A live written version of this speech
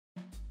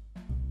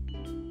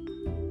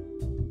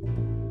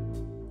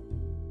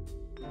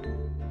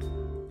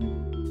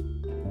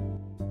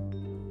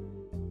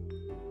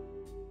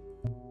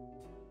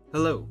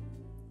Hello,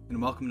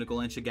 and welcome to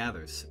Gwellentia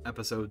Gathers,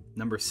 episode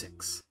number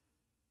 6.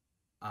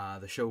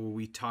 The show where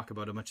we talk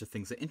about a bunch of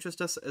things that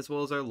interest us, as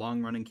well as our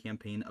long-running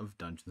campaign of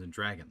Dungeons &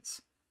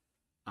 Dragons.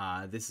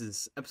 This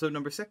is episode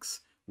number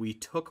 6. We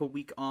took a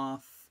week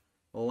off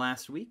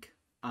last week,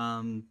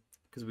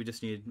 because we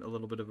just needed a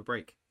little bit of a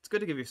break. It's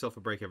good to give yourself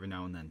a break every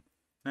now and then.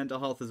 Mental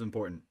health is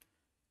important.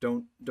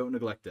 Don't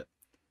neglect it.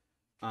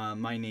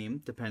 My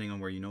name, depending on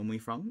where you know me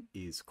from,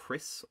 is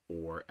Chris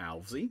or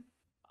Alvesie.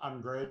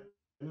 I'm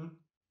Graden.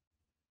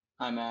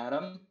 I'm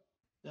Adam.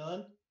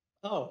 Dylan?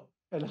 Oh,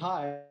 and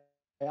hi,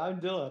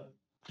 I'm Dylan.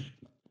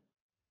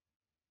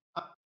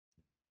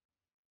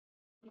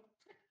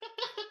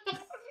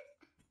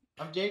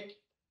 I'm Jake.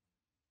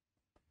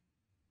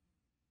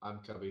 I'm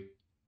Cubby.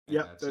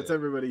 Yep, that's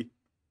everybody.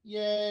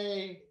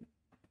 Yay!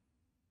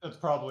 That's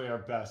probably our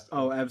best.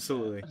 Oh,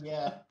 absolutely.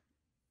 Yeah.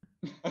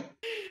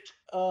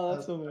 Oh,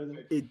 that's amazing.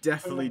 It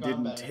definitely Couldn't have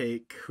gone didn't better.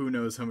 take who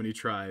knows how many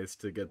tries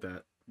to get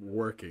that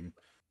working.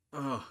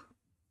 Oh.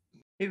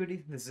 Hey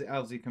buddy, this is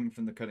Alvesie coming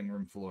from the cutting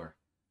room floor.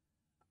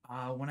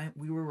 When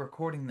we were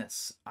recording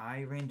this,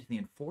 I ran into the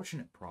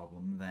unfortunate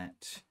problem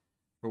that,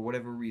 for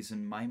whatever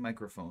reason, my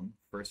microphone,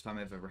 first time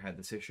I've ever had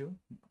this issue,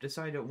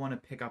 decided it want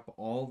to pick up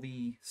all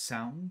the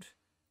sound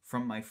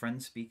from my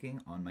friend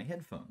speaking on my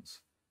headphones.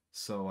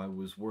 So I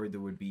was worried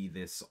there would be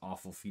this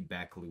awful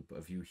feedback loop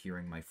of you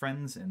hearing my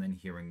friends and then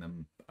hearing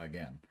them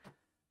again.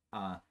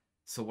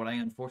 So what I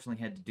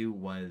unfortunately had to do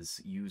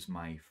was use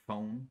my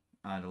phone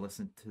to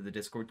listen to the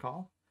Discord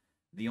call.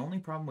 The only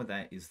problem with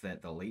that is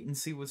that the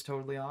latency was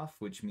totally off,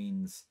 which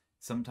means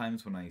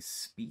sometimes when I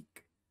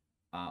speak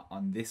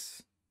on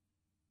this,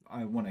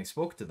 when I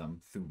spoke to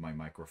them through my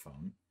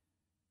microphone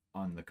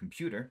on the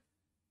computer,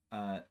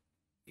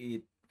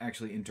 it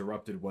actually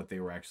interrupted what they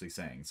were actually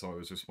saying. So I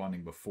was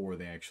responding before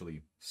they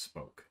actually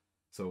spoke.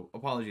 So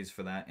apologies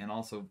for that, and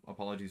also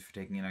apologies for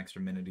taking an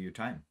extra minute of your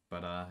time.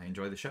 But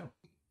enjoy the show.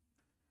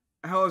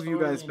 How have you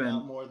guys Totally not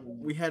been? more than-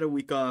 We had a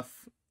week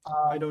off.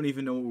 I don't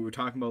even know what we were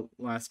talking about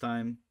last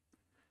time.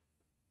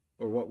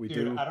 Or what we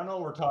Dude, do. I don't know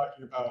what we're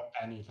talking about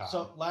anytime.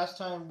 So last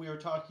time we were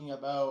talking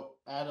about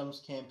Adam's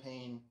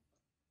campaign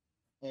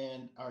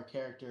and our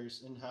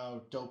characters and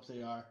how dope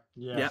they are,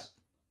 yes.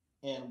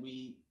 and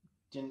we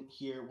didn't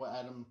hear what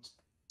Adam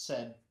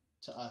said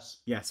to us,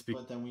 Yes,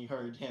 but then we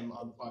heard him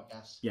on the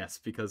podcast. yes,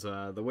 because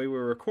the way we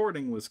were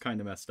recording was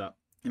kind of messed up.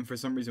 And for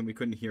some reason we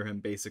couldn't hear him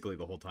basically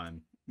the whole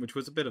time, which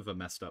was a bit of a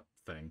messed up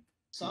thing.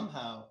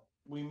 Somehow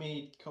we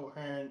made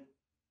coherent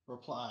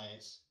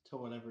replies to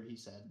whatever he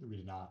said. We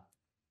did not.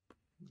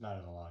 Not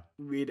even a lie.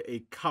 We had a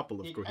couple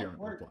of It coherent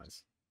worked.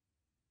 replies.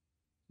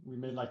 We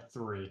made like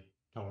 3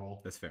 total.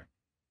 That's fair.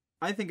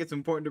 I think it's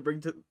important to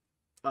bring to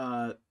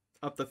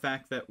up the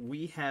fact that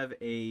we have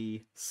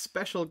a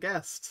special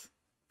guest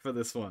for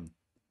this one,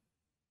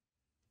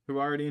 who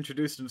already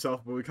introduced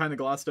himself, but we kind of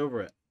glossed over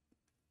it.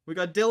 We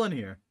got Dylan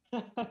here.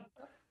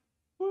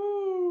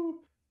 Woo!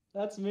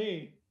 That's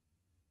me.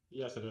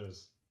 Yes, it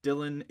is.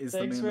 Dylan is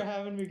Thanks the for man.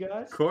 having me,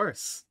 guys. Of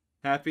course.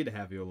 Happy to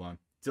have you along.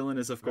 Dylan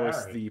is, of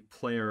course, Very. the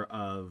player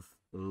of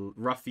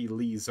Ruffy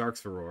Lee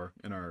Xarcsvoror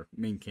in our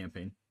main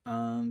campaign.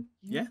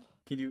 Yeah.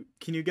 Can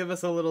you give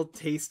us a little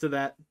taste of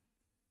that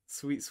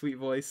sweet, sweet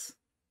voice?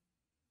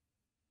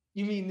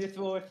 You mean this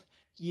voice?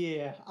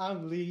 Yeah,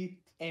 I'm Lee,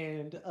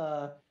 and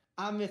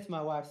I miss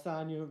my wife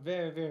Sonia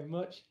very, very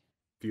much.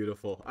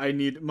 Beautiful.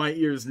 My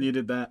ears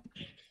needed that.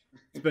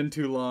 It's been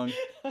too long.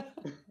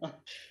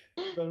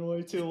 Been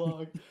way too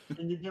long.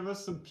 Can you give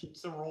us some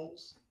pizza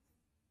rolls?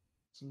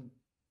 Some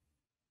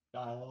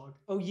dialogue?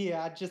 Oh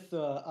yeah, I just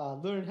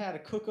learned how to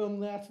cook them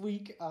last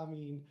week. I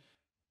mean,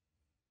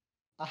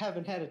 I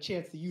haven't had a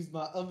chance to use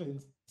my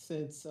oven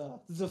since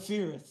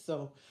Zephyrus,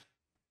 so.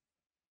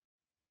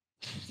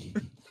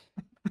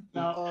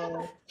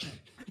 Now,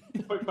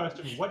 quick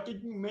question. What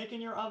did you make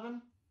in your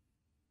oven?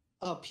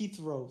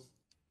 Pizza rolls.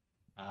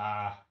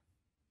 Ah,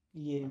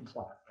 Yeah.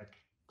 classic.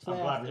 I'm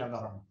glad we have Classic.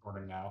 that on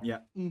recording now. Yeah.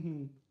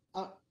 Mm-hmm.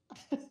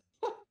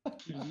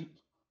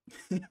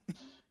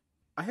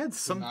 I had Would not be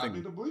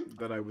something the bleep.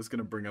 that I was going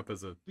to bring up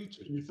as a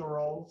Feature. Pizza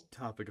rolls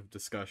topic of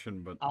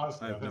discussion, but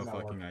Honestly, I have I no think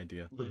that fucking worked.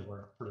 idea. would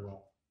work pretty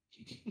well.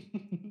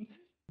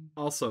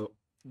 Also,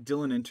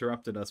 Dylan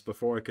interrupted us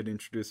before I could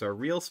introduce our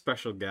real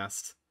special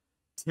guest,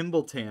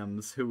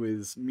 Timbletams, who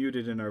is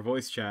muted in our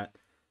voice chat.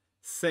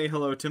 Say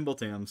hello,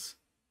 Timbletams.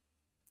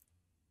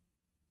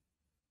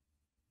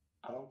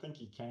 I don't think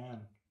he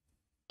can.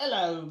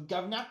 Hello,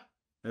 Governor.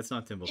 That's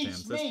not Timbletams.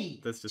 It's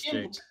me. That's just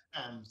Jim Jake.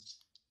 Tams.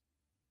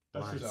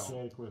 That's Nice. just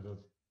Jake with a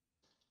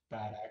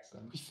bad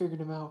accent. We figured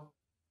him out.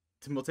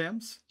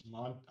 Timbletams?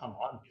 I'm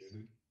on,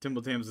 dude.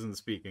 Timbletams isn't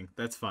speaking.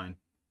 That's fine.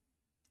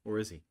 Or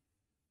is he?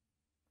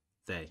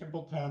 They.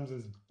 Kimble Thames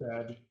is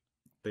dead.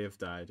 They have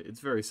died. It's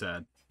very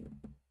sad.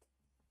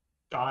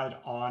 Died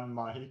on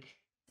mic.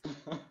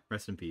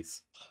 Rest in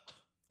peace.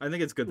 I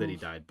think it's good that he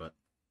Oof. died, but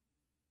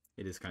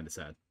it is kind of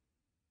sad.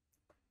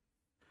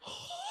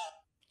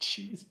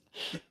 Jeez.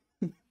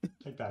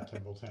 Take that,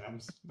 Timble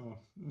Tams.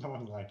 No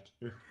one liked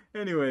you.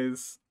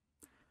 Anyways,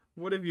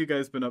 what have you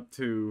guys been up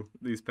to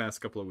these past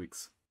couple of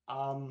weeks?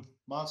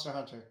 Monster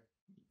Hunter.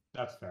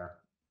 That's fair.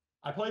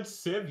 I played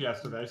Civ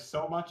yesterday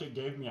so much it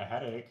gave me a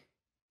headache.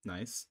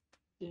 Nice.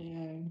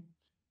 Dang.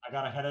 I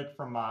got a headache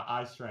from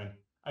eye strain.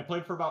 I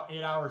played for about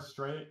 8 hours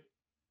straight,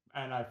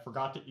 and I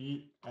forgot to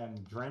eat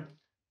and drink.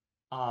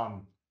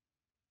 And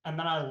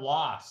then I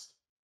lost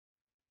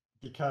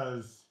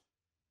because,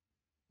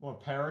 well,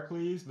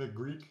 Pericles, the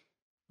Greek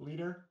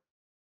leader,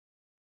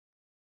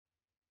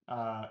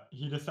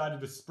 he decided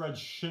to spread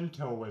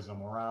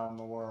Shintoism around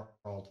the world.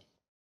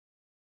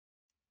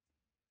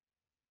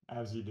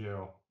 As you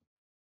do.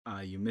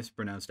 You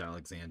mispronounced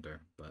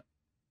Alexander, but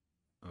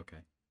okay.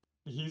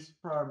 He's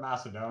from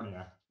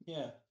Macedonia.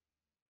 Yeah.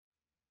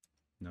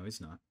 No,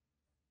 he's not.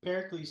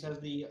 Pericles has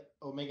the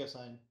Omega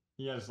sign.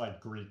 He is like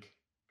Greek.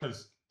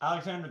 Because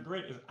Alexander the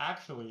Great is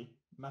actually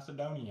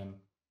Macedonian.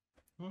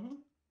 Mm-hmm.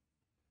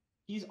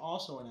 He's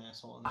also an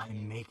asshole. In the I'm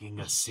game. making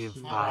a Civ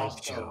He's 5 also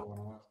joke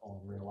an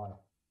asshole in real life.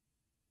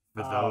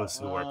 for those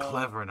who are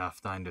clever enough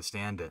to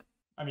understand it.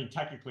 I mean,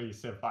 technically,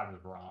 Civ 5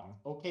 is wrong.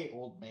 Okay,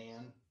 old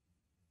man.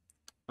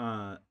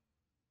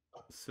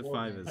 Civ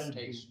 5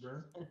 is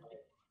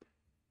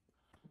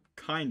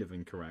kind of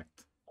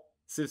incorrect.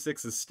 Civ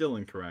 6 is still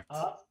incorrect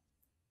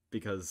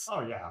because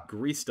Oh, yeah.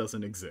 Greece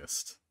doesn't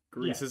exist.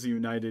 Greece Yeah. is a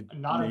united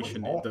Not nation.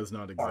 anymore. It does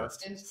not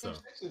exist. In So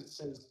Civ 6 it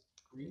says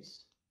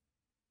Greece.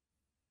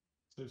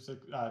 Civ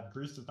 6,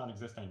 Greece does not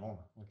exist anymore,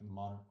 like in the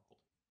modern world.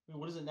 Wait,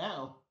 what is it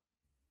now?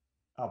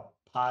 A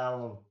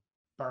pile of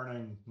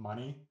burning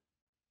money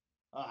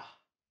Ah.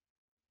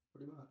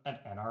 Pretty much. and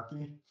anarchy.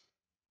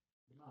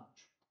 Pretty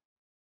much.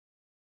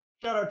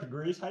 Shout out to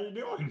Greece. How you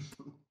doing?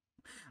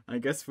 I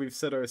guess we've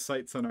set our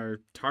sights on our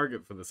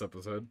target for this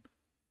episode.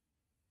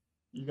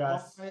 You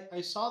guys. Well,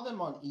 I saw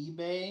them on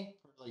eBay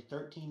for like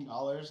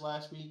 $13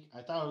 last week.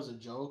 I thought it was a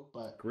joke,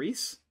 but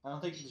Greece? I don't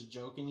think it's a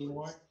joke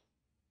anymore.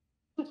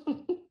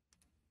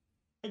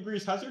 Hey,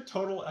 Greece, how's your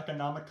total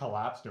economic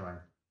collapse doing?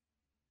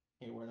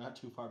 Hey, we're not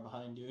too far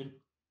behind, dude.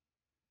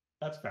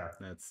 That's fair.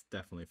 That's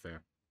definitely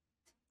fair.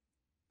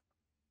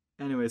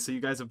 Anyway, so you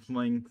guys are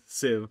playing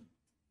Civ.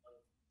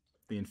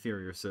 The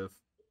inferior Civ.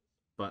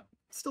 But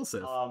still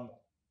Civ.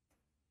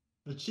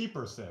 The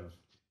cheaper Civ.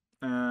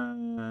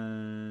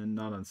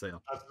 Not on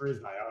sale. That's the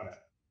reason I own it.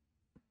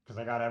 Because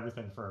I got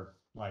everything for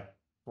like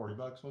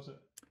 $40, was it?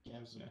 Yeah,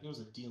 it was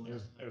a deal.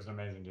 It was an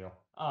amazing deal.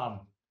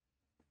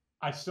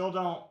 I still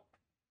don't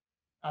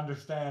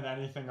understand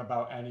anything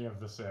about any of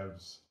the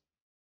Civs.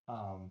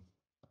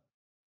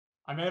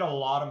 I made a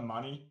lot of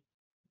money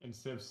in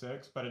Civ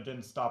 6, but it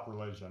didn't stop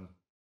religion.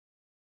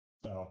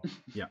 So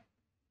Yeah.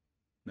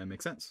 That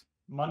makes sense.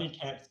 money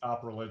can't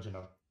stop religion,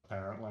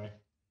 apparently.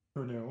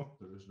 Who knew?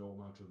 There is no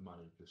amount of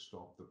money to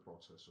stop the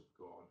process of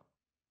God.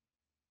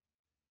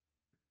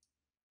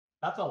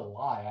 That's a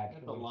lie, actually.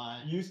 That's a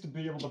lie. You used to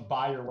be able to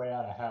buy your way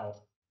out of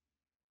hell.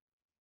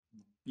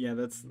 Yeah,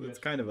 that's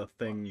kind of a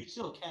thing. You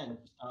still can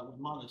with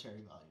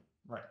monetary value.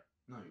 Right.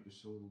 No, you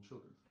just sell little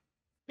children.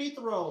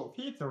 Pizza roll.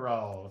 Pizza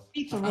rolls.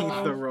 Pizza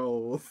Eat the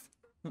rolls.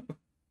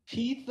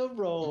 Pizza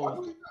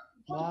roll.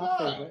 My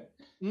favorite.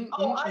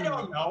 Oh, I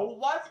don't know.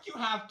 Why would you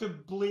have to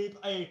bleep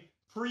a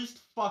priest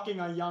fucking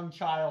a young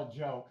child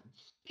joke?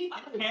 I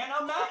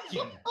can't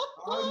imagine.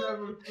 I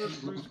never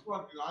said priest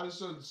fucking. I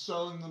said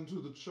selling them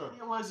to the church.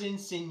 It was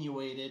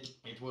insinuated.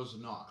 It was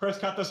not. Chris,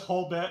 cut this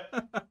whole bit.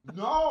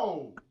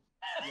 No!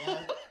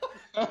 Yeah.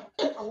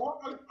 I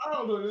want my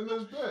childhood in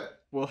this bit.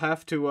 We'll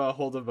have to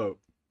hold a vote.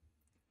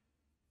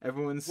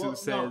 Everyone who Well,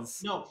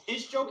 says no,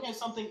 his joke has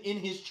something in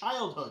his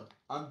childhood.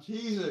 I'm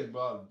teasing,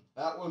 bud.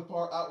 That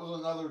was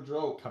another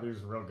joke. Cubby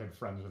was real good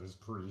friends with his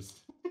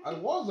priest. I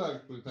was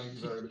actually, thank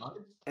you very much.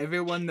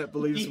 everyone that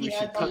believes we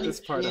should cut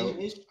this part out.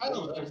 His There's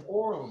childhood.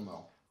 4 of them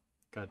though.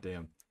 God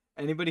damn.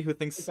 Anybody who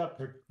thinks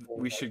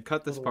we should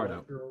cut this part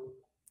out,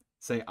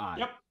 say aye.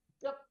 Yep.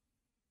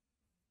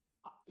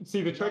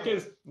 See, the trick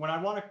is when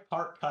I want a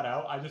part cut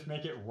out, I just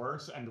make it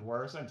worse and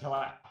worse until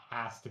it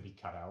has to be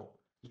cut out.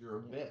 You're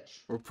a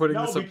bitch. We're putting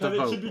No, this up to because it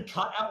vote. should be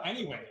cut out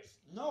anyways.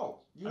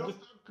 No, you I'm don't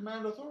just- have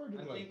command authority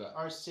I like think that.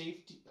 our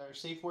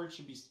safe word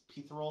should be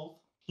pizza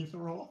roll. Pizza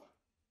roll.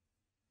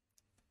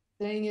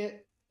 Dang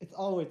it. It's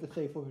always the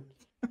safe word.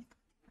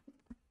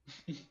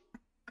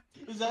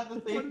 Is that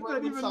the safe does word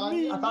that with even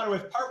Sonya? mean? I thought it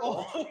was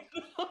purple.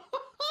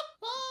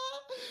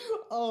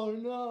 Oh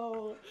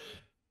no.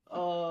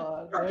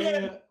 Oh, Forget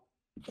dang it.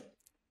 it.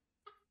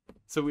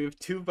 So we have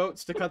 2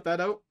 votes to cut that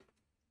out,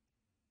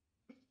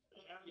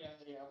 Yeah,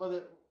 but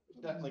it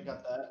definitely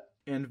got that.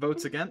 and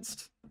votes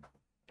against,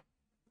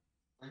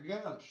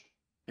 Against.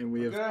 and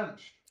we have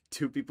Against.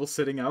 2 people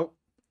sitting out.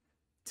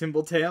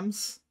 Timble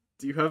Tams,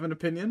 do you have an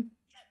opinion?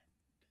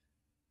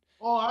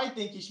 Oh, I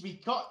think it should be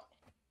cut.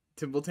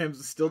 Timble Tams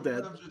is still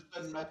dead. I've just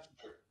said messenger.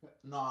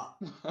 Not.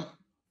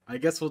 I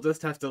guess we'll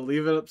just have to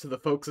leave it up to the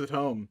folks at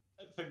home.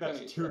 I think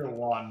that's 2 to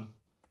 1.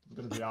 I'm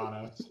gonna be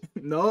honest.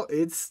 No,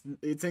 it's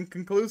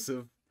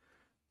inconclusive.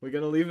 We're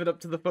gonna leave it up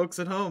to the folks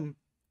at home.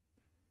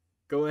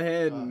 Go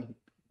ahead and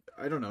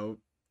I don't know.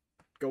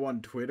 Go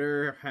on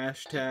Twitter,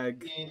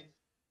 hashtag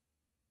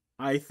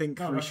I think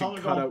No, we no, should tell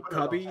me cut don't out put it,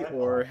 Cubby, okay?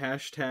 or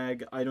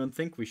hashtag I don't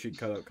think we should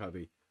cut out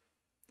Cubby.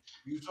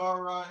 Use our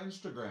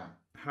Instagram.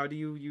 How do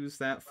you use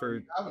that for?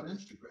 We have an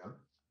Instagram.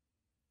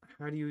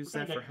 How do you use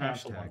We're that gonna for get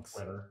canceled on hashtags?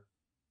 Twitter.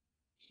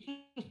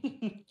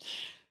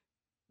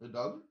 It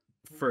doesn't?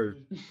 For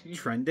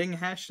trending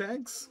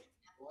hashtags?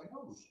 Well, I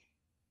know.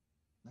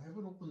 I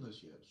haven't opened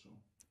this yet, so.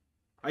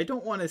 I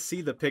don't want to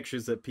see the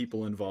pictures that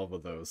people involved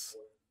with those.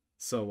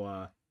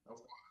 So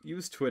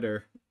use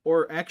Twitter,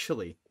 or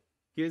actually,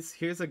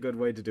 here's a good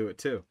way to do it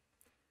too.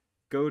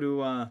 Go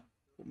to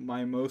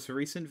my most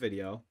recent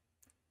video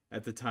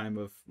at the time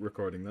of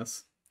recording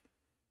this.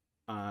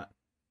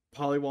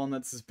 Polly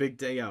Walnuts' big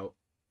day out,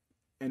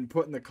 and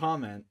put in the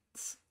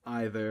comments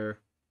either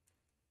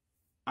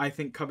I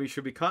think Cubby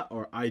should be cut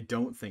or I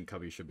don't think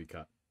Cubby should be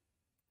cut.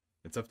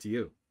 It's up to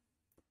you.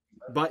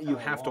 But you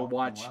have to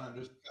watch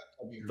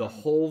the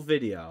whole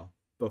video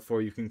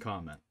before you can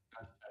comment.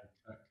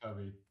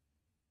 Cubby.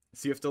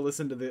 So you have to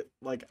listen to the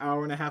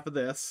hour and a half of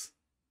this,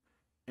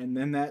 and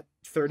then that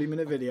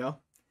 30-minute video,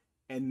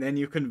 and then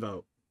you can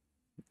vote.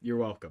 You're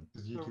welcome.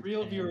 The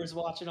real viewers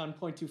watch it on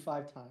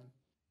 0.25 time.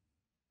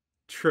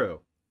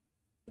 True.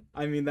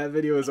 I mean, that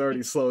video is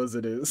already slow as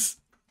it is.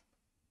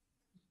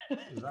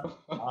 Is that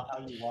not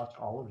how you watch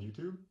all of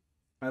YouTube?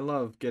 I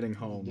love getting Get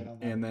home on that.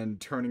 and then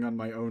turning on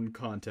my own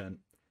content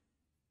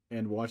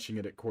and watching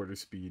it at quarter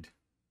speed.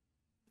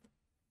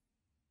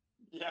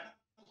 Yeah.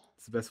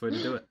 It's the best way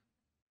to do it.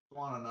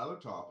 On another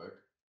topic,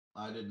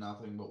 I did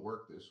nothing but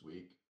work this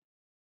week.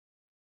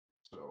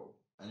 So,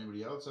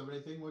 anybody else have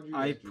anything? What'd you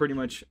I guys do pretty this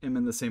much week? am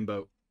in the same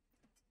boat.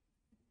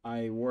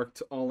 I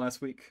worked all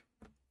last week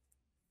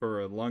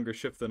for a longer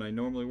shift than I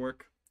normally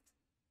work,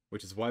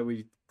 which is why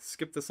we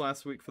skipped this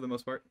last week for the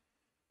most part.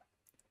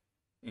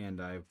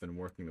 And I've been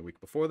working the week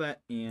before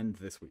that and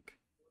this week.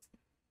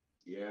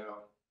 Yeah.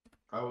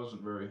 I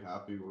wasn't very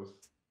happy with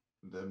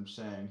them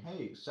saying,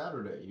 hey,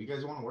 Saturday, you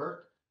guys want to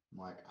work? I'm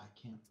like, I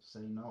can't say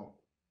no.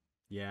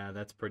 Yeah,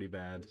 that's pretty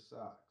bad. It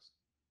sucks.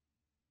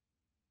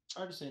 It's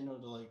hard to say no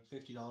to like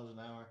 $50 an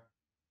hour.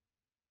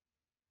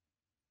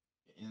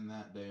 In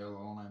that day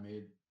alone, I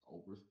made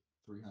over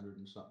 300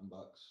 and something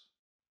bucks.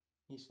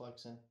 He's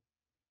flexing.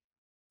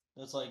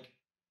 That's like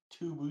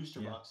 2 booster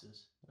Yeah.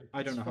 boxes.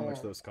 I don't know how much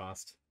fair. those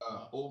cost.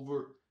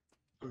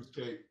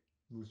 Okay,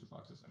 Booster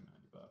boxes and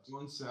 $90.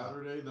 one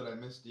Saturday that I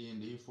missed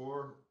D&D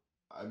for,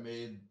 I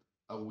made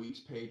a week's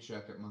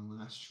paycheck at my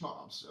last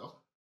job, so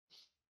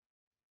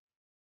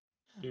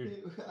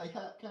Dude, I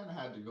kind of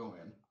had to go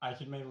in. I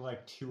could make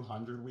like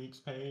 200 weeks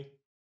pay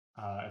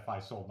if I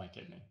sold my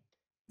kidney.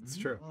 It's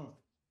true. Mm,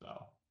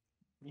 So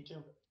me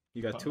too.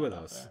 You got put 2 of that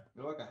out those. there.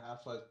 You're like a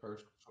half-size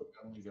person, so you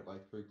only get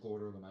like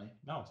 3/4 of the money.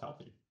 No, it's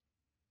healthy.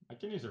 My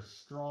kidneys are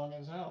strong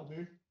as hell,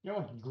 dude. You know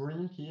what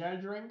green tea I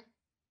drink?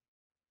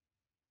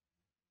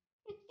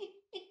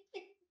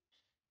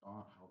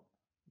 Oh, hell.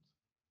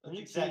 That's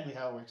Green exactly tea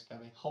how it works,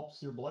 Cubby.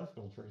 helps your blood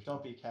filtration.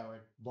 Don't be a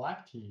coward.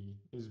 Black tea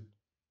is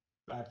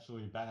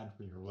actually bad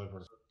for your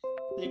liver.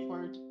 Safe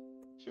word.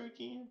 Sure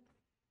can.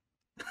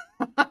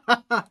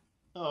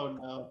 Oh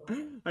no.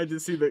 I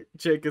just see that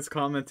Jake has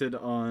commented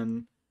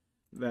on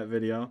that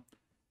video.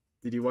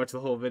 Did you watch the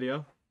whole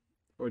video?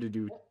 Or did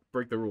you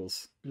break the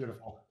rules?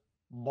 Beautiful.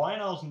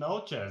 Buenos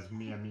noches,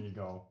 mi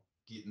amigo.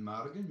 Guten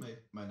Morgen,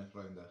 meine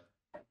Freunde.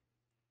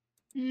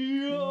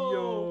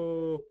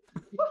 Yo!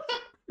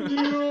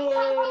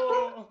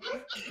 Yo!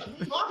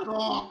 Fuck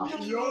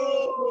off!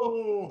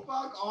 Yo!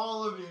 Fuck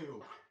all of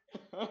you!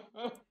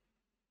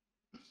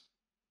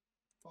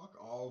 Fuck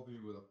all of you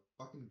with a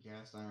fucking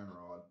cast iron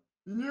rod.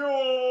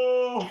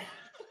 Yo!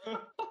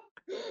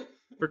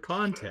 For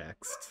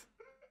context,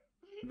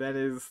 that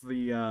is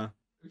the,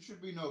 There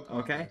should be no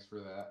Okay. context for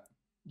that.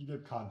 You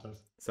get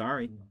contest.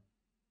 sorry.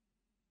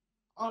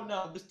 Oh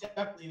no, this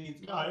definitely needs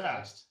Oh, yeah.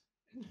 context.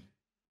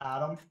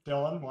 Adam,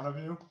 Dylan, one of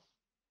you.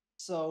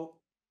 So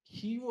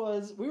we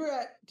were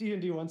at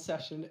D&D one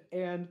session,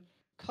 and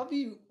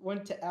Cubby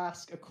went to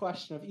ask a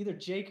question of either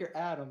Jake or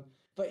Adam,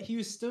 but he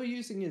was still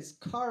using his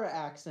Cara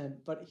accent,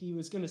 but he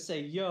was going to say,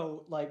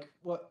 yo, like,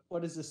 what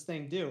does this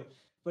thing do?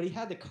 But he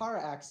had the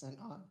Cara accent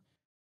on.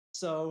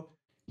 So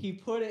he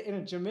put it in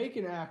a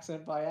Jamaican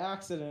accent by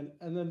accident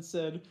and then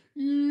said,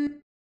 yo,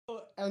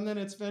 and then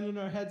it's been in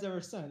our heads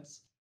ever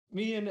since.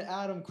 Me and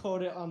Adam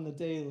quote it on the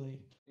daily.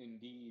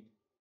 Indeed.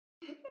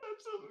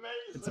 That's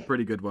amazing. It's a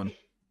pretty good one.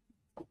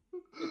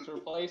 It's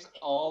replaced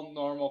all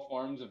normal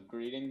forms of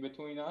greeting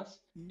between us.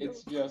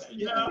 It's just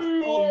Yeah.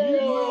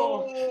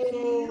 Oh,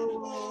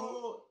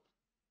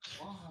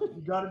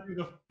 You gotta do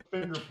the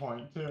finger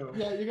point too.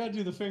 Yeah, you gotta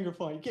do the finger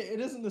point. It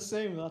isn't the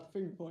same without the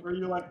finger point. Where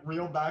you like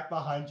reel back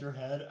behind your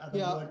head and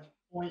then Yeah. you like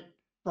point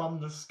from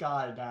the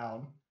sky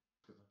down.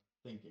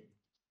 Thinking.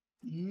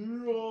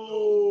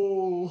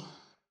 Yo!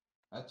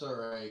 That's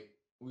alright.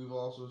 We've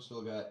also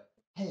still got,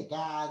 hey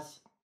guys.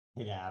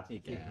 Yeah,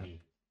 Hey, it's Gav.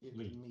 me. It's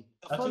Leave. me.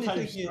 The That's funny just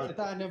how you thing is start.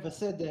 that I never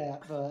said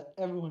that, but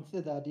everyone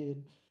said I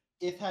did.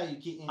 It's how you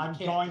get in. I'm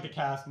going to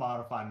cast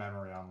Modify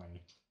Memory on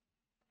me.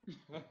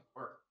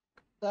 Or,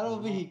 That'll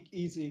be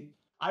easy.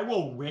 I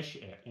will wish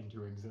it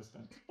into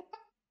existence.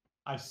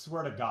 I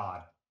swear to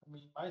God. I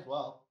mean, might as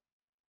well.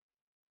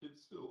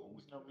 It's still only.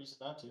 There's no reason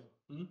not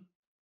to.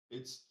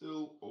 It's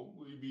still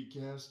only me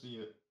casting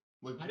it.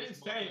 Like I this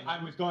didn't say month,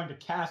 I was going to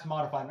cast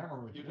Modify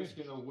Memory with You're you. just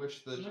gonna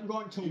wish that. I'm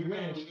going to you're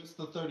gonna wish. lose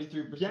the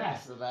 33%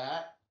 Yes. for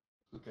that.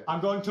 Okay.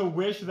 I'm going to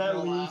wish that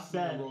You're Lee laughing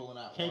and said, rolling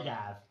out "Hey, loud.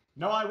 Gav."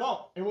 No, I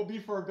won't. It will be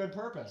for a good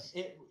purpose.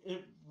 It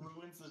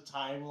ruins the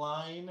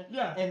timeline,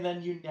 Yeah. and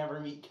then you never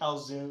meet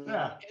Kalzun.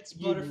 Yeah. It's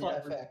You butterfly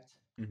never- effect.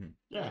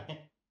 Yeah.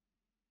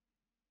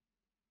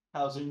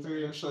 Kalzun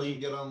Actually, actually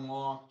get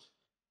unlocked.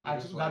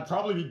 Actually, that'd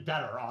probably be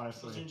better,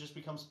 honestly. Kalzun just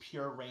becomes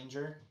pure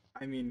ranger.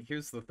 I mean,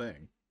 here's the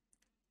thing.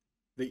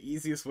 The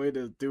easiest way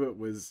to do it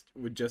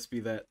would just be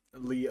that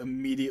Lee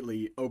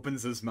immediately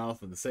opens his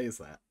mouth and says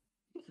that.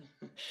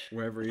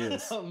 Wherever he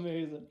is.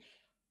 Amazing.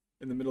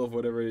 In the middle of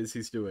whatever it is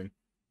he's doing.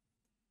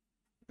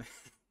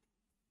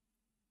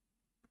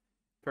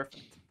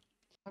 Perfect.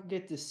 I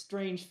get this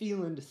strange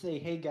feeling to say,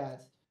 "Hey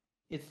guys,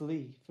 it's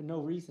Lee," for no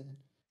reason.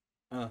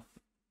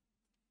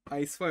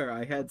 I swear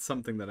I had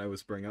something that I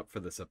was bringing up for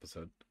this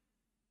episode.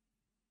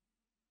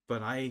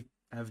 But I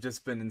have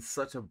just been in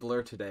such a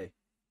blur today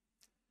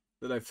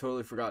that I've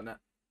totally forgotten it.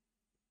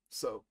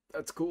 So,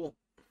 that's cool.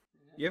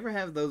 You ever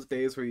have those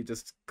days where you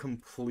just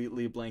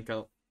completely blank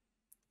out?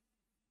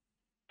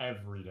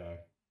 Every day.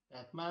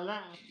 That's my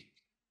life.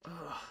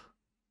 Ugh.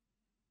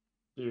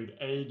 Dude,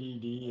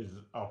 ADD is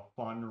a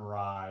fun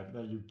ride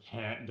that you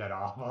can't get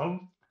off of.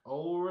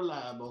 Oh,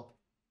 reliable.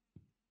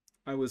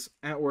 I was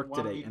at work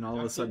Wanna today, be and all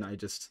of a sudden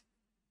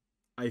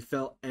I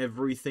felt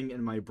everything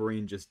in my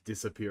brain just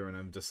disappear, and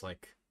I'm just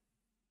like,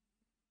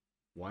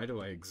 why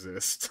do I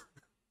exist?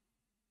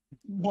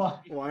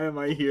 What? Why am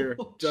I here?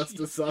 Oh, Just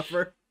to jeez.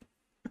 suffer?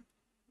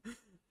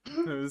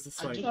 I was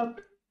just like,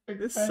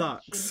 this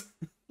sucks.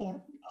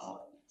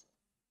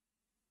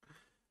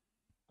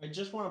 I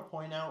just want to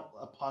point out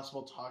a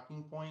possible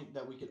talking point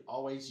that we could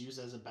always use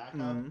as a backup,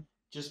 Mhm.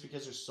 just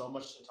because there's so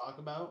much to talk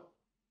about.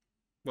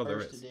 Well, there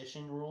First is.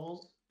 edition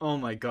rules. Oh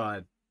my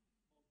god.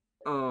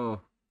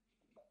 Oh.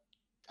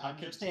 I'm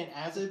just saying,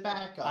 as a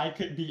backup, I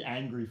could be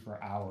angry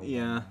for hours. on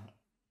Yeah. that.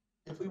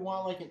 if we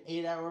want like an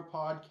 8-hour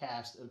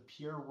podcast of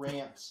pure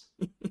rants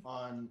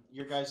on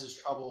your guys'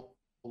 trouble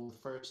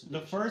with first The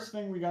edition. first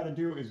thing we got to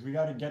do is we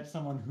got to get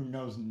someone who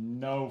knows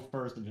no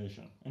first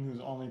edition and who's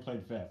only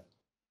played fifth.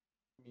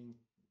 I mean,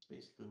 it's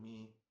basically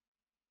me.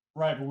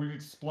 Right, but we've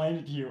explained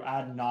it to you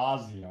ad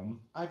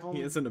nauseum. I've only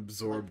He hasn't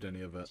absorbed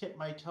any of it. tipped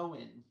my toe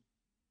in.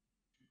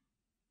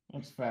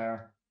 That's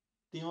fair.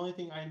 The only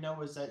thing I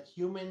know is that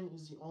human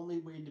is the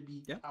only way to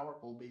be Yep.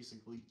 powerful,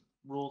 basically.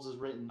 Rules is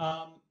written.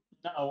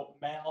 No,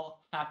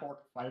 male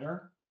half-orc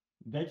fighter,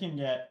 they can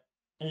get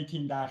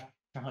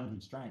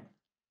 18-100 strength,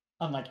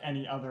 unlike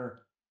any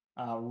other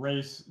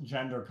race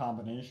gender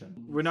combination.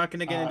 We're not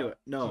gonna get into it.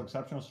 So No.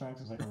 exceptional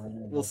strength is like a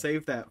regular. We'll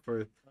save that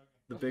for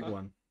the big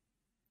one.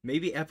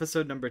 Maybe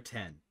episode number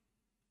 10.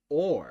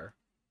 Or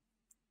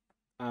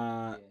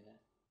Yeah.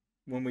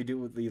 when we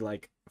do the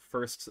like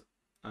first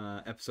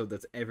episode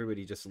that's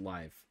everybody just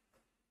live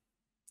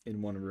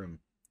in one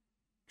room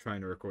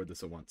trying to record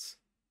this at once,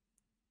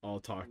 all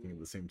talking at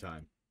the same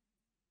time.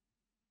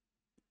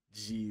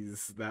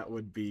 Jeez, that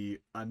would be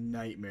a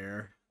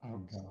nightmare. Oh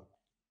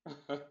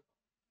god.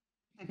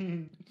 I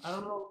don't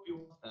know if you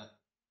want that.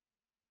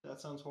 That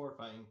sounds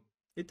horrifying.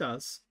 It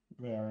does,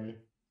 Very.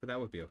 but that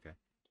would be okay.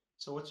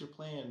 So what's your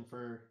plan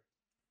for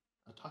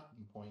a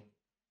talking point?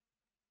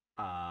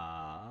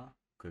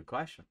 Good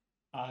question.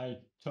 I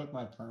took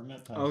my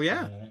permit test Oh,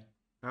 yeah. today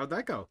How'd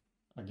that go?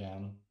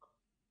 again.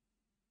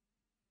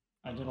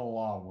 I did a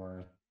lot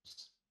worse.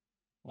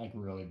 Like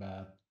really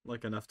bad.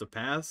 Like enough to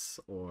pass,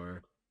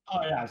 or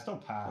Oh yeah, I still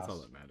passed. that's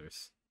all that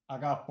matters. I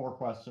got 4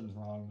 questions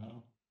wrong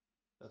though.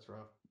 That's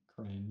rough.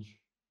 Cringe.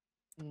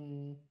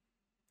 Mm.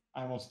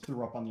 I almost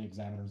threw up on the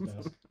examiner's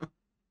desk.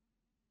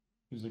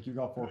 He was like, "You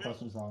got 4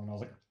 questions wrong," and I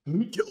was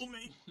like, Kill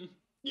me.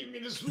 "Give me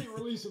the sweet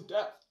release of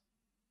death.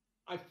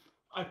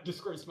 I've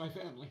disgraced my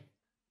family."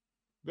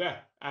 Yeah,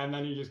 and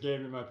then he just gave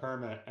me my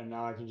permit, and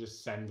now I can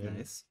just send in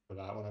Nice. for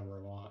that whenever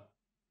I want.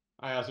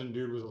 I asked him,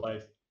 dude was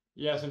like,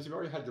 "Yeah, since you've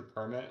already had your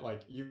permit,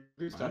 like you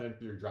could send in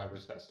for your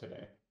driver's test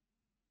today,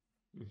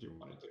 if you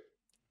wanted to."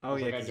 I Oh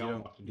was yeah, like, 'cause you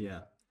don't. have to do Yeah,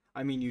 that.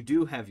 I mean you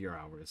do have your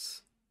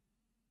hours.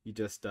 You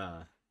just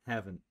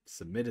haven't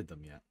submitted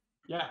them yet.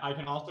 Yeah, I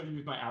can also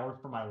use my hours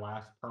for my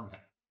last permit.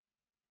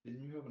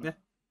 Didn't you have enough?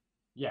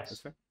 Yeah. Yes.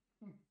 That's fair.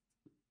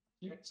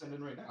 You can send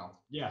in right now.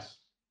 Yes.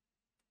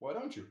 Why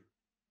don't you?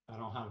 I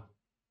don't have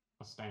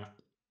a stamp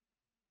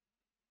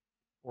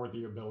or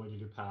the ability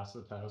to pass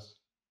the test.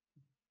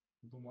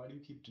 Then why do you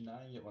keep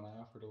denying it when I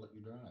offer to let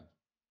you drive?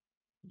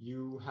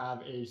 You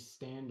have a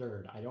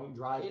standard. I don't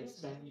drive a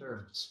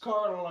standard. It's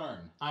car to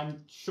learn.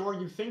 I'm sure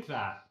you think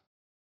that.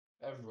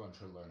 Everyone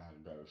should learn how to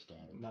drive a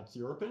standard. That's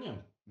your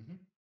opinion.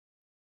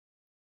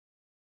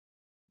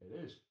 It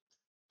is.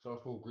 It's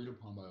also agreed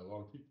upon by a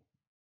lot of people.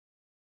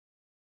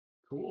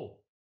 Cool.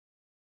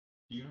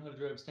 Do you know how to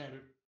drive a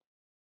standard?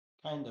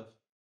 Kind of.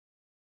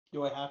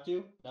 Do I have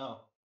to?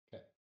 No.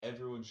 Okay.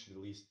 Everyone should at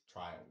least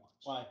try it once.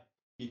 Why?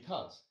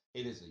 Because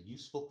It is a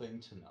useful thing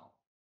to know.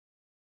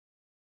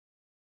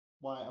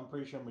 Why? I'm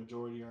pretty sure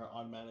majority are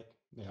automatic.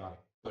 They are.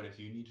 But if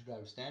you need to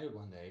drive standard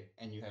one day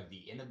and you have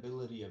the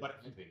inability of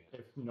But driving it,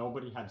 if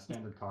nobody had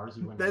standard cars,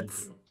 you wouldn't need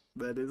to.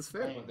 That is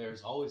fair. but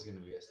there's always going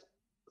to be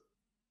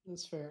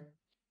That's fair.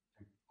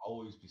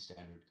 always be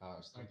standard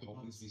cars. There will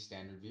always be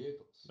standard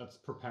vehicles. That's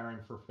preparing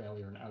for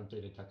failure in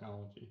outdated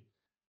technology.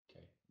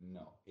 Okay,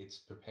 no, it's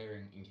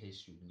preparing in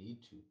case you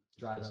need to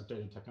Drive because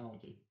outdated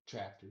technology.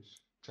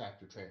 tractors,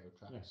 tractor trailer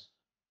trucks, Yes.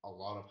 a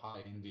lot of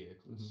high-end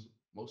vehicles. Mhm.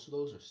 Most of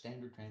those are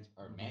standard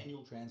Mhm.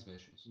 manual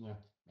transmissions. Yeah.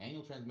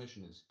 Manual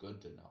transmission is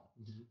good to know.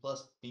 Mhm.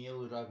 Plus, being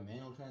able to drive a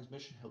manual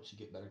transmission helps you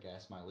get better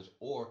gas mileage,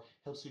 or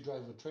helps you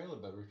drive a trailer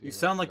better. If You ever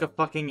sound like a drive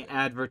fucking trailer.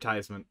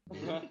 advertisement.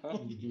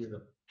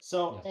 Easier.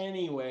 So, Yes.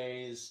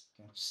 anyways,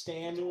 Okay.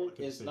 standard Good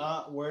is see.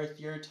 not worth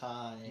your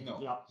time.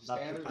 No, Yeah, that's the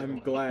standard. thing. I'm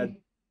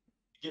glad.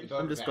 Get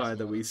better I'm just gas glad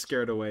that we mileage.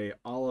 scared away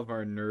all of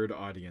our nerd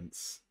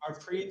audience Are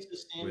Prius the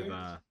standard?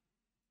 with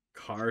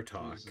car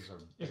talk. Priuses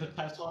are Is a very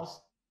Tesla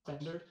small.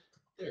 standard?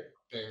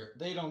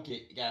 They don't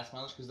get gas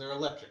mileage because they're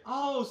electric.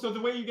 Oh, so the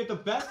way you get the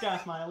best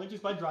gas mileage is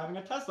by driving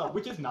a Tesla,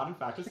 which is not in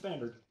fact a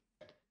standard.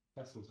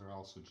 Teslas are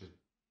also just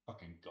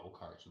fucking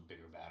go-karts with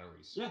bigger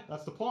batteries. Yeah,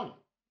 that's the point.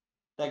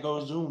 That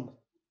goes zoom.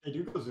 They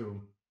do go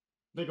zoom.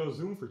 They go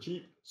zoom for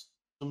cheap.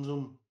 Zoom,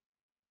 zoom.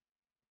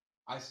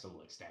 I still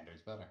like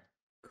standards better.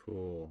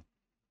 Cool.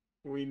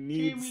 We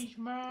need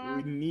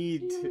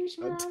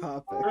a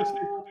topic. Where's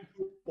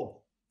the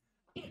cool?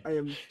 I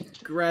am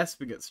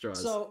grasping at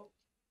straws. So,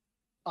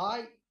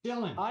 I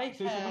Dylan, I say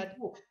something had-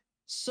 cool.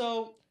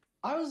 So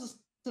I was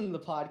listening to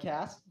the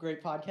podcast,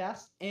 great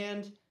podcast,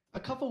 and a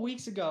couple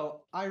weeks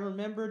ago I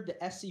remembered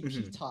the SCP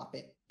Mhm.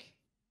 topic.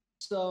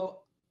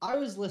 So I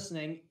was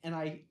listening and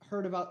I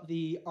heard about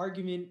the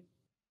argument.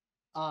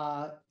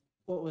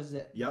 What was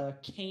it?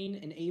 Yep. The Cain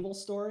and Abel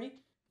story.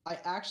 I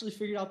actually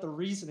figured out the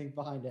reasoning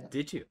behind it.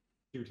 Did you?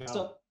 Do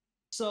tell.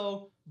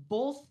 So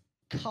both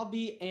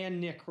Cubby and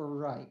Nick were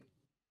right.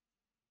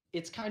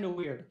 It's kind of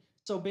weird.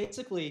 So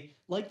basically,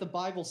 like the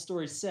Bible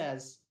story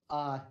says,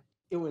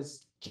 it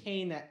was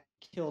Cain that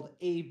killed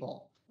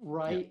Abel,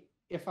 right?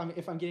 If I'm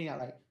getting that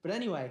right. But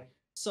anyway,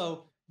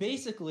 so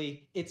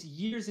basically, it's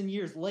years and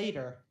years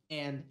later,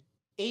 and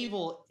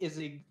Abel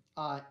is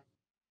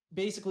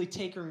basically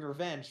taking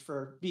revenge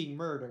for being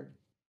murdered,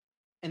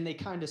 and they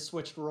kind of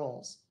switched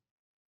roles.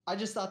 I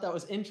just thought that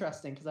was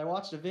interesting because I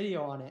watched a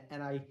video on it,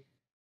 and I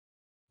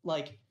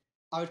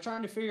was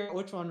trying to figure out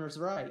which one was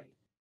right,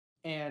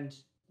 and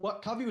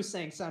what Cubby was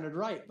saying sounded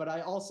right, but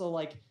I also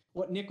like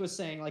what Nick was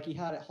saying, like he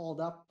had it hauled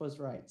up, was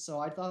right. So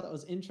I thought that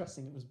was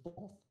interesting. It was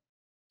both.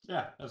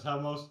 Yeah, that's how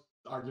most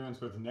arguments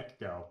with Nick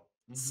go.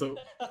 So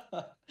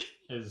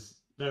Is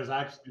there's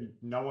actually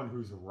no one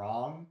who's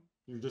wrong.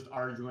 You're just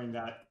arguing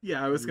that.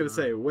 yeah, I was gonna You're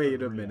say,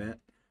 wait a agreeing. minute.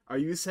 Are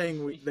you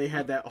saying they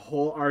had that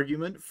whole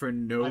argument for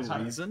no I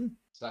tried- reason?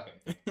 Second.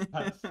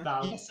 That's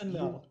Yes and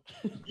no.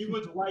 He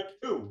was right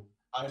too.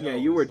 I Yeah, know,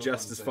 you were it's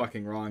just so as unfair.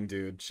 fucking wrong,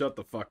 dude. Shut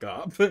the fuck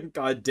up.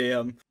 God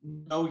damn.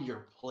 Know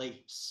your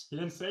place. He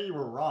didn't say you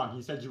were wrong.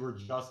 He said you were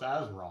just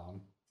as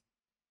wrong,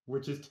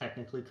 which is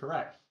technically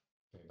correct.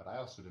 Okay, but I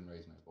also didn't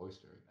raise my voice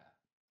during that.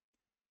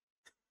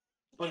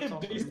 But it's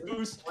also Bass rude.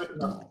 boost. With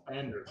the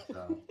standards,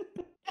 though.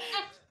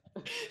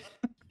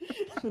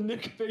 The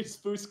Nick bass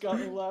boost got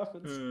me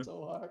laughing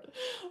so hard.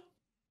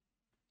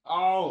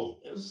 Oh,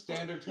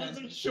 standard He has a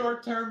transmission.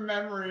 short-term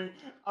memory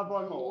of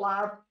a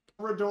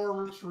Labrador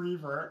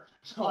Retriever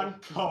on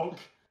coke.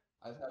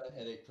 I've had a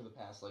headache for the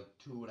past like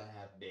 2.5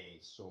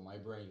 days, so my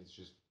brain is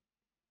just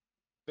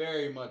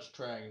very much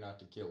trying not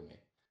to kill me.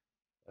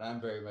 And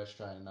I'm very much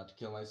trying not to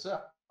kill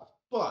myself.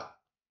 But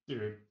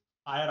Dude,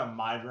 I had a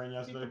migraine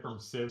yesterday from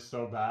Civ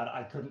so bad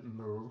I couldn't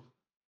move.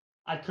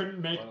 I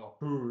couldn't make Well,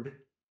 food.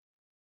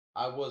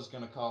 I was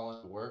gonna call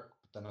in to work,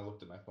 but then I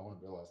looked at my phone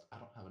and realized I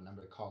don't have a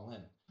number to call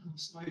in.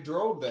 So I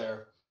drove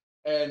there,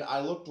 and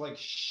I looked like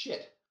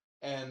shit.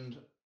 And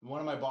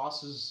one of my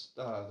bosses,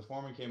 the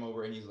foreman, came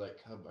over and he's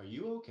like, "Cub, are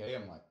you okay?"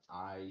 I'm like,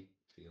 "I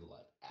feel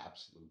like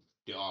absolute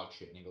dog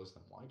shit." And he goes,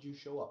 "Then why'd you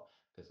show up?"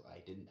 Because I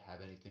didn't have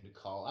anything to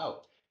call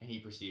out. And he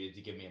proceeded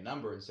to give me a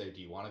number and say,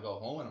 "Do you want to go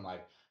home?" And I'm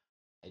like,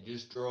 "I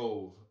just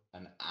drove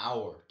an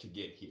hour to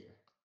get here.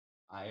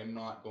 I am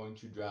not going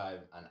to drive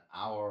an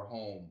hour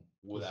home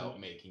without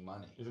making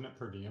money." Isn't it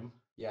per diem?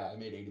 Yeah, I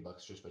made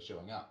 $80 just by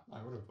showing up.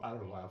 I would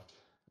have left.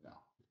 No.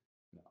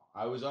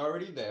 I was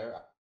already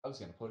there. I was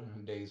gonna put in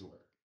a day's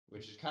work,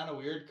 which is kind of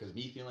weird because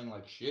me feeling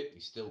like shit,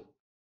 we still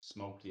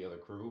smoked the other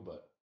crew,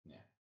 but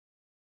yeah.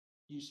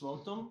 You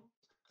smoked them?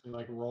 You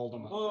like rolled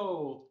them up.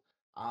 Whoa.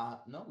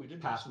 No, we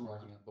did do Pass some them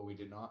working up, but we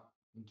did not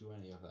do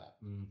any of that.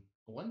 Mm.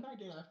 One night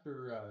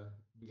after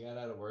we got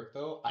out of work,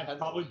 though, I had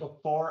probably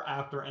before,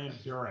 after, and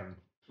during.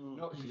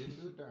 No, she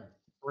didn't do it during.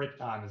 Break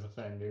time is a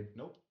thing, dude.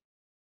 Nope.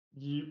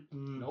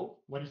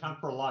 Nope. What do you have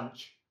for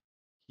lunch?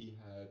 He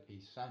had a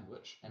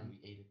sandwich, and we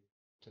ate it.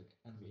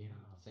 And we ate it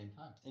at the same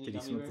time. Any Did he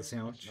gummy smoke the bears?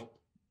 sandwich? Nope.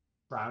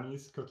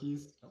 Brownies,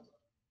 cookies, Nope.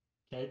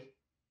 cake,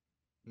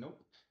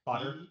 Nope.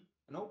 butter.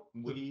 Nope.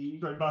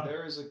 Straight butter.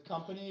 There is a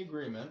company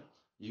agreement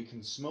You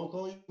can smoke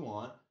all you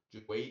want,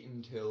 just wait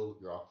until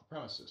you're off the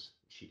premises.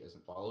 She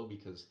doesn't follow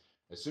because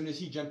as soon as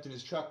he jumped in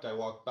his truck, I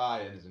walked by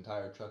and his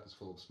entire truck is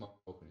full of smoke,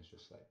 and it's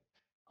just like,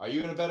 "Are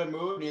you in a better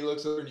mood?" And he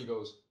looks over and he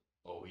goes,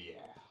 "Oh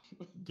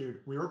yeah."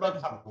 Dude, we were about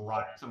to have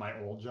riots at my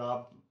old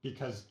job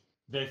because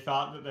they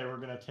thought that they were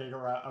going to take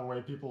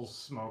away people's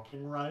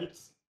smoking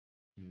rights,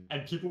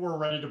 and people were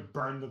ready to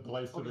burn the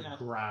place to the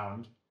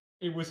ground.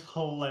 It was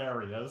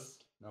hilarious.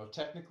 No,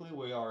 technically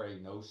we are a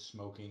no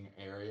smoking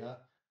area.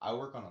 I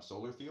work on a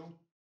solar field.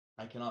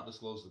 I cannot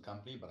disclose the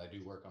company, but I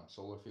do work on a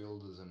solar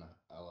field as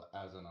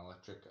an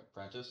electric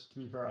apprentice. To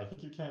be fair, I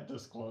think you can't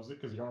disclose it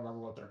because you don't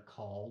remember what they're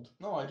called.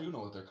 No, I do know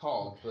what they're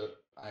called, but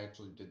I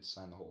actually did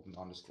sign the whole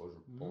non-disclosure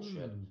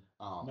bullshit.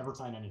 Never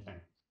sign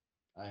anything.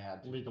 I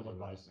had to Legal do it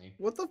advice. me.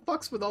 What the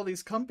fuck's with all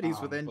these companies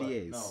with But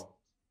NDAs? no,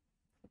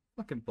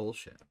 Fucking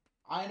bullshit.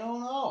 I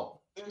don't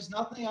know. There's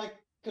nothing I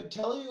could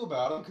tell you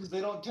about them because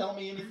they don't tell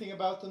me anything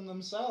about them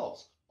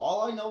themselves.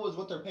 All I know is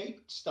what their pay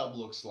stub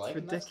looks like,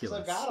 and that's because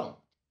I got them.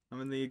 I'm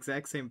in the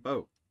exact same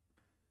boat.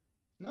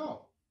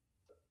 No.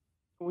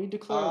 Can we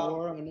declare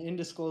war on an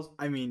undisclosed?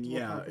 I mean,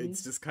 yeah, companies?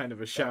 it's just kind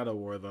of a shadow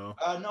war, though.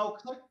 No,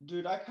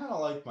 dude, I kind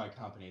of like my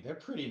company. They're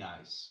pretty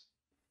nice.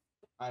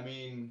 I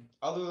mean,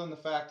 other than the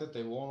fact that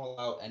they won't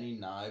allow any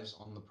knives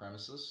on the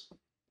premises,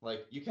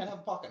 like you can't have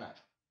a pocket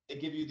knife. They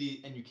give you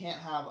and you can't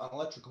have an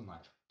electrical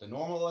knife, the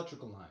normal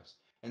electrical knives.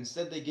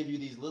 Instead, they give you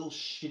these little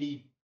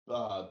shitty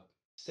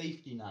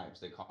safety knives,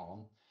 they call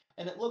them,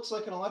 and it looks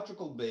like an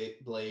electrical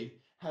blade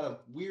had a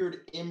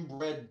weird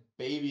inbred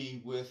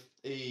baby with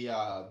a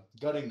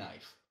gutting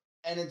knife,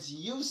 and it's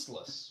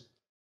useless.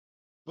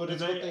 But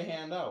it's what they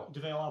hand out.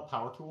 Do they allow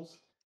power tools?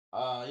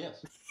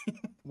 Yes.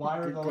 Why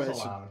are Good those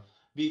question. allowed?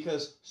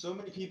 Because so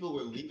many people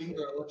were leaving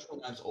their electrical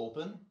knives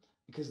open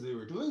because they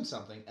were doing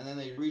something, and then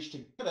they reached to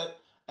get it,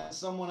 and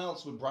someone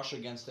else would brush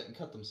against it and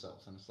cut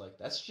themselves. And it's like,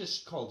 that's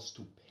just called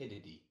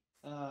stupidity.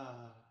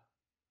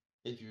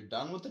 If you're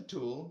done with the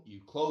tool,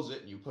 you close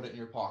it and you put it in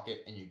your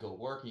pocket and you go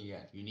working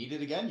again. You need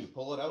it again, you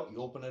pull it out,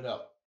 you open it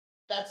up.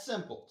 That's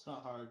simple. It's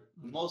not hard.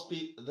 Most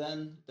people,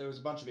 then there was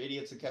a bunch of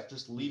idiots that kept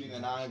just leaving the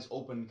knives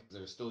open because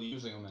they're still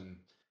using them, and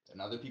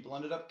then other people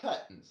ended up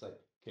cut. And it's like,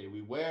 okay,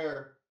 we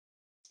wear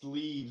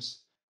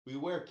sleeves. We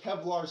wear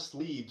Kevlar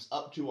sleeves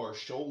up to our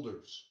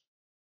shoulders.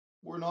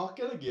 We're not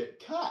gonna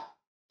get cut.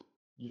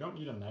 You don't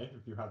need a knife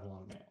if you have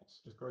long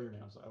nails. Just grow your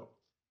nails out.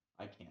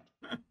 I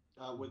can't.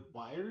 With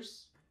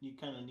wires, you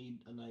kind of need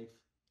a knife.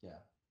 Yeah.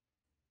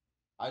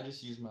 I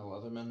just use my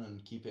Leatherman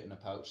and keep it in a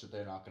pouch that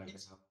they're not gonna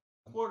get out.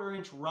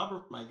 1/4-inch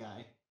rubber, my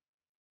guy.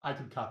 I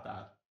could cut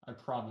that. I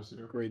promise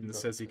you. Graden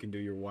says he can do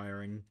your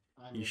wiring.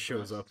 I'm He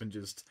shows impressed. up and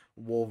just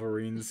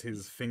Wolverines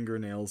his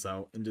fingernails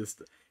out and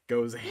just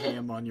goes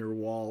ham on your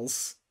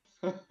walls.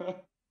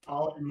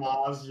 I'll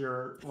Moz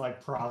your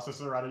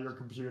processor out of your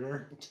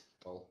computer.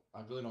 Well,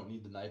 I really don't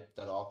need the knife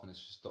that often. It's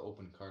just to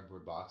open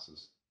cardboard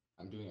boxes.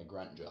 I'm doing a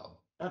grunt job.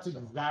 That's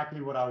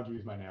exactly what I would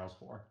use my nails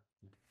for.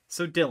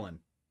 So Dylan,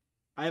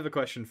 I have a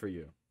question for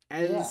you.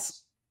 As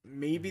Yes.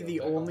 maybe Yeah, the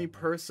back only on.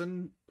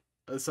 person,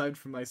 aside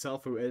from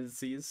myself, who edits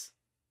these,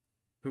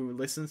 who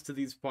listens to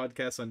these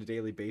podcasts on a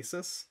daily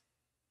basis,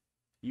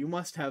 you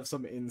must have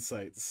some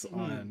insights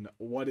on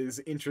what is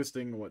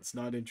interesting, what's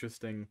not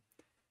interesting,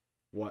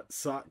 what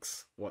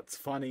sucks, what's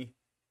funny.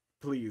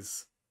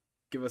 Please,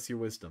 give us your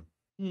wisdom.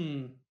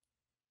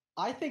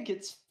 I think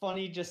it's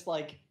funny just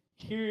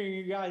hearing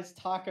you guys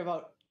talk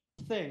about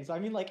things. I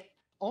mean,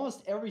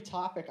 almost every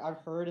topic I've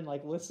heard and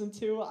listened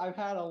to, I've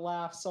had a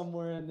laugh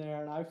somewhere in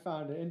there, and I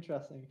found it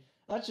interesting.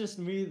 That's just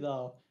me,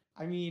 though.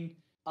 I mean,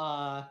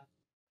 yeah.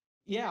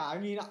 I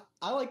mean,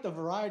 I like the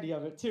variety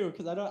of it too,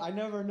 because I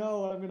never know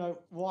what I'm gonna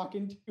walk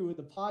into with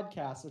the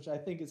podcast, which I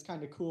think is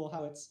kind of cool.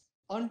 How it's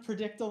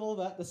unpredictable,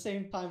 but at the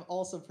same time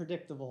also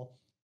predictable.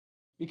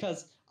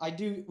 Because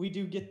we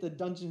do get the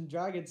Dungeons and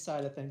Dragons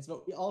side of things,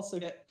 but we also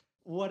get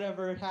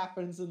whatever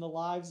happens in the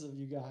lives of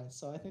you guys.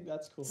 So I think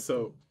that's cool.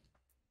 So,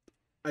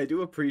 I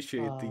do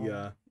appreciate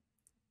the,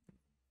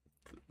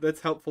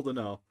 that's helpful to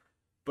know.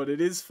 But it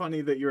is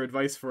funny that your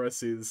advice for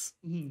us is,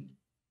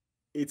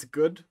 it's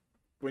good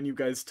when you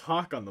guys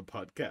talk on the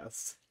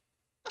podcast.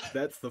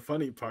 That's the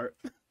funny part.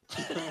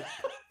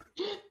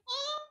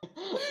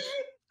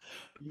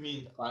 You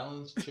mean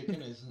Island's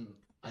chicken isn't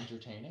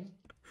entertaining?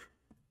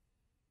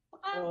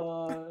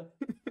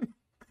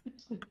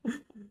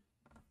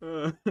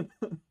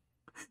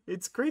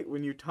 It's great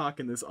when you talk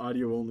in this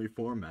audio-only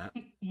format.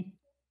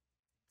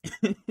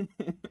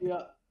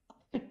 Yeah.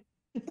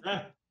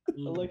 I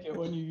like it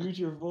when you use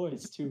your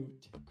voice to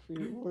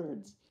create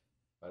words.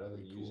 Better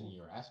than using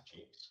your ass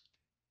cheeks.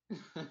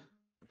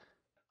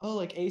 Oh,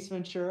 like Ace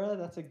Ventura?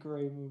 That's a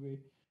great movie.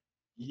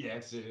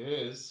 Yes, it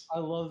is. I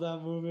love that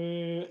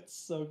movie. It's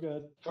so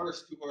good.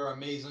 First two are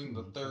amazing.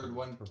 The third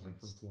one is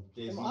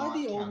Am not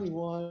I the only counted.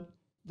 one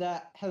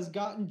that has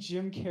gotten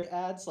Jim Carrey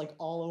ads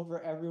all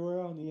over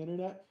everywhere on the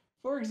internet?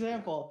 For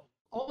example,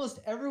 almost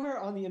everywhere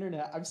on the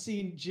internet, I've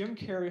seen Jim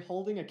Carrey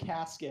holding a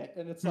casket,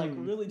 and it's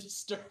really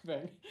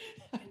disturbing.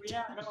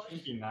 Yeah, I was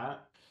thinking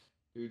that.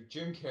 Dude,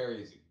 Jim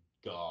Carrey's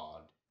a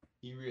god.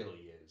 He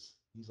really is.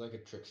 He's like a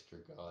trickster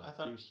god. I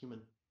thought he was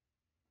human.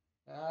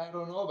 I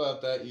don't know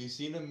about that. You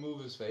seen him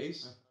move his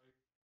face?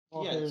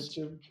 Oh, Yeah, there's it's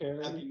Jim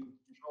Carrey. having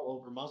control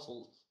over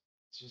muscles.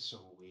 It's just so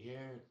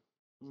weird.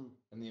 Mm.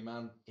 And the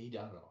amount I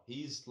don't know.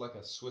 He's like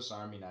a Swiss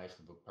Army knife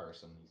of a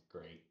person. He's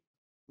great.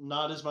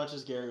 Not as much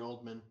as Gary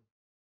Oldman.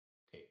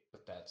 Okay,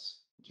 but that's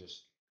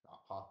just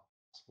not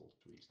possible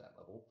to reach that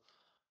level.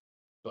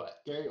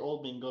 But Gary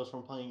Oldman goes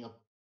from playing a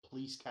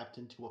police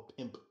captain to a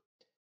pimp.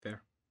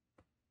 Fair.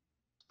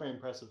 It's very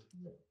impressive.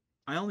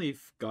 I only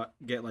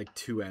get like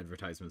 2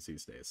 advertisements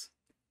these days.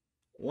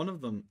 One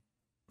of them,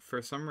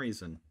 for some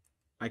reason,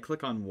 I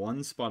click on one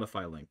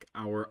Spotify link,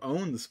 our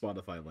own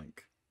Spotify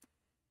link,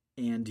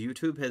 and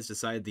YouTube has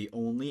decided the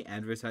only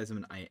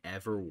advertisement I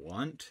ever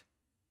want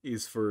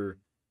is for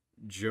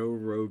Joe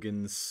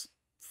Rogan's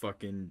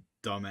fucking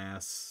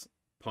dumbass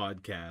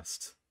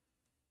podcast.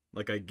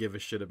 Like, I give a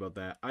shit about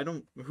that.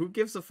 Who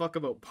gives a fuck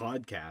about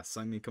podcasts?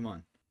 I mean, come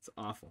on. It's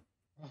awful.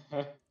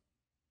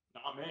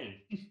 Not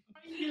me.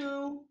 I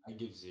do. I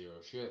give 0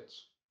 shits.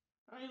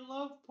 I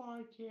love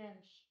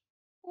podcasts.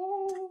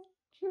 Oh,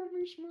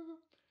 Jimmy Smith.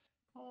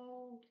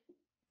 Oh.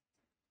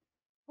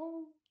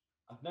 Oh.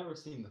 I've never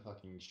seen the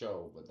fucking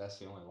show, but that's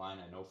the only line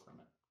I know from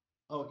it.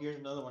 Oh, here's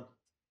another one.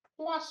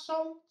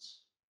 Croissants.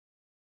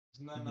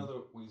 Isn't that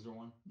another Weezer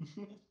one?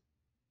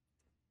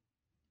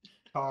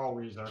 Carl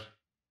Weezer.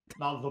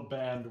 Not the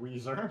band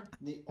Weezer.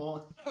 The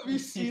only... Have you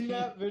seen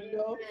that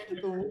video?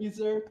 The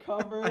Weezer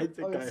cover? I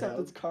think I except have.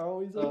 it's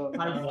Carl Weezer.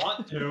 I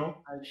want to.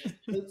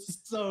 It's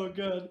so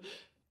good.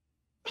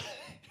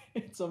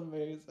 It's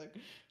amazing.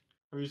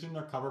 Have you seen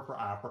their cover for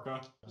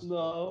Africa?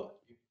 No.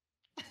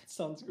 It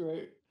sounds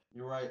great.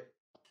 You're right,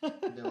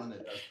 Dylan.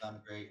 It does sound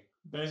great.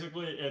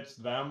 Basically, it's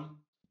them,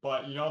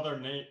 but you know their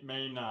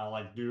main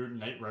like dude,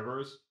 Nate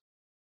Rivers.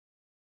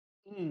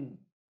 Mm.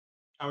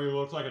 How he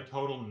looks like a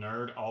total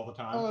nerd all the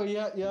time. Oh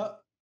yeah, yeah.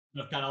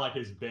 That's kind of like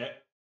his bit.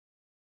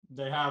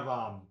 They have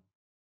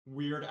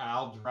Weird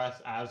Al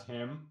dressed as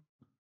him,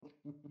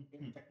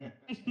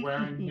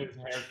 wearing his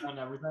haircut and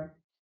everything.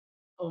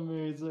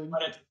 Amazing.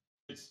 But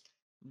it's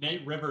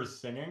Nate Rivers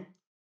singing,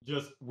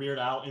 just Weird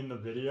Al in the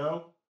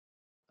video.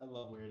 I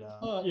love Weird Al.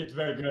 Oh, It's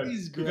very good.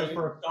 He's Because great.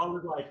 for a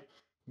solid like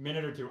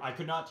minute or two, I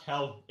could not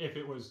tell if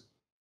it was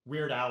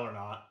Weird Al or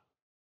not.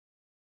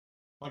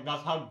 Like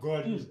that's how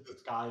good his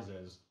disguise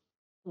is.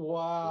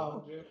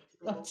 Wow.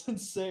 That's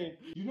insane.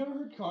 You never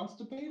heard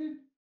Constipated?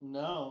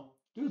 No.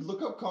 Dude,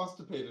 look up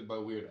Constipated by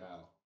Weird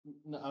Al.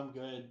 No, I'm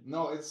good.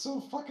 No, it's so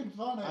fucking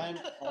funny. I'm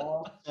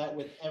all set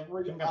with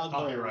every think that's other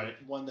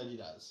copyright. one that he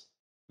does.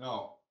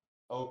 No.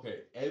 Okay,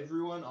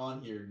 everyone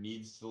on here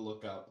needs to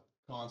look up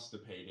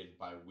Constipated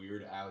by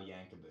Weird Al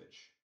Yankovic.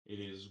 It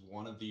is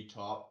one of the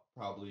top,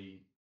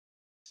 probably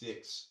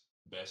 6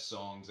 best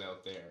songs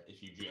out there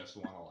if you just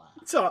want to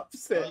laugh. Top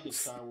I like the 6.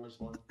 Star Wars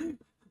one.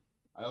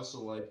 I also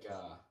like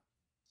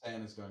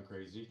Santa's Gone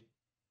Crazy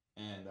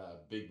and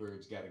Big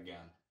Bird's Got a Gun.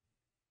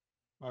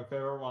 My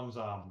favorite one's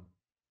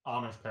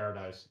Amish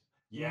Paradise.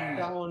 Yeah,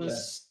 That one yeah.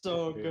 is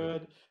so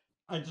good.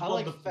 I just I love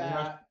like the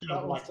Fat. scene That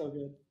of, one's like so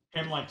good.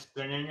 him like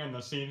singing and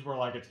the scenes where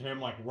like it's him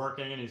like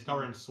working and he's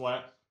covered in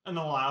sweat. And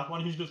the last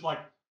one he's just like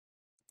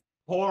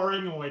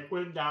pouring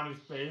liquid down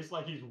his face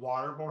like he's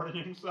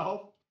waterboarding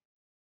himself.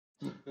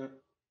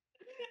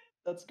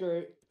 That's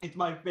great. It's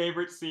my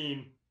favorite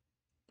scene.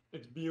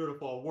 It's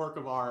beautiful, work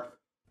of art.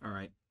 All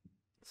right.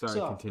 Sorry,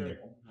 So- continue.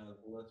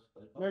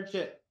 Nerd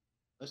shit.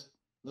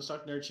 Let's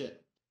talk nerd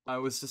shit. I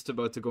was just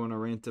about to go on a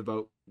rant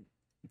about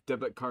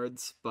debit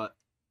cards, but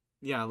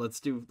yeah, let's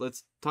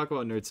talk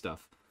about nerd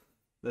stuff.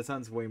 That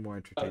sounds way more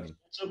entertaining.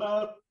 It's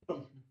about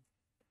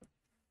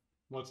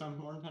what's on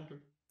more country?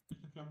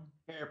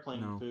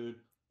 Airplane No. food.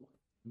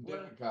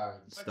 Debit cards.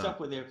 What's Stop. up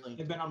with airplane?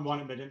 They've been on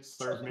one, but it didn't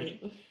serve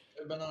me.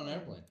 I've been on an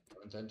airplane. I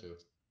don't intend to.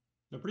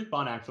 They're pretty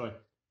fun actually.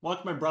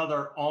 Watched my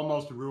brother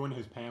almost ruin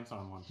his pants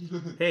on one.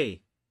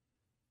 Hey,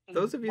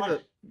 those of you What?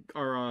 that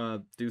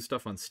are do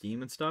stuff on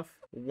Steam and stuff,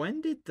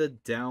 when did the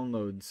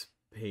downloads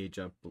page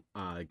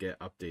get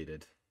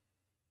updated?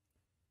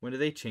 When did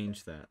they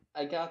change that?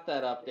 I got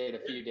that update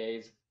a few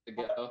days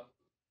ago.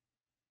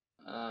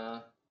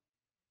 I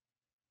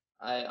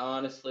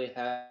honestly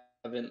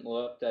haven't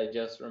looked. I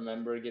just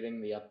remember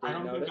getting the I update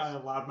don't notice. think I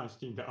allowed my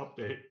Steam to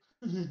update.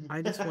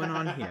 I just went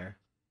on here.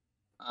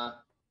 Uh,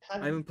 I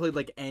haven't played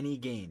like any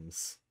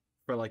games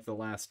for like the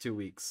last 2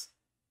 weeks,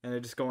 and I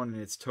just go on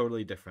and it's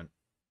totally different.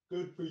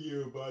 Good for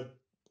you, bud.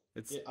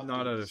 It's It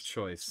not out of updates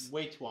choice.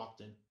 Way too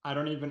often. I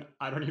don't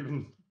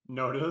even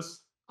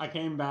notice. I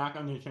came back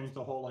and they changed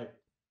the whole like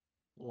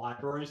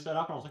library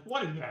setup, and I was like,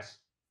 "What is this?"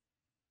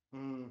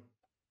 Hmm.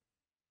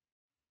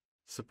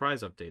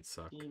 Surprise updates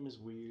suck. Game is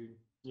weird.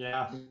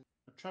 Yeah, I'm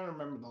trying to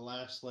remember the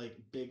last like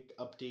big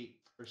update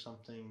for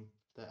something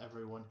that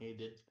everyone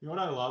hated. you know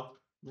what I love?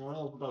 You know what I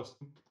love about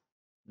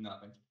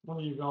Nothing. when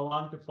you go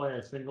on to play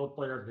a single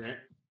player game?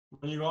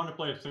 When you go on to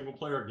play a single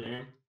player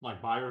game,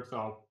 like by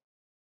yourself,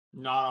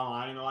 not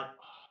online, and you're like,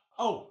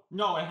 "Oh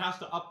no, it has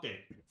to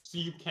update, so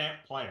you can't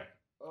play it."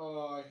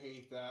 Oh, I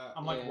hate that.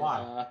 I'm like,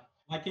 why?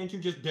 why can't you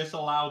just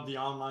disallow the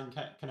online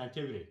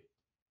connectivity?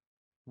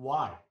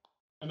 Why?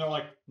 And they're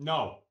like,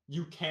 no,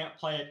 you can't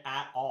play it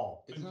at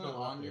all. Isn't it until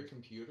on your updates."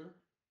 computer?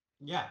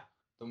 Yeah,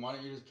 Then why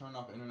don't you just turn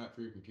off internet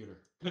for your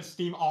computer? because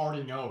Steam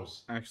already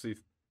knows. Actually,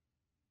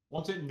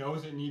 Once it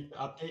knows it needs to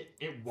update,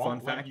 it fun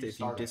won't let fact, you if you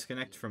start it.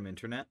 disconnect from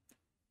internet,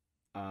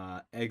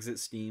 exit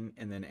Steam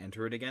and then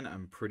enter it again,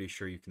 I'm pretty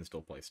sure you can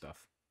still play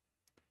stuff.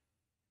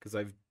 Because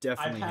I've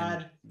definitely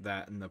had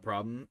that in the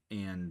problem,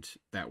 and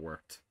that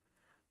worked.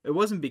 It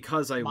wasn't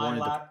because I My wanted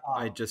to, laptop-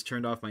 I just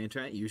turned off my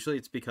internet. Usually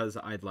it's because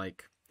I'd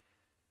like,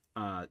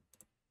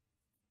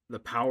 the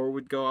power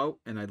would go out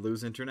and I'd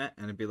lose internet,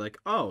 and I'd be like,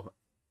 oh,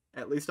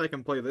 at least I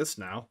can play this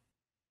now.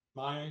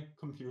 My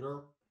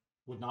computer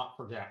would not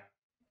forget.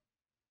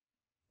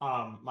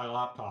 My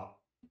laptop.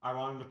 I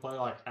wanted to play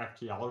like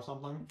FTL or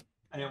something,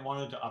 and it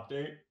wanted to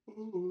update,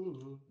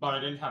 but I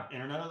didn't have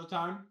internet at the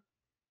time.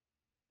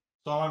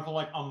 So I went for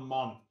like a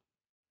month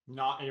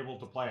not able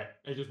to play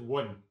it. It just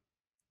wouldn't.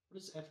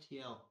 What is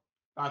FTL?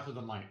 Faster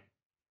than light.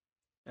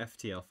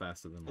 FTL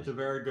faster than It's light. a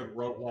very good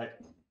roguelike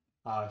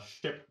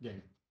ship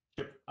game.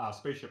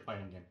 Spaceship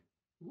fighting game.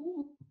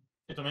 Ooh.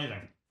 It's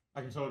amazing.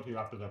 I can show it to you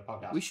after the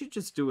podcast. We should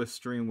just do a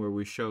stream where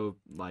we show,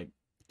 like,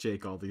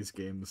 Jake all these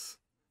games,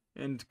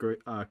 and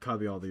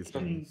Cubby all these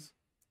games.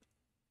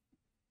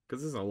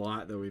 Because there's a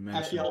lot that we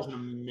mentioned. FTL is an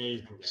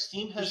amazing game.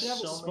 Steam We has should have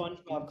a so many.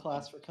 SpongeBob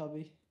class for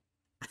Cubby.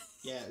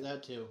 Yeah,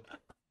 that too.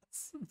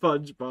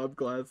 SpongeBob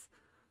class.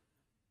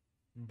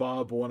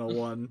 Bob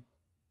 101.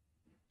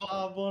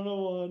 Bob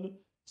 101.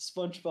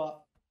 SpongeBob.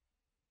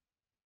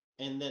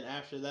 And then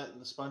after that,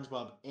 the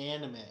SpongeBob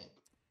anime.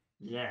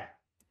 Yeah.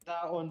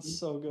 That one's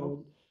so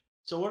good.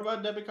 So what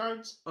about debit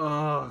cards?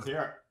 Ugh.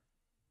 Here.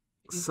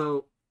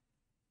 So,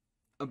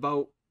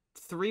 about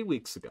 3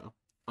 weeks ago,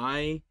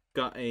 I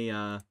got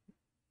the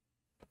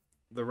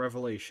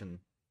revelation.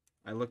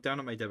 I looked down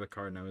at my debit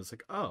card and I was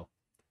like, oh,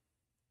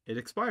 it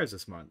expires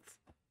this month.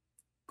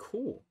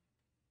 Cool.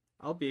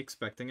 I'll be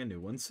expecting a new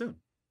one soon.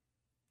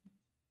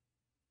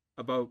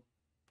 About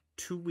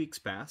 2 weeks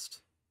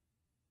passed.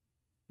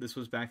 This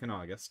was back in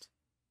August.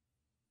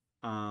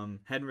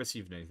 Hadn't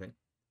received anything.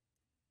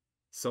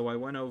 So I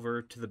went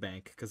over to the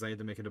bank because I had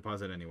to make a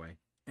deposit anyway.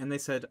 And they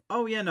said,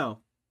 oh yeah, no.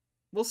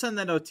 We'll send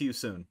that out to you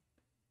soon.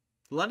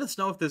 Let us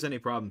know if there's any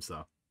problems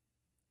though.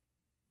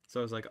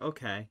 So I was like,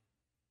 okay.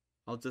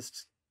 I'll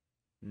just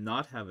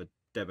not have a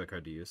debit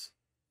card to use.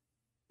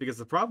 Because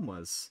the problem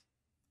was,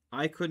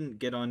 I couldn't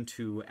get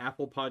onto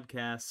Apple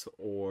Podcasts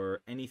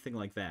or anything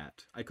like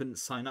that. I couldn't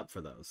sign up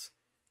for those.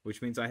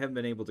 Which means I haven't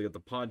been able to get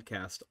the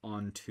podcast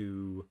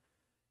onto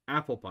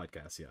Apple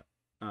Podcasts yet.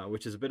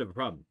 Which is a bit of a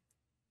problem.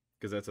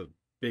 Because that's a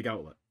big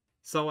outlet.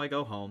 So I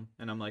go home,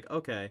 and I'm like,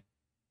 okay,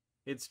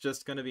 it's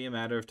just going to be a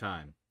matter of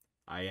time.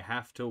 I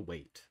have to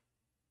wait.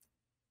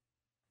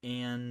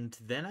 And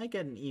then I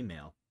get an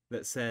email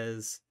that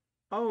says,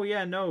 oh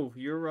yeah, no,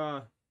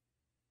 your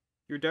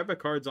debit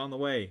card's on the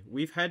way.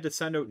 We've had to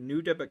send out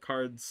new debit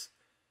cards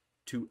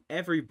to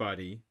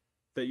everybody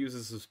that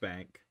uses this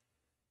bank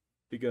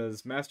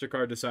because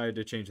MasterCard decided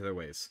to change their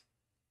ways.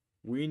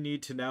 We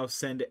need to now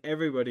send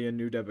everybody a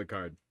new debit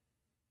card.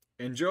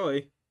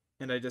 Enjoy.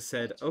 And I just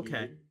said, That's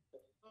okay.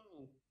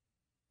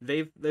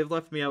 weird. They've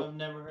left me out I've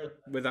never heard.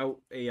 without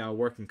a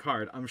working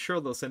card. I'm sure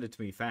they'll send it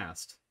to me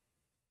fast.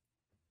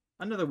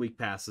 Another week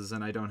passes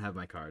and I don't have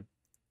my card.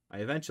 I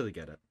eventually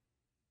get it.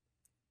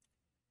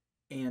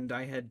 And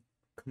I had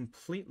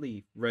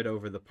completely read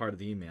over the part of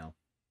the email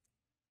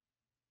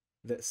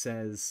that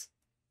says,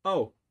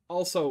 oh,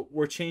 also,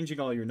 we're changing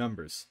all your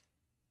numbers.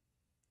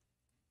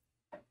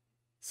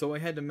 So I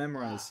had to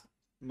memorize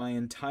my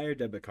entire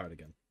debit card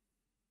again.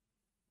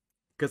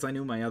 Because I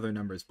knew my other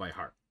numbers by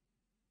heart.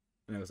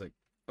 And I was like,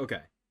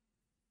 okay,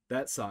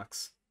 that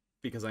sucks.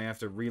 Because I have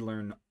to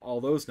relearn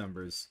all those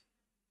numbers.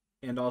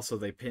 And also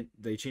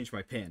they changed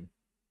my PIN.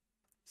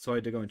 So I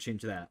had to go and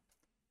change that.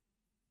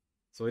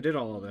 So I did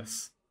all of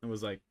this. And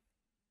was like,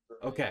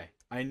 okay,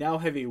 I now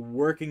have a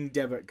working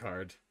debit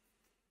card.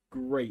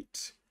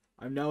 Great.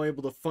 I'm now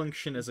able to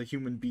function as a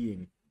human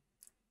being.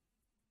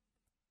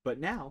 But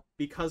now,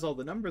 because all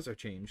the numbers are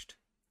changed,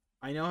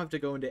 I now have to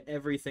go into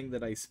everything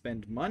that I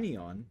spend money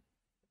on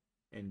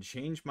and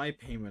change my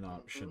payment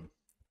option.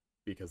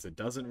 Because it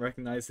doesn't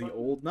recognize the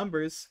old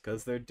numbers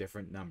because they're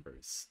different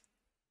numbers.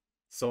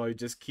 So I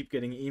just keep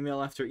getting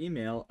email after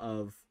email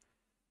of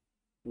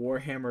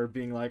Warhammer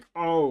being like,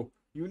 oh,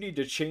 you need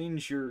to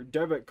change your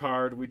debit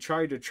card. We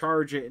tried to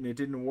charge it and it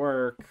didn't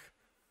work.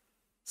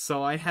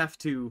 So I have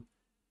to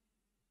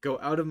go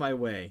out of my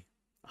way,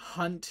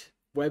 hunt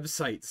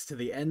websites to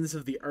the ends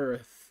of the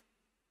earth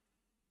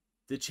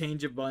to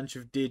change a bunch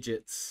of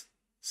digits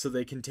so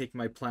they can take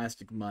my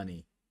plastic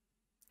money.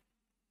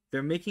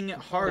 They're making it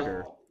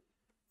harder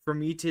for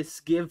me to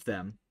give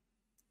them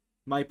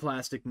my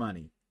plastic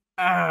money.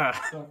 Ah!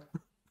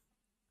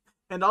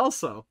 And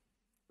also,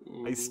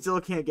 I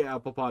still can't get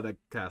Apple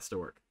Podcasts to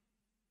work.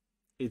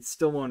 It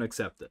still won't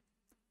accept it.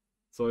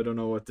 So I don't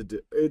know what to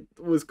do. It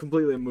was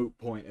completely a moot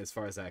point as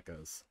far as that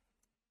goes.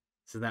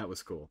 So that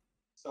was cool.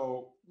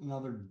 So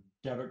another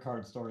debit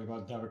card story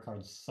about debit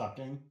cards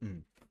sucking.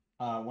 Mm.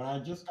 When I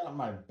just got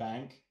my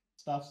bank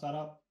stuff set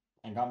up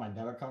and got my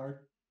debit card,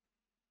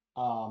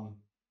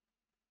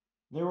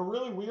 they were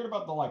really weird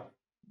about the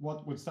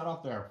what would set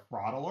off their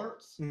fraud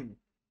alerts. Mm.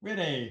 We had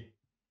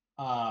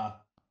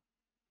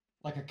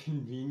a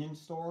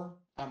convenience store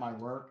at my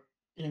work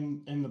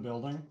in the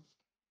building.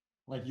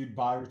 Like you'd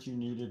buy what you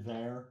needed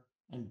there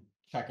and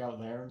check out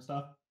there and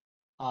stuff.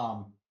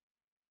 And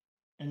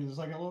it was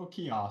like a little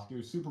kiosk. It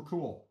was super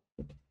cool.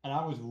 And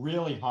I was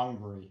really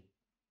hungry.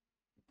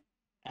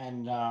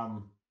 And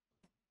so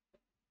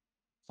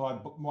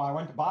I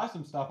went to buy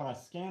some stuff and I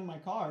scanned my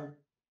card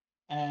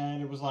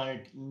and it was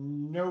like,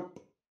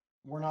 nope,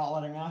 we're not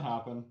letting that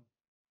happen.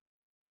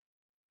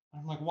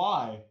 I'm like,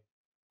 why?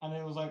 And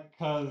it was like,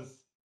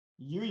 because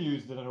you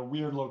used it at a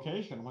weird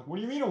location. I'm like, what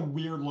do you mean a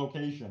weird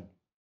location?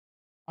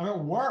 I'm at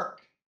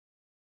work.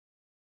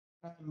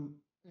 And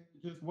it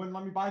just wouldn't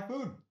let me buy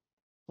food.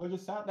 So I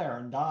just sat there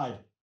and died.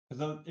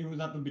 Because it was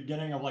at the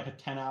beginning of like a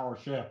 10-hour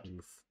shift.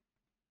 Oof.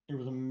 It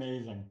was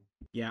amazing.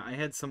 Yeah, I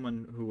had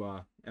someone who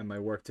at my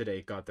work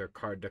today got their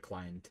card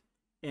declined,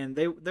 and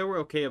they were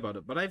okay about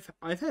it. But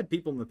I've had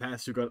people in the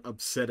past who got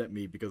upset at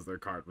me because their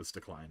card was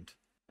declined.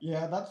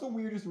 Yeah, that's the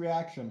weirdest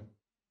reaction.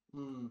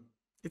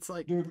 It's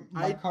like, Dude,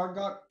 my card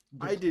got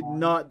I did declined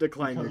not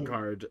decline your because of-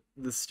 card.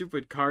 The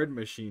stupid card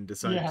machine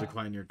decided Yeah. to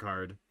decline your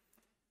card.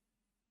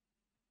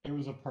 It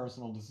was a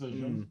personal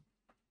decision.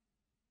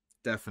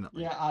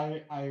 Definitely. Yeah,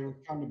 I was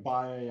trying to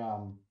buy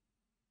an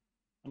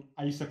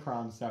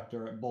Isocron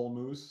scepter at Bull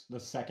Moose. The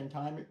second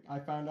time I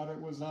found out it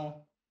was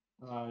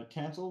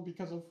canceled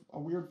because of a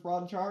weird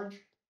fraud charge.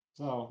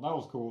 So that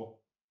was cool.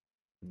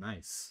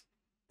 Nice.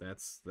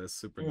 That's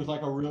super It was neat.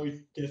 like a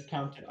really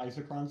discounted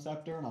Isocron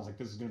scepter, and I was like,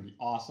 this is gonna be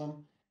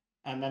awesome.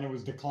 And then it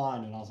was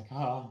declined, and I was like,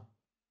 oh,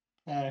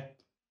 hey,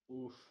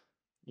 Oof.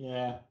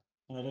 yeah.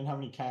 And I didn't have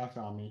any cash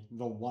on me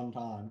the one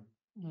time.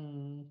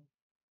 Hmm.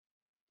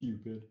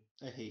 Stupid.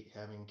 I hate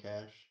having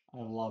cash. I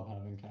love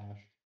having cash.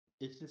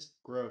 It's just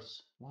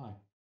gross. Why?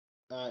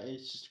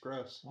 It's just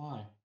gross.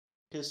 Why?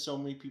 Because so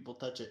many people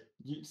touch it.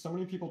 So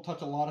many people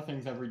touch a lot of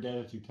things every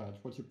day that you touch.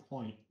 What's your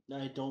point?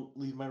 I don't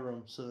leave my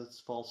room, so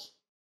that's false.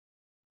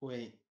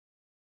 Wait.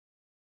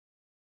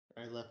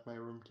 I left my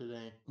room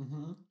today.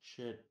 Mm-hmm.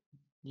 Shit.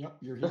 Yep,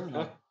 you're here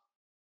now.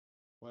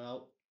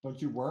 Well,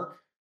 Don't you work?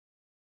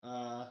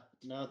 not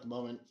at the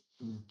moment.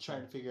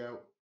 Trying to figure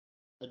out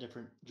a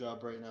different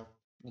job right now.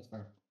 That's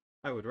fair.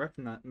 I would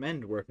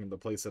recommend working at the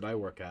place that I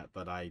work at,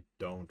 but I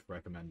don't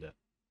recommend it.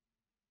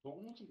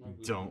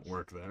 Don't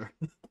work there.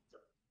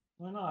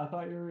 Why not? I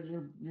thought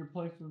your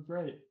place was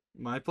great.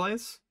 My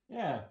place?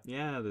 Yeah.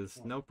 Yeah, there's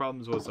no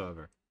problems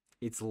whatsoever.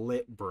 It's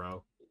lit,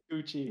 bro.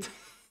 Gucci.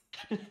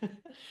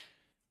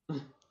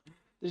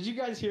 Did you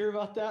guys hear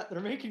about that? They're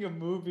making a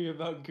movie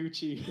about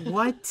Gucci.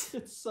 What?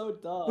 It's so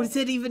dumb. What does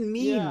that even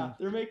mean? Yeah,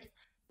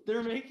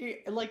 they're making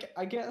like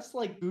I guess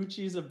like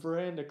Gucci's a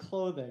brand of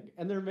clothing,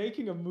 and they're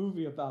making a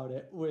movie about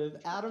it with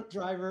Adam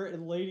Driver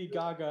and Lady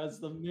Gaga as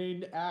the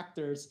main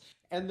actors,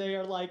 and they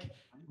are like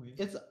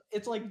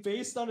it's like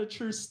based on a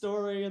true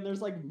story, and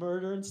there's like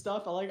murder and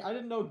stuff. I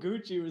didn't know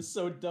Gucci was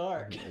so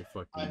dark. Oh,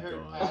 fucking I heard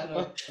God.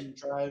 Adam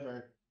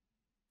Driver.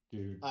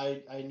 Dude,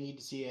 I need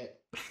to see it.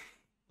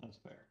 that's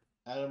fair.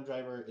 Adam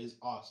Driver is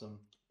awesome.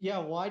 Yeah,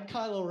 Wide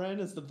Kylo Ren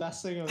is the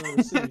best thing I've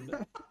ever seen.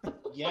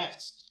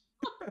 Yes.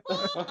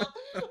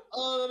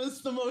 Oh, that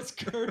is the most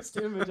cursed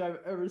image I've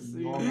ever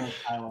seen. Normal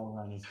Kylo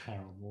Ren is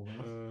terrible.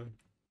 though.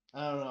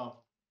 I don't know.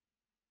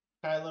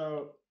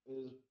 Kylo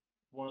is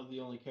one of the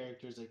only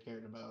characters I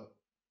cared about.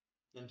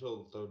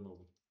 Until the third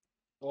movie.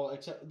 Well,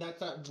 except that's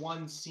that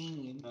one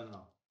scene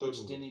No. which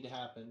didn't need to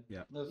happen.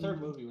 Yeah. The third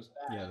movie was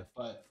bad, Yeah.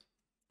 but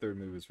Third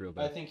movie was real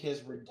I bad. think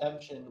his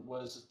redemption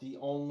was the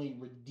only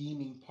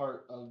redeeming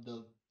part of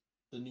the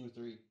new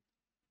three.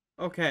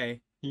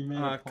 Okay. He made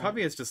a point.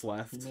 Cubby has just He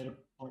left made a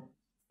point.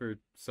 for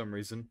some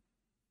reason.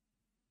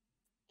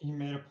 He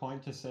made a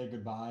point to say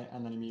goodbye,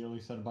 and then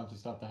immediately said a bunch of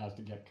stuff that has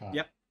to get cut.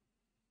 Yep.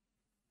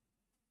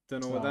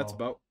 Don't know what that's So-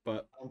 about,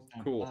 but I don't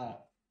stand Cool. for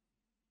that.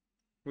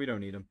 we don't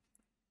need him.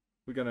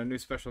 We got a new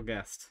special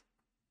guest.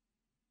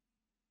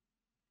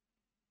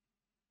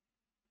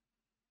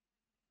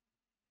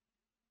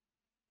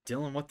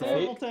 Dylan, what the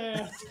Hey.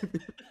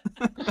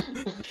 fuck?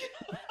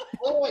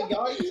 Oh my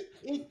god!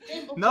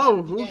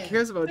 No, who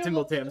cares about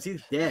Timbaltams?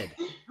 He's dead.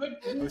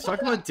 I was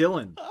talking about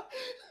Dylan.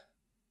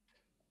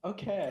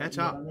 Okay. Catch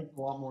Yeah, up. that makes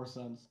a lot more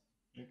sense.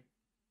 He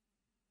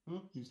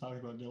was talking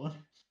about Dylan.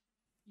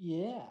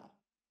 Yeah.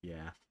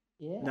 Yeah.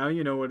 Yeah. Now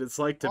you know what it's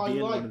like to I be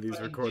in one like of these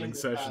playing recording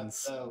games with that,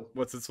 sessions. though.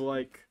 What's it's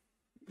like?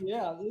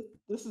 Yeah.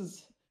 This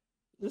is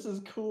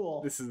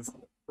cool. This is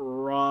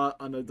raw,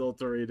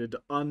 unadulterated,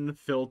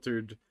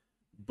 unfiltered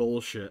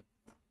bullshit.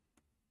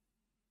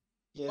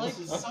 Yeah, Like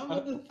this is some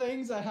of the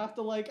things I have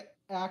to like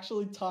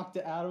actually talk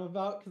to Adam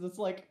about because it's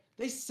like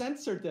they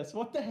censored this.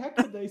 What the heck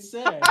did they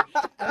say?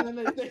 And then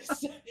they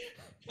say,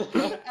 and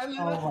then,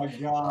 Oh my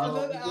and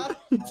god. then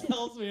Adam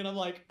tells me, and I'm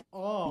like,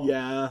 oh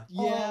Yeah.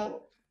 yeah,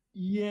 Oh.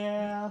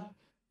 yeah,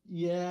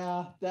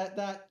 Yeah,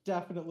 that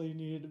definitely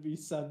needed to be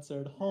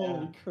censored.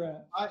 Holy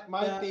crap.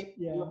 My That- favorite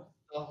yeah. was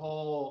the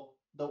whole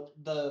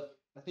the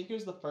I think it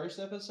was the first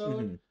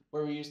episode Mhm.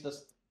 where we used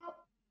this.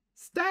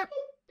 Stop.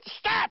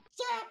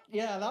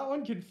 Yeah, that one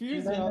And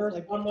confused then me. I there was was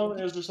like, one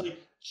moment it was just like,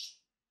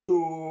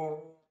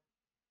 "Stop."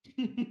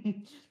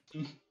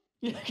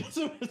 yeah, because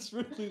it was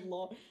really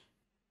long.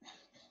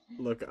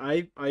 Look,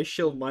 I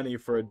shill money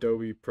for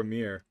Adobe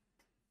Premiere,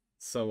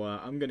 so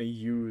I'm gonna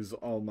use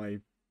all my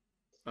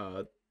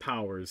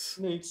powers.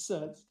 Makes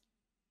sense.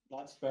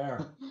 That's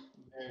fair.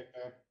 Very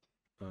fair.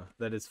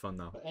 That is fun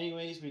though. But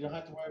anyways, we don't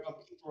have to worry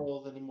about people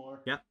rolls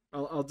anymore. Yeah,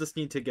 I'll just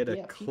need to get a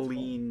Yeah, Pete's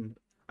clean.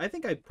 I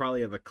think I'd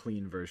probably have a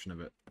clean version of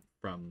it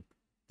from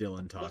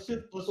Dylan Let's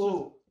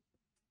talking.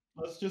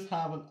 just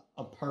have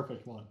a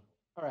perfect one.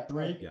 All right.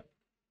 3, Yeah.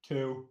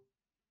 2,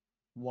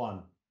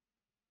 1.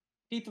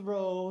 Pete the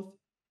Rose.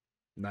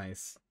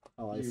 Nice.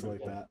 I'll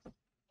isolate Beautiful.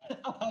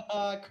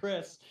 that.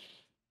 Chris.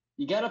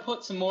 You gotta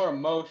put some more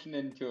emotion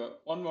into it.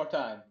 One more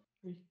time.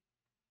 3,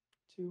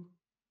 2,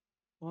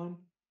 1.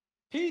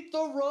 Pete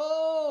the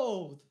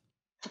Rose.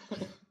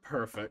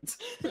 Perfect.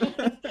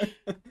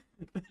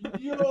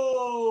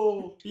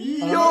 Yo!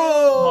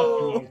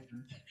 Yo!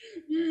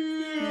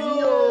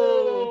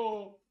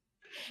 Yo!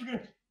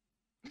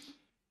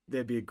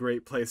 That'd be a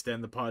great place to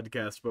end the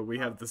podcast, but we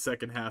have the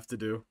second half to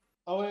do.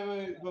 Oh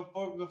wait!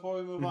 Before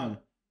we move on,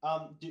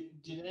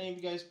 did any of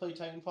you guys play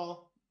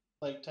Titanfall?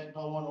 Like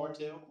Titanfall 1 or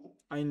 2?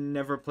 I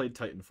never played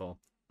Titanfall.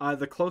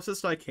 The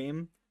closest I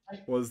came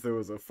was there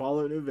was a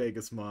Fallout New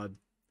Vegas mod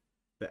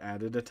that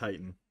added a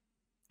Titan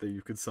that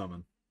you could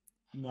summon.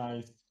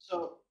 Nice.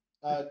 So,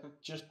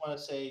 just want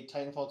to say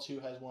Titanfall 2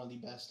 has one of the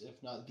best,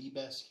 if not the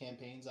best,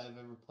 campaigns I've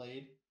ever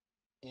played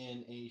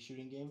in a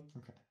shooting game.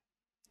 Okay.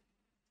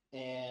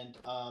 And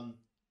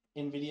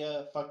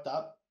Nvidia fucked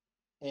up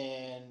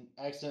and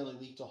accidentally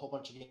leaked a whole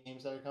bunch of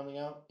games that are coming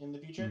out in the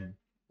future,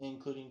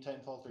 including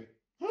Titanfall 3.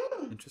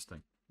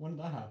 Interesting. When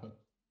did that happen?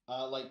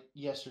 Like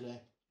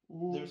yesterday.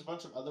 Ooh. There's a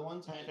bunch of other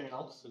ones. Anything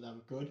else? For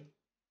them. Good.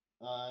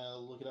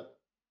 Look it up.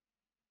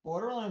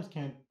 Borderlands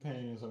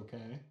campaign is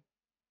okay.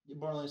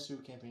 Borderlands 2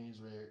 campaign is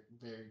very,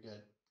 very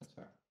good. That's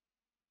fair.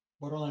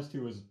 Borderlands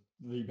 2 is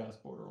the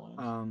best Borderlands.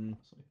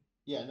 Honestly.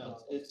 Yeah, no,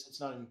 it's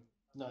not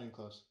even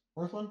close.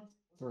 First one,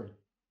 3.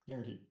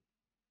 Guaranteed.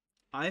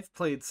 I've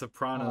played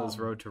Sopranos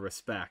Road to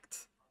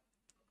Respect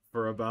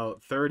for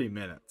about 30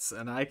 minutes,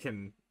 and I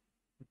can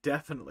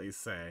definitely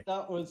say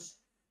that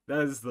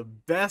is the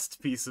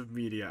best piece of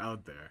media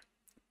out there.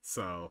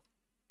 So,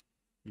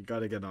 you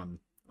gotta get on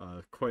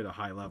quite a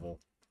high level.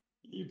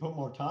 You put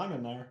more time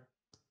in there.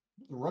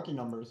 The rookie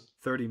numbers.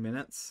 30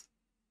 minutes?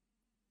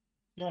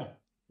 Yeah.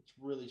 It's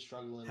really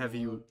struggling. Have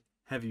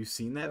you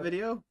seen that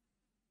video?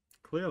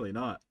 Clearly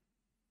not.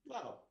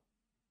 No.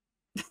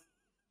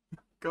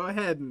 Go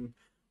ahead and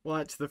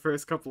watch the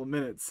first couple of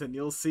minutes, and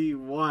you'll see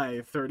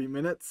why 30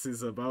 minutes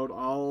is about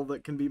all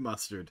that can be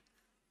mustered.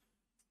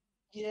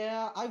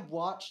 Yeah, I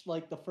watched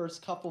like the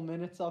first couple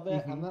minutes of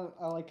it, and then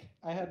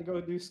I had to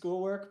go do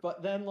schoolwork.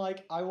 But then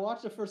I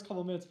watched the first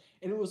couple minutes,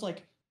 and it was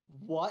like,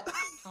 what?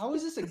 How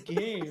is this a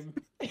game?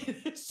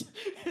 It's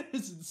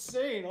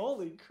insane!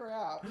 Holy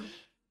crap!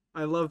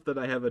 I love that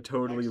I have a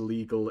totally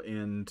legal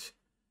and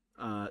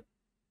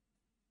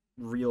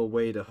real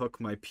way to hook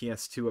my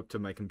PS2 up to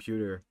my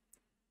computer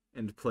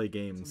and play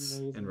games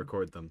and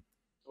record them.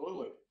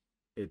 Totally.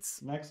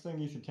 It's Next thing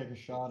you should take a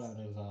shot at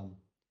is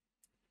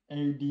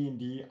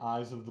AD&D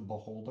Eyes of the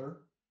Beholder.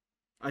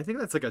 I think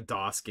that's like a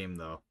DOS game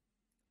though.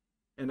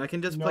 And I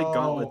can just play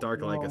Gauntlet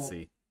Dark No.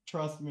 Legacy.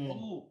 Trust me.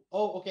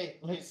 Okay.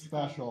 It's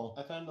special.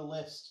 I found a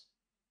list.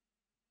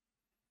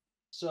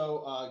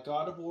 So,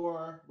 God of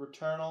War,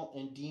 Returnal,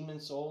 and Demon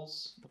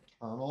Souls.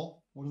 Returnal?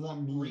 What does that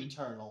mean?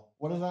 Returnal.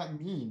 What does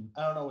that mean?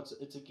 I don't know.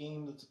 It's a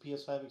game that's a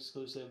PS5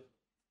 exclusive,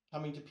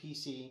 coming to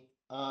PC.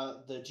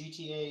 The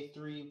GTA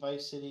 3,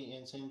 Vice City,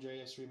 and San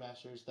Andreas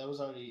remasters. That was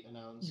already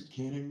announced. You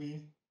kidding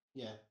me?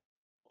 Yeah.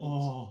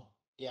 Oh,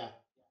 Yeah.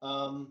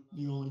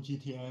 the only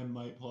GTA I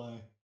might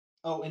play.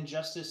 Oh,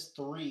 Injustice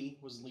 3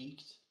 was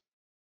leaked.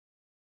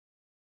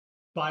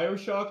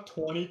 BioShock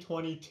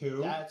 2022?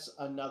 That's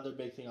another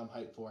big thing I'm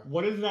hyped for.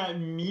 What does that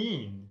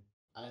mean?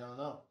 I don't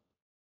know.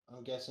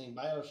 I'm guessing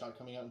BioShock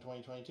coming out in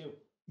 2022.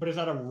 But is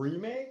that a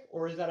remake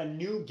or is that a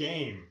new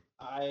game?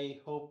 I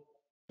hope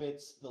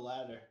it's the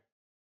latter.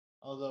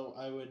 Although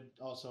I would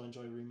also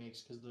enjoy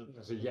remakes because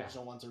the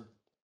original ones are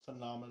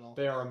phenomenal.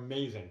 They are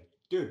amazing.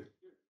 Dude,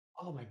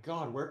 oh my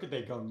god, where could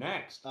they go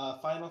next?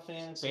 Final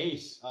Fantasy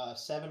Space.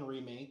 7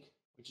 remake,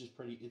 which is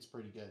pretty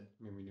good.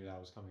 I mean, we knew that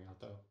was coming out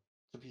though.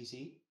 To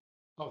PC?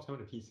 Oh, it's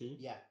coming to PC?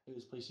 Yeah, it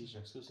was PlayStation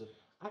exclusive.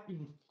 I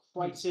mean,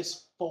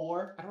 Crisis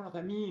 4. I don't know what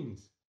that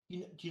means.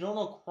 You don't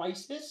know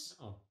Crisis?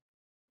 Oh,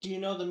 Do you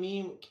know the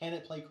meme, can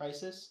it play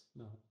Crisis?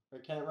 no. Or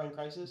can it run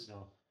Crisis?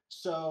 No.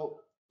 So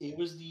it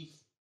was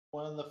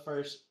one of the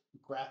first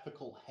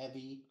graphical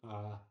heavy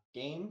Uh,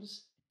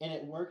 games, and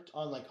it worked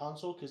on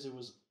console because it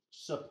was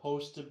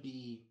supposed to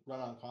be run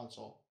on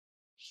console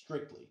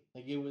strictly.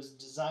 Like it was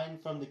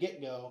designed from the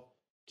get go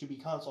to be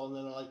console, and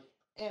then they're like,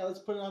 hey, let's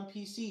put it on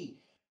PC.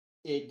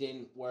 It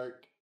didn't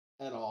work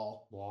at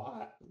all.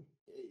 What?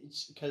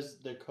 It's because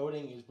the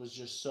coding was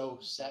just so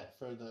set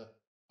for the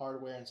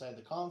hardware inside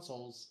the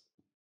consoles.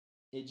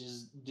 It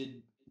just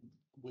did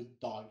with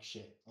dog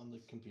shit on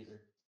the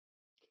computer.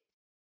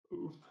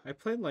 I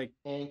played like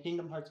And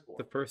Kingdom Hearts 4.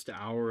 the first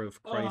hour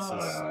of Crisis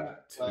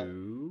What?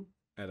 2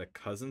 at a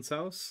cousin's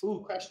house.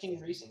 Ooh, Crash Team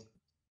Racing.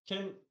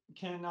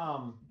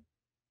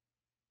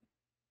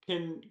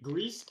 Can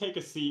Greece take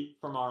a seat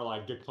from our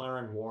like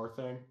declaring war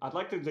thing? I'd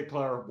like to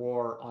declare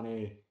war on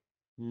a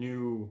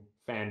new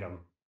fandom.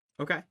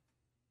 Okay.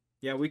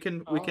 Yeah, we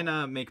can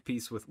make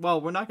peace with.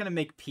 Well, we're not gonna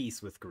make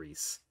peace with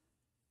Greece.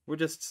 We're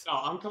just. No,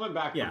 I'm coming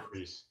back Yeah. for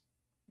Greece.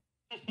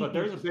 But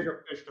there's a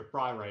bigger fish to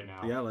fry right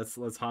now. Yeah,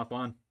 let's hop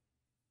on.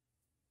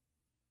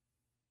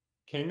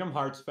 Kingdom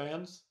Hearts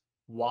fans,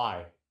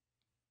 why?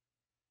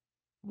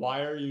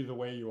 Why are you the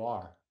way you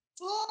are?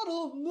 I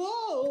don't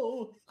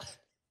know.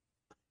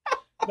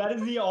 That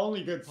is the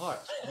only good part.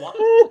 What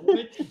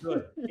makes it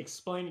good?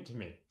 Explain it to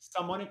me.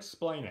 Someone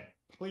explain it,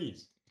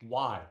 please.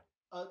 Why?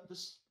 The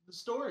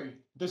story.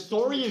 The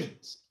story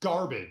is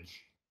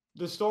garbage.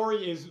 The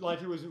story is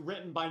like it was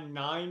written by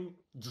 9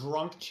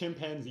 drunk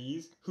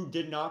chimpanzees who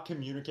did not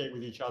communicate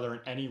with each other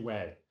in any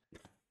way.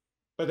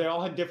 But they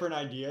all had different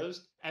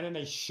ideas, and then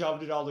they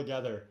shoved it all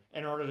together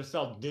in order to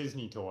sell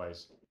Disney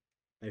toys.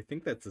 I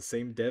think that's the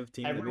same dev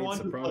team that Everyone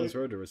made who Sopranos plays-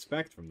 Road to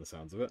Respect, from the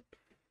sounds of it.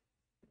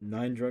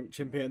 9 drunk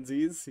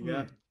chimpanzees.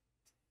 Yeah,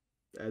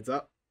 adds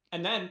up.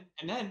 And then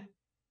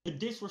the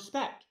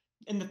disrespect.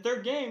 In the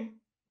third game,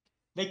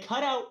 they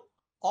cut out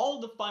all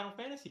the Final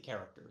Fantasy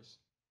characters,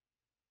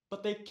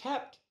 but they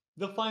kept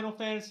the Final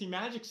Fantasy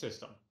magic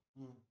system.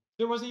 Mm.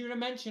 There wasn't even a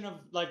mention of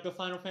like the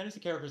Final Fantasy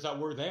characters that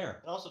were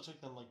there. It also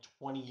took them like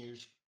 20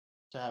 years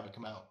to have it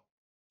come out.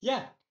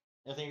 Yeah,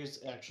 I think it was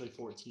actually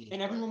 14.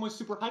 and everyone was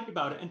super hyped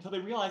about it until they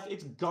realized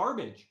it's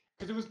garbage,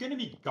 because it was going to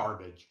be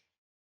garbage.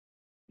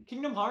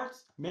 Kingdom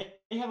Hearts may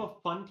have a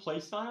fun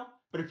playstyle,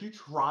 but if you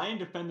try and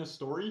defend the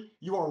story,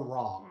 you are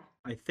wrong.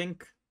 I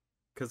think,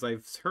 because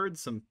I've heard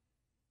some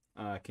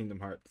Kingdom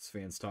Hearts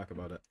fans talk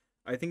about it,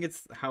 I think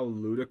it's how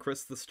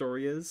ludicrous the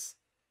story is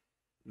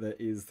that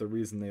is the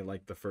reason they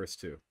like the first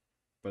 2.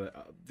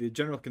 But the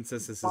general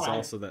consensus is Fine.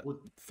 also that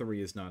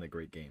 3 is not a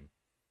great game.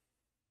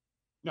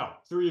 No,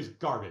 3 is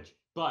garbage.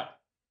 But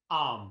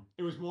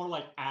it was more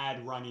like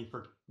ad running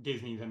for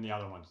Disney than the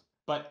other ones.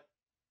 But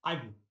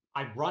I've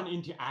run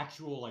into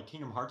actual like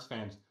Kingdom Hearts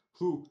fans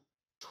who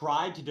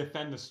tried to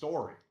defend the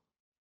story.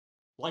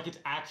 Like it's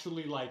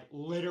actually like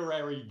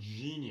literary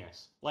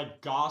genius, like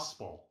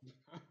gospel.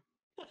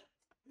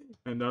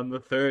 And on the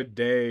 3rd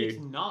day, It's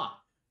not.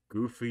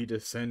 Goofy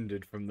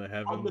descended from the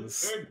On the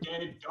heavens. 3rd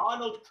day,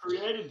 Donald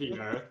created the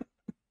earth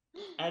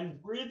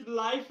and breathed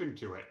life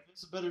into it.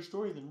 It's a better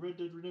story than Red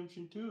Dead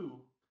Redemption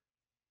 2.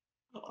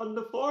 On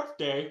the 4th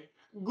day,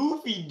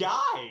 Goofy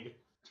died.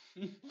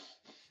 He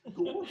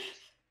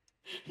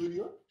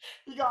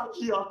got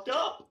yucked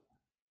up.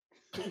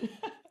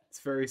 It's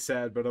very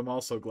sad, but I'm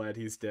also glad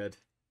he's dead.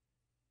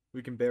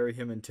 We can bury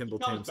him and He Timble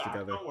comes Tams back,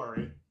 together. don't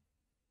worry.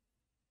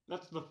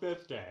 That's the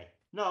 5th day.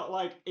 No,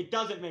 like, it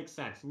doesn't make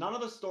sense. None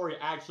of the story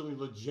actually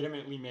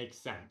legitimately makes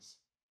sense.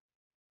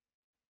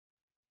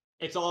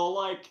 It's all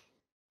like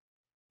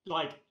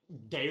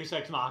Deus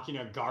Ex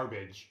Machina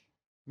garbage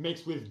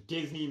mixed with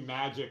Disney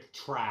magic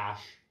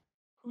trash.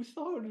 Who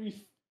thought it would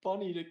be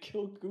funny to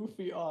kill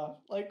Goofy off?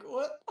 Like,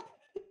 what?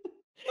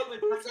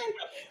 It's Who's like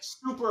a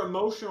super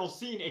emotional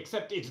scene,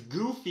 except it's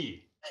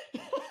Goofy.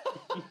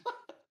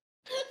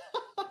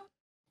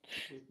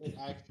 They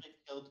actually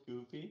killed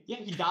Goofy. Yeah,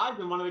 he died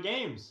in one of the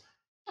games.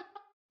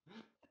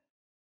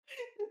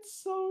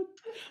 It's so.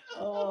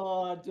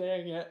 Oh,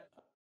 dang it.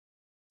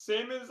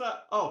 Same as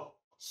oh,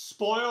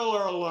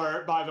 spoiler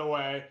alert, by the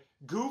way.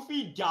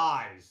 Goofy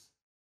dies.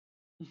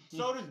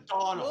 So does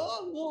Donald.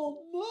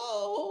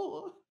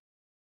 Oh,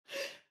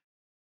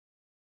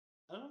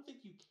 I don't think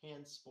you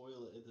can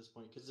spoil it at this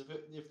point, because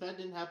if that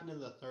didn't happen in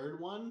the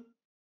 3rd one,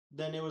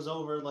 then it was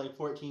over like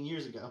 14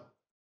 years ago.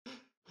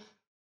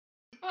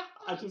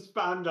 I just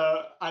found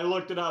I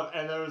looked it up,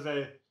 and there was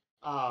a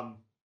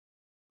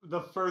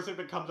the first thing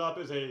that comes up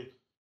is a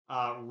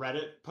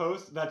Reddit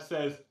post that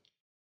says,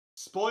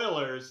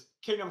 spoilers,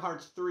 Kingdom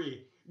Hearts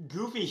 3,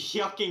 Goofy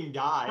shucking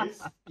dies.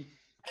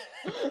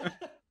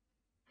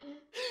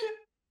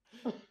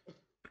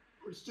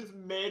 Which just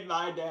made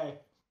my day.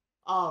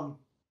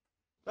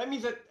 That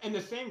means that in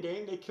the same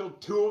game they killed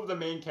 2 of the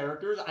main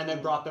characters and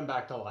then brought them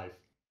back to life.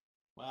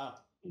 Wow.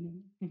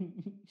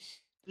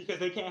 Because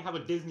they can't have a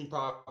Disney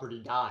property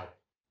die.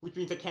 Which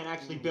means they can't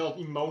actually build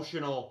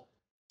emotional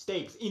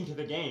stakes into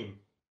the game.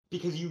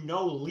 Because you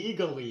know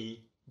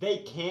legally they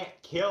can't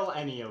kill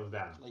any of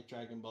them. Like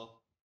Dragon Ball.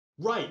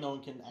 Right. No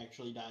one can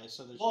actually die,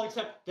 so there's... Well,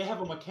 except they have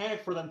a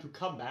mechanic for them to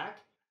come back.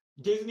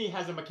 Disney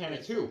has a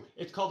mechanic too.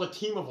 It's called a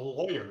team of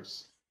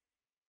lawyers.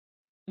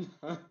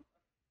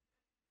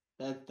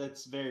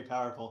 That's very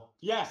powerful.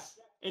 Yes,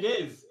 it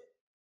is.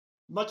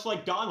 Much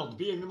like Donald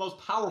being the most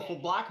powerful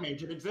black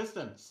mage in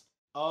existence.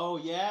 Oh,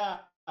 yeah.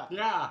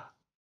 Yeah.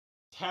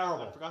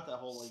 Terrible. I forgot that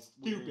whole like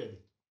weird Stupid.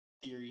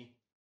 theory.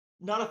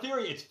 Not a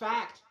theory, it's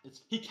fact.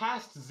 It's He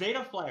casts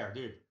Zeta Flare,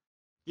 dude.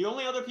 The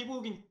only other people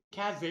who can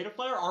cast Zeta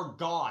Flare are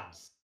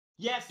gods.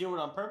 Yes. do it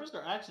on purpose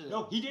or accident?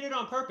 No, he did it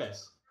on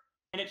purpose.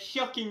 And it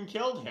fucking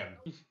killed him.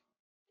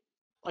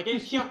 Like,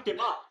 it fucked him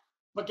up.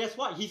 But guess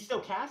what? He still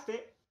cast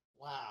it.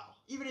 Wow.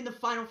 Even in the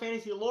Final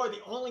Fantasy lore,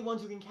 the only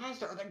ones who can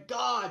cast it are the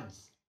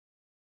gods.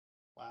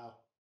 Wow.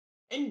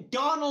 And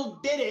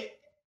Donald did it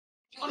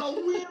on a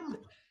whim.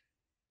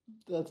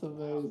 That's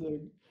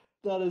amazing.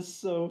 That is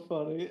so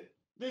funny.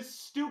 This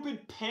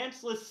stupid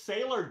pantsless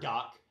sailor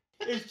duck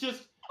is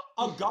just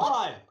a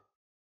god.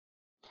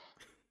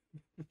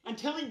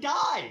 Until he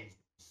dies.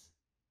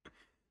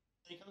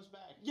 He comes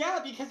back. Yeah,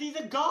 because he's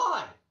a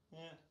god. Yeah.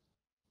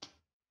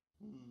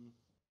 Hmm.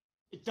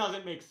 It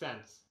doesn't make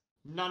sense.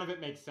 None of it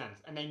makes sense.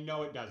 And they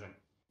know it doesn't.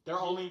 They're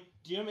only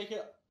Do you know what make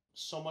it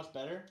so much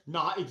better?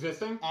 not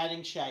existing.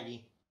 Adding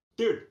Shaggy.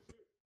 Dude,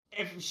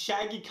 if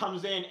Shaggy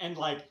comes in and,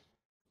 like,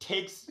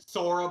 takes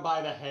Sora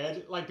by the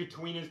head, like,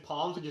 between his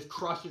palms and just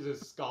crushes his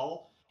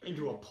skull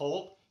into a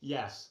pulp,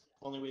 yes.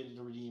 Only way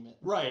to redeem it.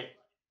 Right.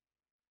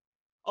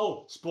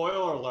 Oh,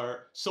 spoiler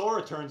alert,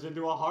 Sora turns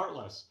into a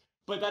Heartless.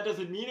 But that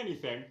doesn't mean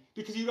anything,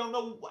 because you don't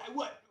know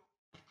what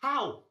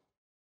how?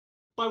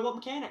 By what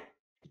mechanic?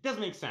 It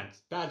doesn't make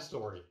sense. Bad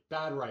story.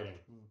 Bad writing.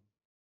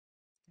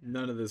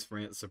 None of this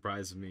rant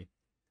surprises me.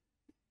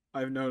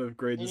 I've known of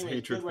Graden's Anyways,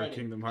 hatred good for writing.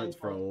 Kingdom Hearts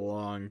for a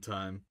long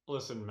time.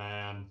 Listen,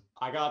 man,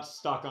 I got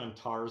stuck on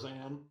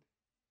Tarzan.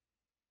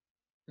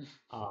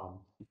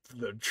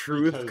 The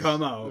truth Because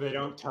come out. They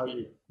don't tell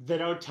you. They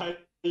don't tell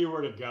you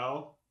where to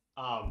go.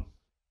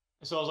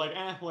 So I was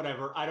like,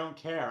 whatever. I don't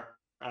care,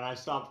 and I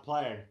stopped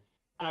playing.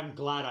 And I'm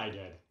glad I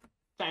did.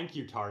 Thank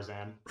you,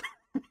 Tarzan.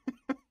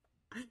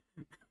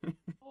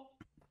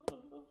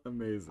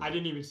 Amazing. I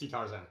didn't even see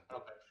Tarzan. I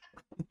don't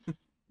think.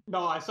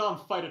 No, I saw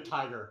him fight a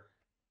tiger.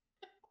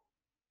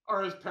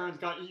 Or his parents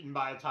got eaten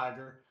by a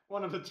tiger.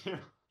 One of the two.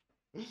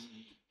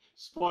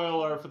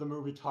 Spoiler for the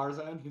movie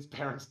Tarzan. His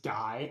parents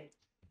die.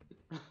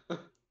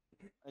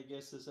 I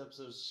guess this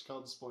episode's just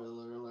called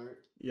Spoiler Alert.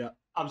 Yeah.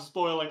 I'm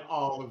spoiling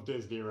all of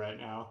Disney right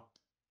now.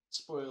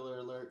 Spoiler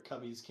alert,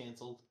 Cubby's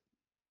canceled.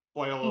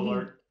 Spoiler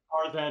alert.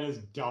 Tarzan is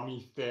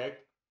dummy thick.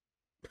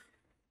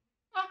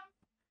 How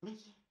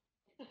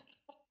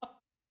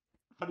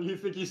do you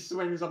think he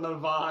swings on the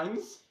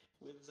vines?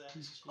 With his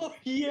ass Oh,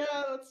 cheek. yeah,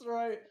 that's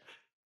right.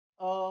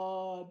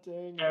 Oh,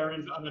 dang.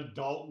 Carries an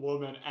adult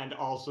woman and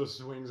also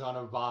swings on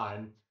a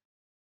vine.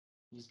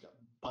 He's got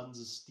buns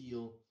of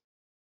steel.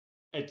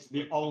 It's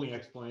the only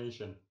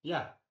explanation.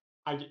 Yeah.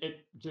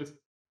 It just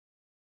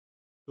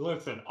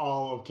listen,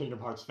 all of Kingdom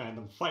Hearts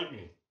fandom, fight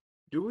me.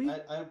 Do we? I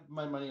have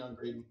my money on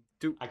Graden.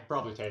 I could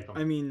probably take them.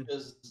 I mean,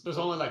 Because There's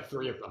only like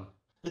 3 of them.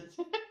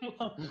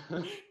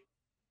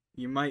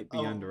 you might be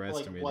like,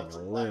 underestimating what's a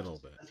left? little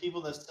bit. The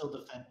people that still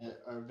defend it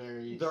are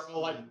very. They're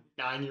all like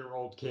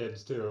 9-year-old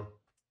kids too.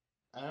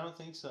 I don't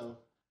think so.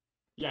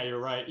 Yeah, you're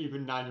right.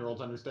 Even 9-year-olds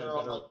understand They're all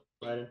better like-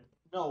 writing.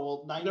 No,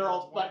 well, 9 They're year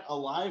all olds weren't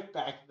alive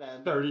back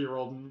then.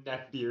 30-year-old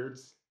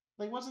neckbeards.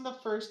 Like, wasn't the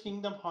first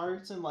Kingdom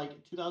Hearts in like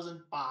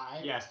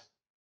 2005? Yes.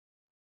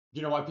 Do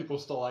you know why people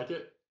still like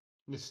it?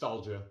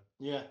 Nostalgia.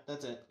 Yeah,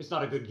 that's it. It's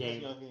not a good That's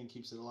game. the only thing that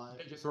keeps it alive.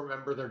 They just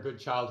remember their good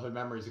childhood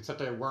memories, except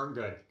they weren't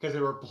good because they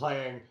were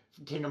playing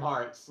Kingdom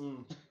Hearts.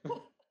 Mm.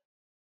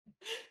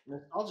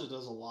 Nostalgia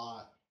does a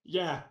lot,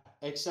 Yeah.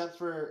 except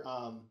for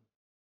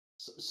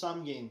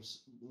some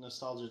games.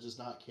 Nostalgia does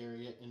not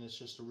carry it, and it's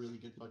just a really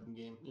good fucking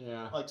game.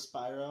 Yeah. Like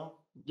Spyro.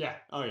 Yeah.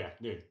 Oh yeah,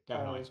 dude. That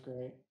Definitely. was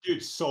great.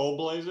 Dude, Soul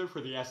Blazer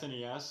for the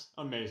SNES,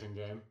 amazing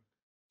game.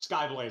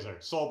 Sky Blazer.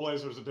 Soul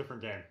Blazer is a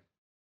different game.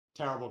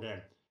 Terrible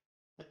game.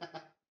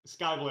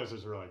 Sky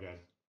Blazer's really good.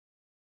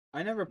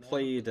 I never No.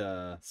 played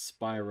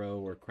Spyro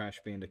or Crash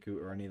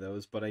Bandicoot or any of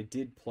those, but I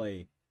did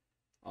play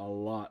a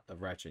lot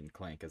of Ratchet and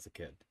Clank as a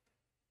kid.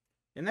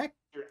 And that,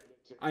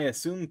 I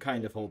assume,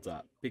 kind of holds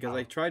up, because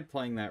I tried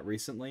playing that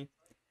recently,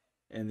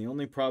 and the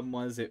only problem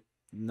was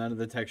none of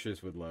the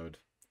textures would load,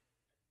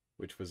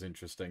 which was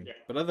interesting. Yeah.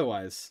 But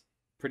otherwise,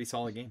 pretty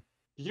solid game.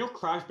 You know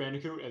Crash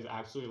Bandicoot is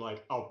actually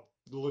like a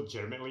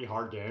legitimately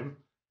hard game?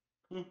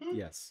 Mhm.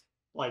 Yes.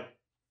 Like,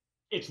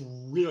 it's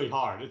really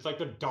hard. It's like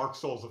the Dark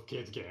Souls of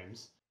kids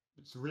games.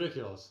 It's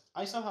ridiculous.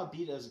 I somehow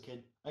beat it as a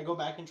kid. I go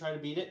back and try to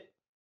beat it.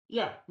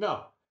 Yeah,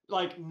 no.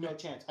 Like, No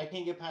chance. I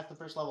can't get past the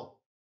first level.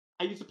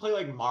 I used to play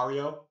like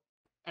Mario,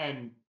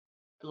 and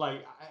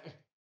like,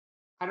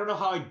 I don't know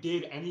how I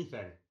did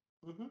anything.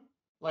 Mm-hmm.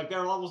 Like, there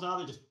are levels now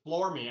that just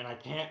floor me, and I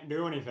can't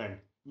do anything.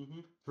 Mm-hmm.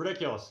 It's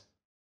ridiculous.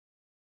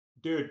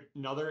 Dude,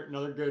 another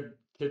good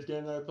kids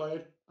game that I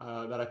played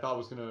that I thought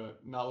was gonna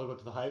not live up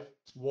to the hype.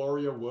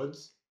 Warrior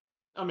Woods,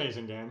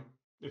 amazing game.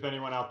 If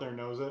anyone out there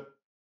knows it,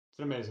 it's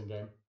an amazing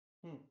game.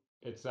 Hmm.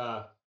 It's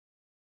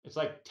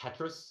like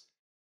Tetris,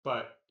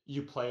 but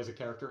you play as a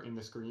character in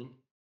the screen,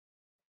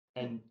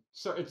 and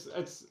so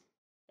it's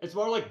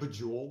more like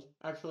Bejeweled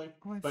actually,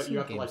 Oh, I've but seen you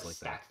have to games like like that.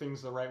 stack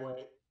things the right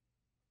way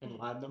and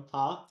add them.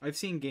 Huh? I've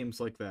seen games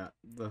like that.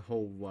 The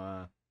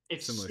whole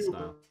It's Similar super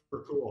style.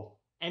 cool,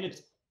 and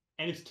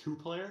and it's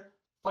 2-player,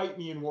 fight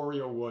me in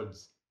Wario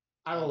Woods.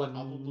 I will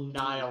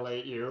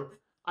annihilate you.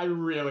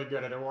 I'm really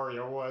good at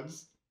Wario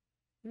Woods.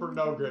 For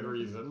no good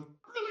reason.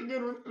 Really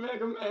good with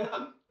Mega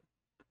Man.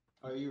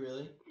 Are you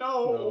really? No.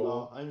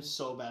 Oh, I'm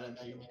so bad at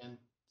Mega Man.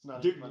 It's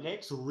not Dude, even funny.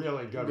 Nick's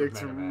really good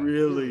Nick's with Mega Man.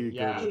 really good.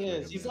 Yeah. with He Mega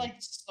is. He's Man. like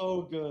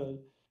so good.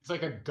 He's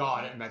like a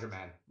god at Mega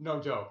Man. No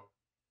joke.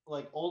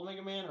 Like old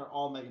Mega Man or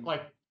all Mega Man?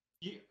 Like,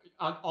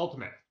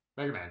 Ultimate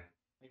Mega Man.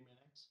 Mega Man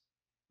X.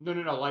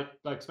 No.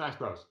 Like Smash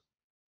Bros.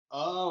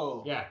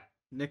 Oh. Yeah.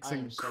 Nick's I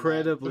am so bad.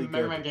 incredibly The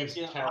Mega good. Man game's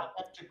Yeah, terrible.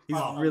 I have to He's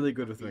cry. really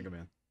good with Mega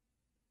Man.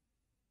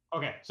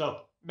 Okay,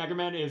 so Mega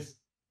Man is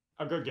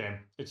a good game.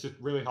 It's just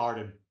really hard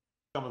and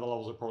some of the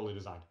levels are poorly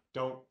designed.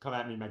 Don't come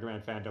at me, Mega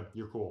Man fandom.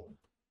 You're cool.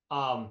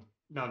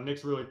 No,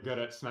 Nick's really good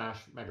at Smash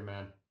Mega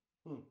Man.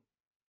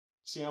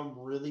 See, I'm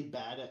really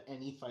bad at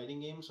any fighting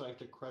game, so I have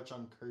to crutch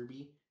on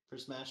Kirby for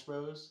Smash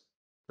Bros.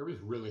 Kirby's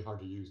really hard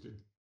to use, dude.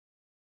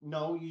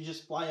 No, you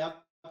just fly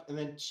up and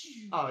then.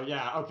 Oh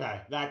yeah,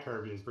 okay. That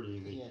Kirby is pretty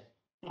easy.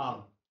 Yeah.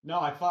 No,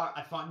 I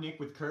fought Nick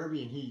with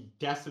Kirby and he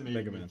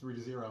decimated Mega me Man.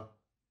 3-0.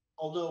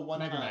 Although one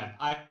Mega time,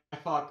 Man.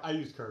 I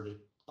used Kirby.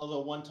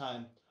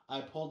 I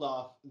pulled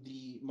off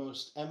the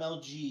most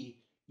MLG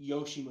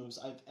Yoshi moves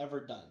I've ever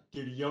done.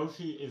 Dude,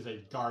 Yoshi is a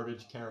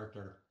garbage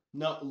character.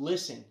 No,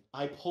 listen,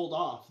 I pulled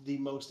off the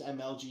most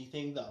MLG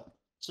thing though.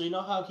 So you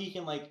know how he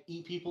can like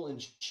eat people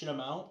and shit them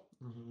out?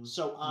 Mm-hmm.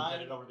 So I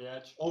it over the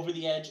edge. over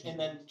the edge and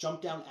then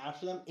jump down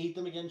after them, ate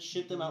them again,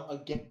 shit them out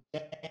again,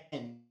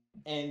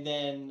 and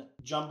then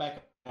jump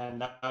back.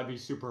 And that'd be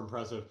super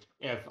impressive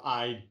if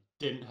I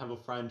didn't have a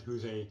friend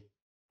who's a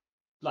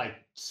like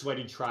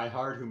sweaty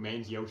tryhard who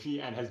mains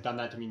Yoshi and has done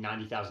that to me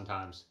 90,000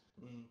 times.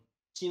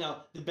 See,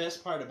 now the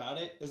best part about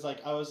it is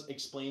like I was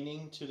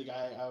explaining to the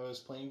guy I was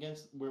playing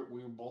against. We were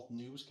both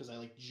noobs because I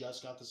like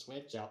just got the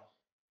Switch. Yeah.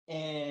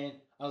 And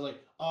I was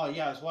like, oh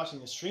yeah, I was watching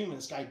the stream and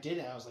this guy did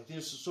it. I was like,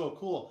 this is so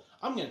cool.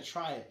 I'm gonna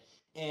try it.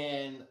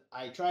 And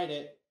I tried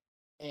it,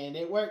 and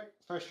it worked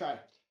first try.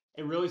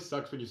 It really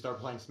sucks when you start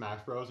playing Smash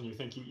Bros. And you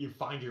think you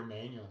find your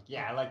main, you're like,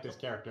 yeah, I like this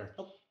character.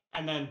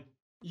 And then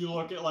you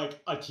look at like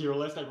a tier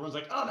list, everyone's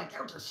like, oh, that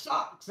character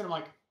sucks. And I'm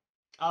like,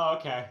 oh,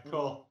 okay,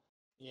 cool.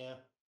 Yeah.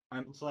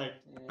 It's like,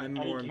 I'm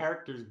any more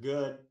character's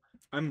good.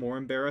 I'm more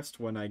embarrassed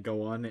when I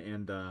go on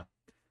and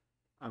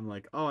I'm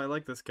like, oh, I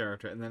like this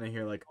character, and then I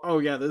hear like, oh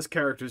yeah, this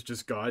character's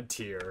just god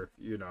tier.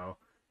 You know,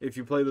 if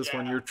you play this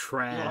one, you're You're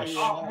trash. like,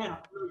 oh man, I'm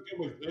really good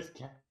with this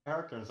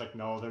character. And it's like,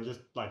 no, they're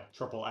just like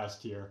triple S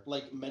tier.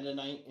 Like Meta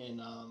Knight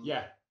in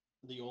Yeah,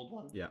 the old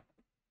one. Yeah.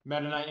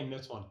 Meta Knight in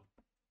this one.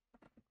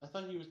 I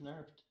thought he was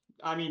nerfed.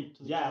 I mean,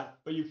 yeah,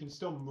 but you can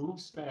still move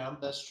spam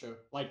That's true.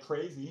 like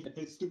crazy.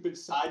 His stupid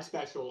side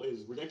special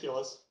is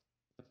ridiculous.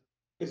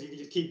 Because you can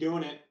just keep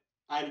doing it.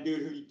 I had a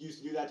dude who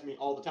used to do that to me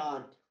all the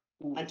time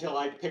until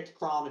I picked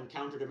Crom and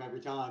countered him every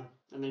time.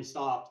 And then he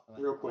stopped I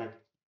like real Crom. quick.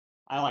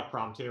 I like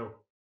Crom too.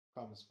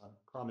 Prom is fun.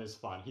 Crom is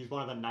fun. He's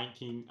one of the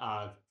 19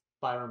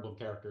 Fire Emblem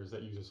characters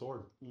that use a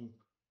sword.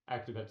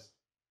 Activates.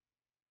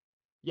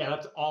 Yeah,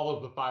 that's all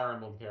of the Fire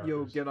Emblem characters.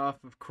 Yo, get off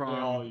of They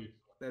all Crom. use.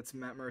 That's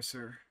Matt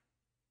Mercer.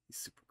 He's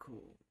super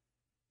cool.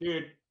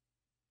 Dude,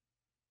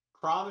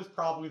 Crom is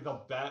probably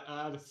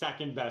the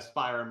second best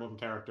Fire Emblem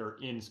character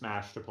in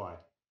Smash to play.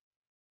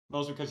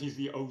 Mostly because he's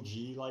the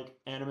OG like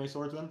anime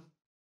swordsman.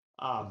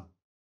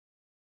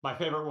 My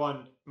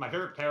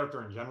favorite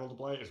character in general to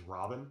play is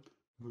Robin,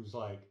 who's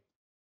like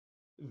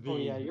Oh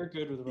yeah, you're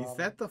good with Robin. Is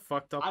that the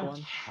fucked up I'm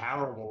one?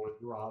 terrible with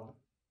Robin.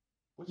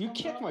 You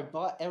kick my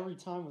butt every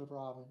time with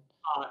Robin.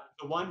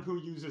 The one who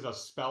uses a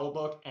spell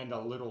book and a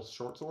little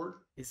short sword.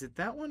 Is it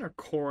that one or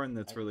Corrin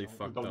that's I really don't-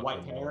 fucked The up? white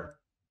in hair.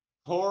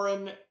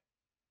 Thorin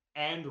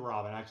and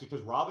Robin, actually,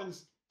 because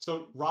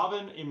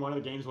Robin in one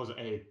of the games was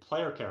a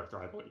player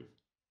character, I believe,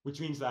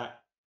 which means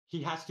that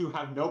he has to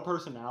have no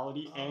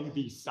personality and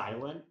be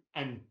silent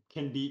and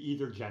can be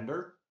either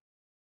gender.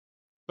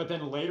 But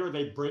then later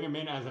they bring him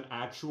in as an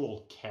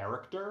actual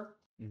character,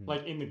 Mhm.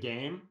 like in the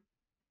game,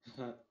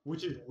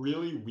 which is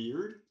really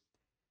weird.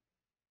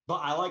 But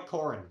I like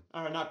Corrin.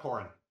 Not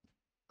Corrin.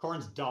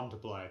 Corrin's dumb to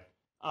play.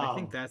 I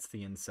think that's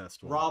the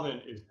incest one.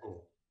 Robin is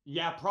cool.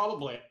 Yeah,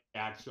 probably,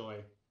 actually.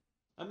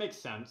 That makes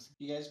sense.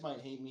 You guys might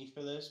hate me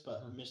for this,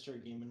 but Mhm.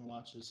 Mr. Game &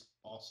 Watch is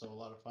also a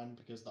lot of fun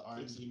because the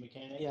RNG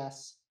mechanic.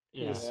 Yes.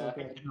 Yeah, so I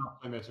good.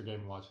 cannot play Mr.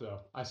 Game & Watch, though.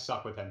 I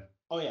suck with him.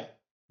 Oh yeah,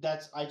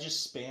 I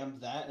just spam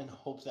that and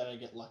hope that I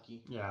get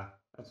lucky. Yeah,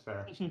 that's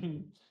fair.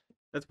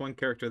 That's one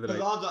character that It's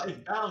balanced,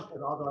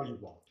 because odds are you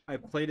won't. I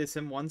played as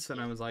him once, and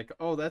I was like,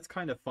 oh, that's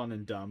kind of fun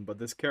and dumb, but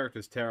this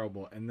character's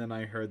terrible. And then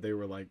I heard they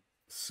were like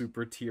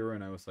super tier,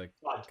 and I was like,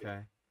 God tier.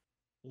 okay.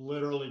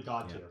 Literally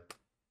God Yeah. tier.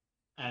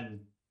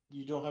 And,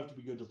 You don't have to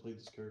be good to play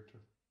this character.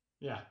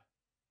 yeah.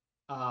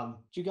 Do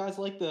you guys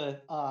like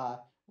the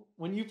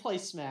when you play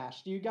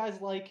Smash? Do you guys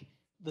like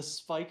the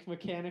spike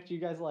mechanic? Do you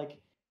guys like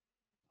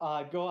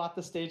go off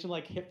the stage and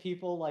like hit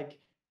people like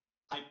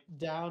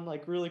down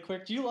like really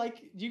quick? Do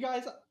you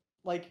guys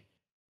like?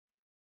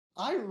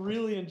 I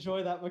really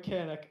enjoy that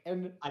mechanic,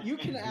 and I you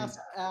can't can do ask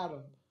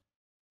Adam.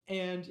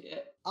 and Yeah.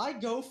 I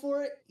go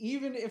for it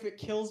even if it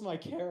kills my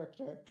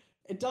character.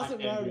 It doesn't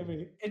matter to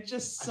me. It's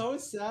just so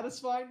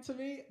satisfying to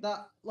me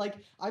that, like,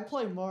 I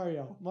play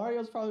Mario.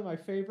 Mario's probably my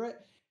favorite.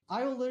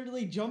 I will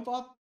literally jump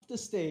off the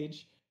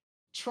stage,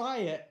 try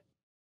it,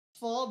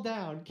 fall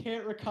down,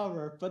 can't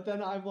recover, but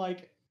then I'm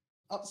like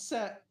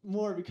upset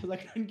more because I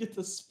couldn't get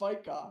the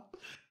spike off.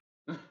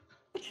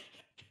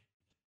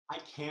 I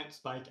can't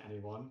spike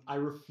anyone. I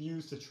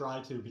refuse to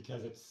try to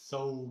because it's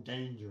so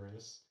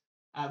dangerous.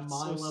 At It's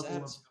my so level of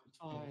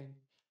satisfying.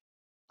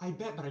 I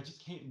bet, but I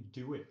just can't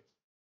do it.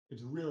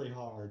 It's really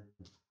hard.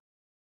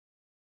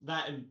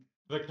 That and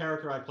the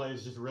character I play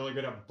is just really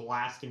good at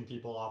blasting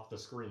people off the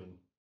screen.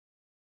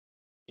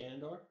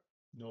 Ganondorf?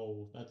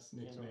 No, that's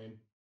Nick's Ganondorf. main.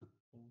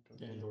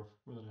 Yeah. Ganondorf.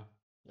 Really no.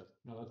 Yep.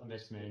 No, that's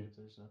Nick's main.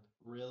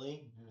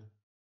 Really? Yeah.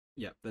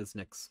 Yep, that's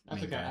Nick's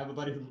That's main okay. I guy. have a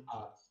buddy who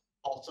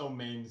also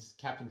mains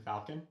Captain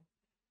Falcon,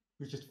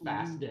 who's just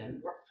fast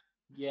Ganondorf.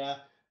 Yeah.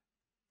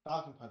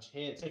 Falcon Punch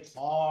hits It's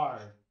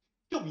hard.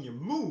 Show me your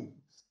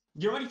moves.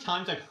 You know how many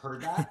times I've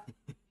heard that?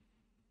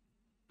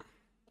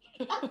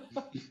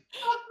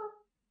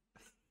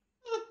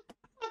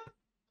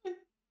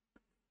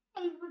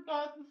 I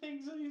forgot the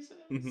things that he says.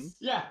 Mhm.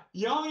 Yeah.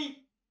 You know how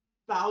many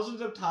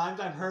thousands of times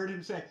I've heard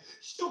him say,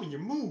 "Show me your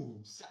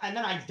moves," and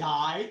then I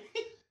die.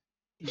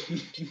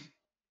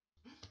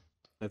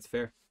 That's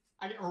fair.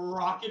 I get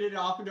rocketed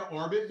off into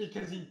orbit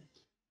because he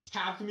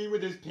tapped me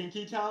with his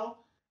pinky toe.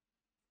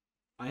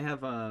 I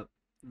have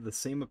the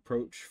same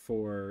approach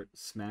for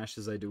Smash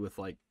as I do with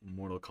like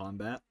Mortal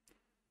Kombat,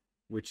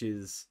 which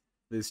is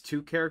there's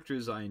two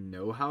characters I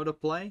know how to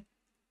play,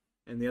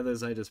 and the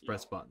others I just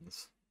press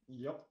buttons.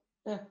 Yep.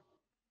 Yep.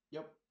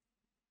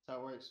 That's how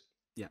it works.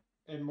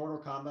 In Mortal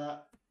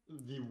Kombat,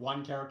 the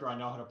one character I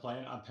know how to play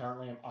and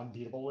apparently I'm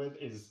unbeatable with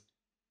is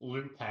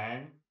Liu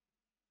Kang.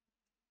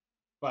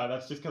 But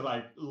that's just because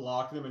I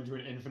lock them into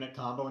an infinite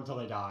combo until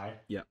they die.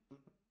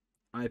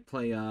 I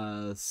play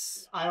I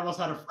almost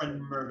had a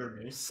friend murder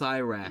me. because we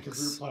were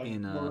Cyrax playing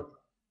in Mortal...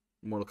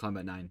 Mortal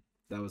Kombat 9.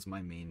 That was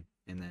my main,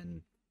 and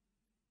then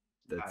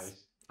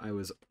that's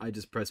Nice. I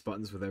just press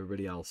buttons with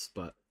everybody else,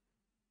 but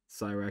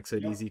Cyrax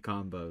had Yep. easy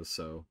combos,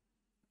 so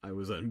I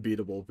was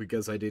unbeatable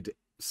because I did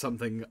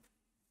something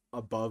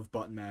above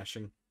button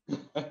mashing.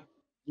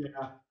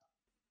 Yeah.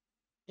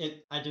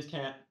 I just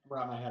can't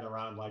wrap my head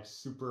around like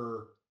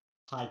super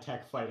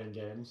high-tech fighting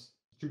games.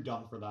 Too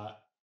dumb for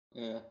that.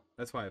 Yeah.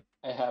 That's why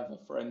I have a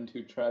friend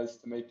who tries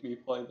to make me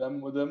play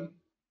them with him,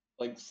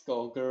 like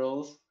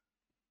Skullgirls.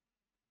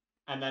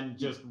 And then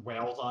just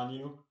wails on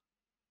you.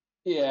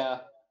 Yeah.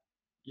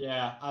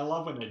 Yeah, I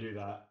love when they do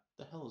that.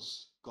 The hell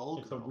is Skull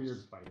It's a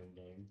weird fighting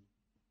game.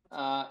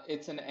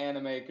 It's an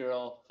anime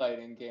girl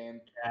fighting game.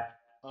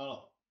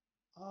 Oh.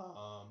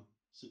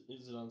 So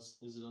is it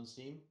on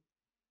Steam?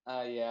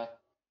 Yeah.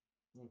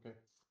 Okay.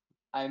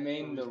 I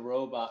main the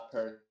robot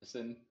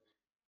person.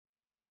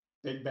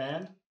 Big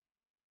Band?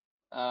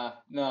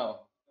 No,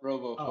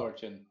 Robo Oh.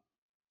 Fortune.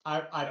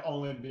 I'd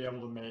only be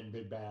able to main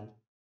Big Band.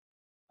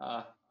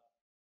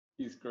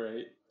 He's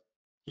great.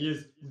 He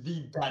is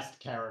the best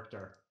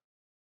character.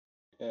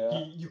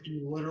 Yeah. You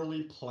can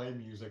literally play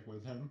music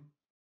with him.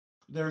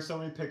 There are so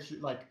many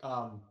pictures, like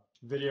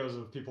videos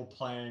of people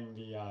playing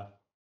the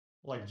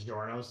like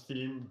Giorno's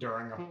theme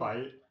during a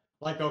fight.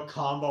 Like they'll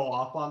combo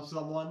off on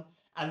someone,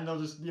 and they'll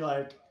just be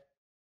like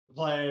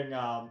playing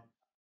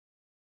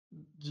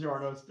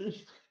Giorno's theme.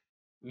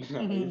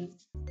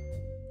 Nice.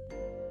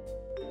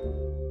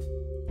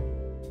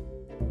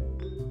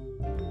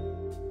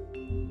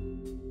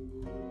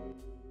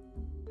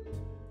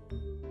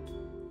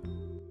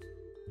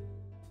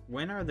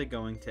 when are they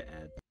going to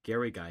add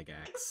Gary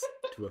Gygax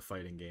to a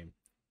fighting game?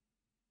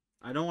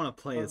 I don't want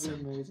to play as That'd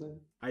be him. amazing.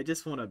 I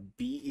just want to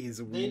beat his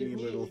They'd weeny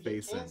little immediately get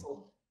face in.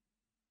 canceled.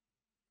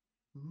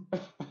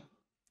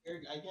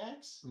 Eric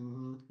Gygax?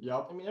 Mm-hmm.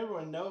 Yep. I mean,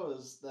 everyone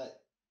knows that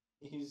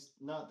he's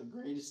not the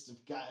greatest of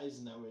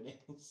guys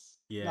nowadays.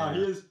 Yeah, No,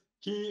 he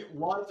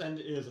was and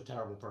is a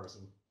terrible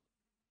person.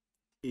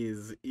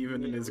 is even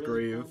in Made a his really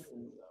grave. fun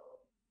thing,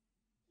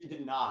 though. He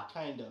did not.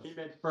 Kind of. He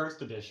made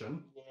first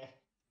edition. Yeah.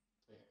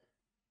 Fair.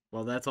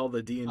 Well, that's all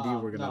the D&D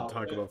we're gonna no,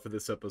 talk it- about for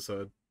this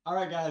episode. All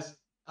right, guys.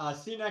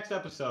 See you next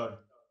episode.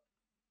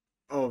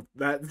 Oh,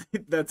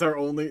 that's our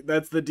only.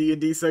 That's the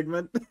D&D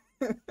segment.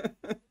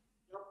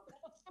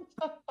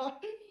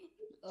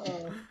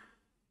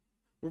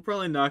 We're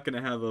probably not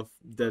gonna have a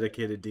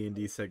dedicated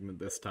D&D segment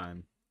this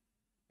time.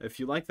 If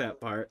you like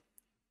that part,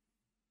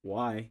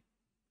 why?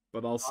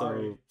 But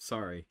also,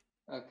 sorry.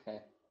 Okay.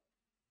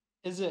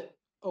 Is it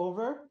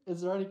over?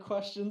 Is there any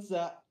questions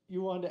that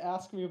you wanted to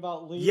ask me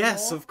about Lee?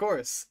 Yes, of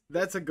course.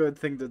 That's a good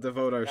thing to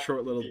devote our That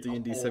short little would be a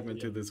D&D whole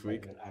segment to D&D this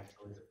week. segment,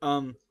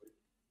 actually.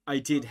 I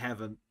did have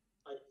a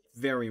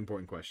very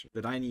important question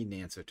that I need an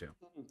answer to.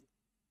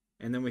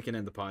 And then we can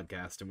end the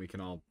podcast and we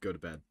can all go to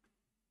bed.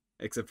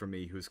 Except for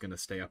me, who's going to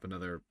stay up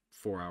another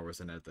 4 hours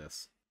and edit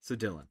this. So,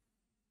 Dylan,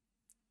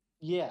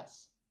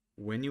 Yes.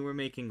 when you were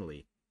making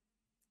Lee,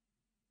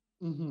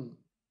 Mm-hmm.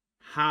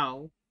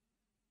 how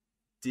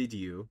did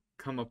you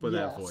come up with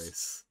that Yes.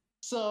 voice?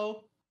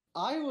 So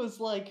I was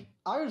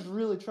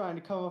really trying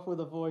to come up with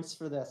a voice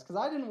for this because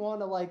I didn't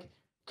want to like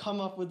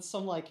come up with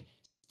some like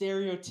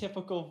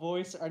stereotypical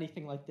voice or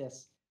anything like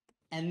this.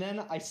 And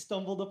then I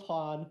stumbled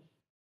upon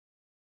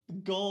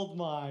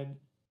Goldmine.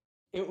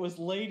 It was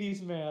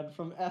Ladies Man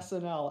from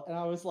SNL, and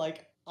I was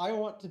like, I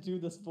want to do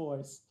this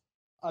voice.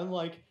 I'm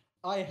like,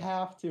 I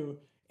have to.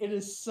 It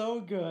is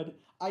so good.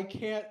 I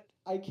can't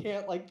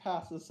like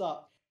pass this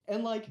up.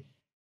 And like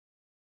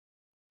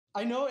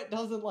I know it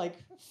doesn't like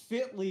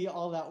fit Lee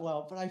all that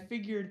well, but I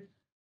figured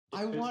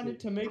I wanted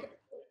to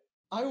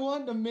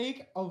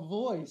make a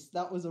voice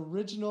that was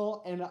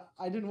original, and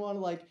I didn't want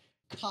to like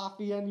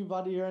copy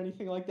anybody or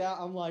anything like that.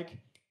 I'm like,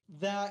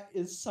 that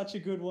is such a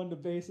good one to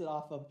base it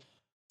off of.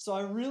 So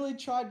I really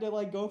tried to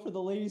like go for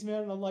the Ladies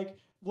Man, and I'm like,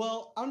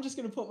 well, I'm just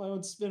gonna put my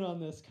own spin on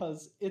this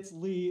because it's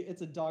Lee.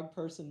 It's a dog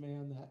person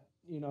man that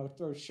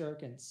throws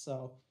shurikens.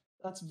 So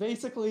that's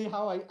basically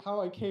how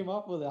I came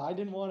up with it. I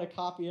didn't want to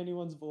copy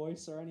anyone's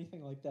voice or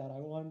anything like that. I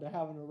wanted to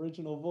have an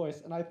original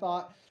voice, and I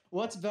thought,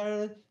 what's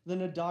better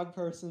than a dog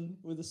person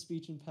with a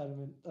speech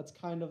impediment? That's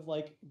kind of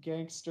like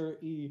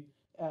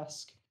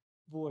gangster-y-esque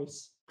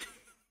voice.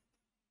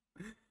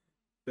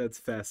 That's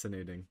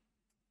fascinating.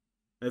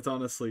 That's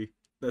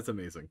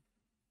amazing.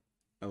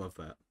 I love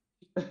that.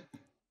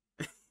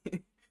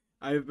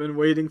 I've been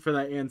waiting for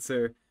that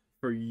answer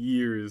for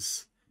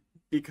years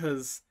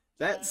because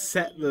that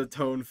set the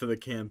tone for the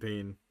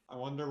campaign. I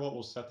wonder what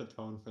will set the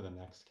tone for the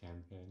next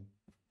campaign.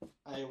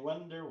 I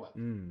wonder what.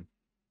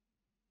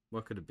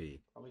 What could it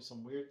be? Probably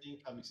some weird thing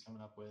Cubby's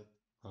coming up with.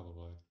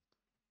 Probably.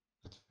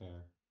 That's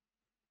fair.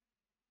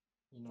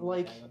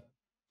 Like kind of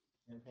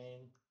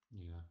campaign.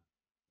 Yeah.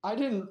 I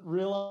didn't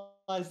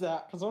realize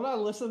that because when I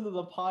listened to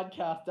the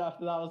podcast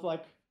after that, I was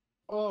like,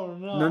 oh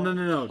no.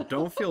 No.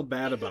 Don't feel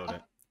bad about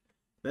it.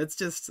 That's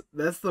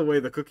the way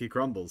the cookie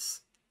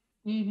crumbles.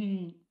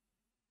 Mm-hmm.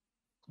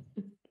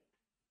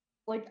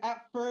 Like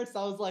at first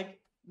I was like,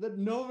 that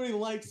nobody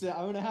likes it.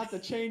 I'm gonna have to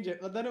change it.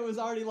 But then it was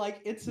already like,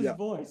 it's his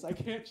voice. I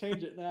can't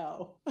change it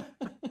now.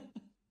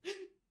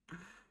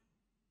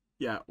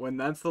 Yeah, when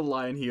that's the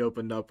line he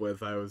opened up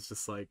with, I was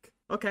just like,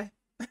 okay.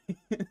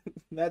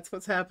 That's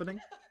what's happening.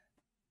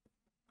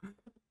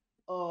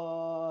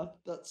 Oh,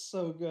 that's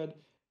so good.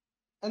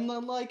 And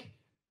then like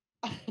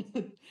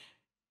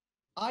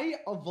I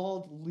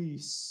evolved Lee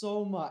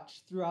so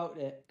much throughout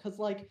it. Cause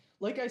like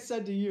I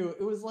said to you,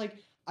 it was like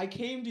I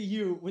came to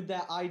you with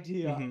that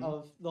idea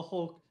of the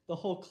whole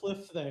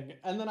cliff thing,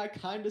 and then I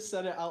kind of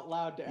said it out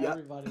loud to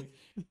everybody.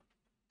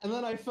 And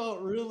then I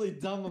felt really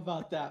dumb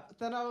about that. But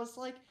then I was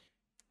like,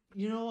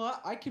 you know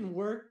what? I can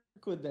work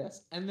with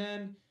this. And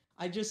then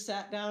I just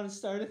sat down and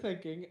started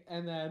thinking,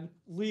 and then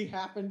Lee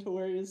happened to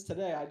where he is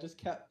today. I just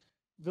kept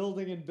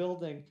building and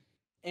building.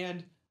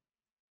 And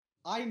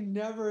I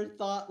never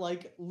thought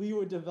like Lee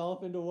would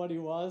develop into what he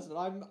was, but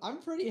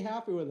I'm pretty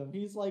happy with him.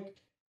 He's like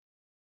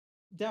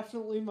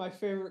definitely my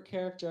favorite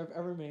character I've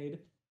ever made.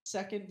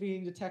 Second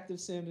being Detective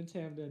Sandon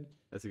Tamden.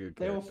 That's a good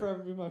They character. will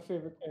forever be my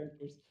favorite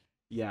characters.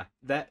 Yeah,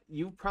 that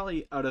you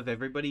probably out of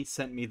everybody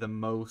sent me the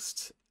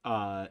most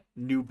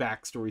new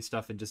backstory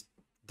stuff and just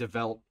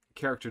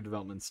character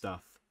development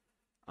stuff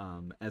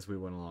as we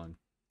went along.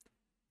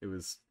 It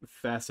was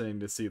fascinating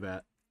to see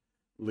that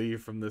Lee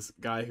from this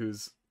guy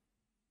who's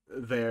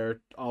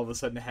there all of a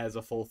sudden has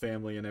a full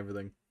family and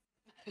everything.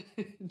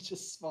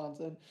 Just spawns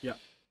in. Yeah.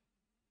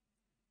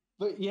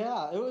 But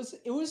yeah, it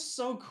was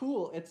so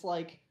cool. It's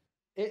like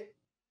it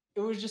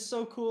was just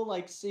so cool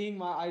like seeing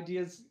my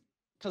ideas,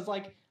 cuz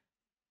like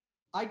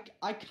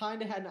I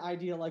kind of had an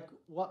idea like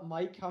what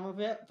might come of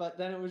it, but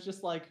then it was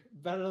just like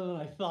better than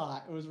I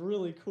thought. It was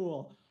really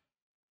cool.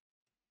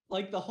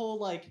 Like the whole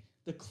like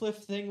the cliff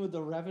thing with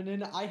the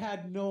Revenant, I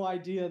had no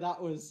idea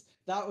that was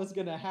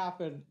going to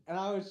happen, and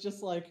I was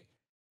just like,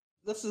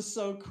 this is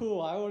so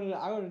cool. I would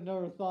have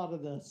never thought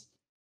of this.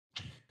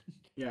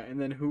 Yeah,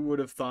 and then who would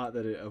have thought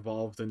that it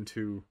evolved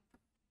into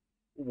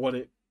what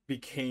it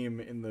became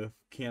in the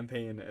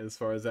campaign as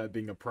far as that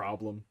being a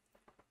problem?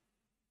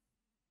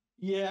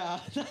 Yeah,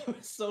 that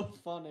was so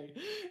funny.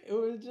 It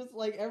was just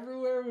like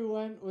everywhere we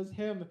went was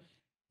him.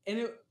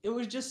 And it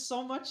was just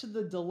so much of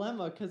the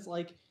dilemma because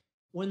like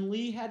when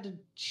Lee had to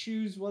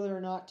choose whether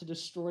or not to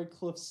destroy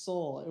Cliff's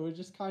soul, it was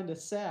just kind of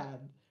sad.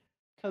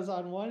 Because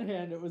on one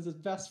hand, it was his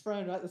best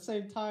friend, but at the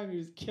same time, he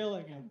was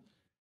killing him.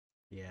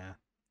 Yeah.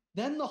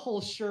 Then the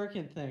whole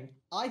shuriken thing.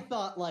 I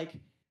thought like,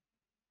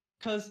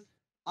 because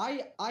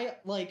I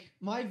like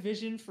my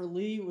vision for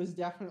Lee was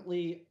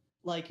definitely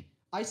like,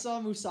 I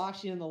saw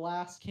Musashi in the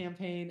last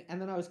campaign,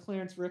 and then I was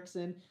Clarence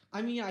Rickson.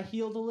 I mean, I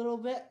healed a little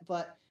bit,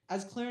 but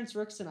as Clarence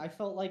Rickson, I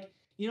felt like,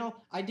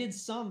 I did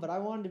some, but I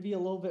wanted to be a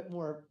little bit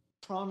more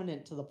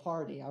prominent to the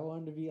party. I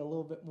wanted to be a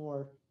little bit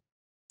more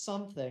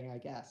something, I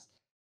guess.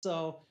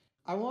 So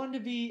I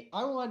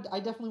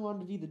definitely wanted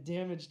to be the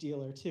damage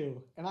dealer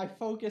too, and I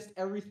focused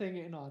everything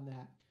in on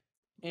that.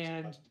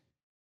 And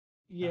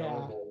yeah,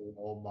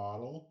 Role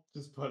model.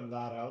 Just putting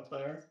that out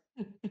there.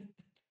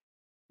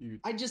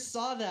 I just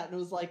saw that and it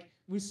was like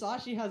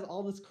Musashi has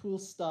all this cool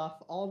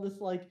stuff, all this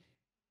like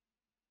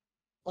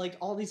like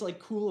all these like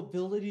cool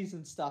abilities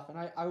and stuff, and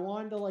I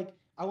wanted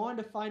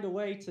to find a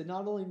way to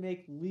not only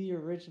make Lee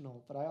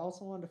original, but I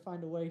also wanted to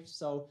find a way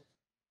so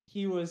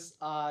he was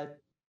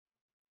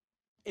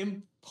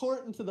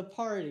important to the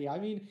party. I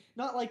mean,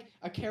 not like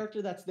a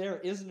character that's there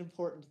isn't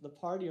important to the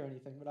party or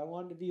anything, but I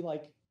wanted to be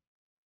like,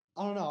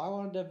 I don't know, I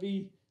wanted to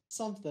be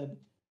something.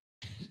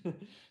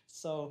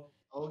 So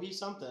Oh, he's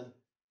something.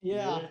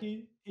 yeah, Yeah.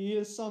 he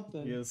is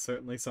something. He is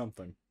certainly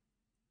something.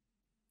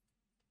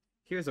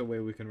 Here's a way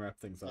we can wrap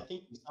things I up.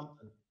 think he's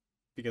something.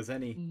 Because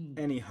Mhm.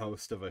 any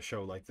host of a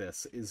show like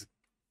this is...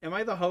 Am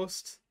I the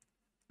host?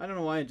 I don't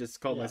know why I just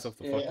called Yes. myself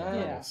the Yeah. fucking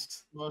Yeah.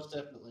 host. Most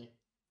definitely.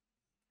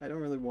 I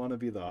don't really want to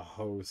be the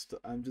host.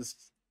 I'm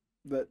just...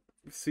 That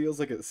feels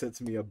like it sits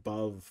me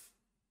above.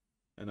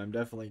 And I'm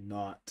definitely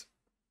not.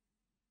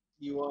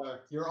 You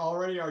are. You're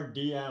already our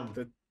DM.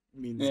 That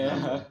means Yeah.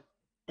 nothing.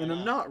 And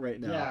I'm not right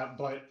now. Yeah,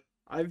 but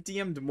I've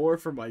DM'd more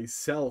for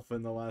myself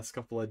in the last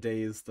couple of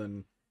days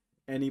than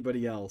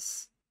anybody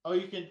else. Oh,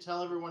 you can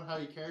tell everyone how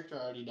your character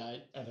already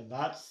died. and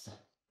that's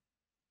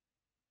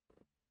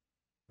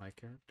My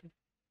character?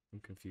 I'm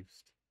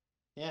confused.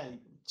 Yeah,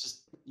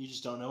 you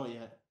just don't know it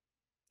yet.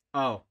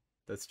 Oh,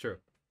 that's true.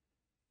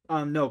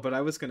 No, but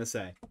I was gonna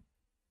say,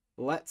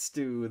 let's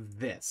do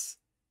this.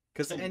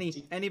 Because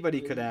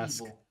anybody could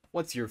ask, Evil.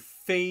 what's your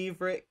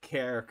favorite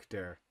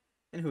character?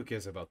 And who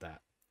cares about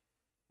that?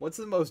 What's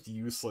the most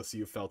useless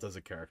you felt as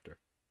a character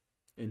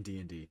in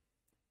D&D?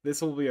 This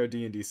will be our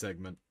D&D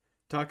segment.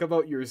 Talk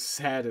about your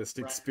saddest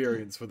Right.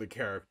 experience with a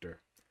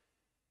character.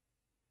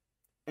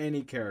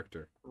 Any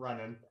character.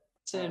 running.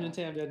 Sand and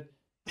Tamden.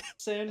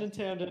 Sand and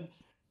Tamden.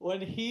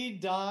 When he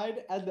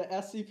died at the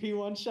SCP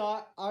one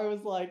shot, I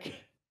was like,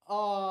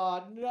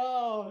 oh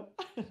no.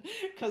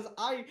 Cause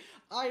I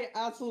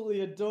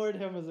absolutely adored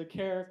him as a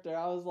character.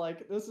 I was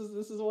like, this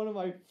is one of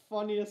my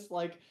funniest,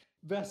 like,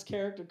 best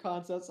character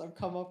concepts I've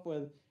come up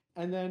with.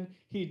 And then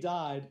he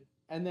died.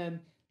 And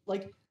then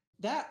like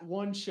that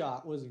one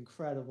shot was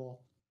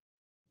incredible.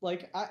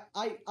 Like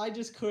I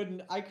just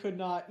I could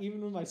not,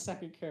 even with my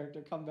second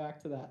character, come back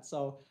to that.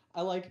 So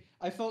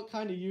I felt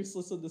kind of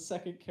useless with the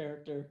second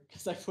character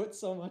because I put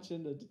so much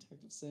into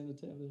Detective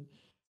Sanitarian.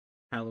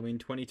 Halloween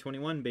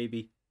 2021,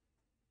 baby.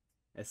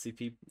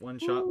 SCP one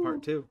shot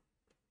part 2.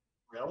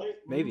 Really?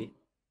 Maybe.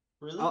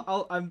 Really?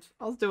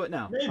 I'll do it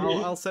now. Maybe.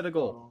 I'll set a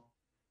goal.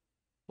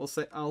 Oh.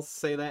 I'll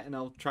say that and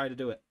I'll try to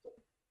do it.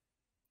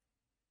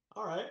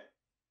 All right.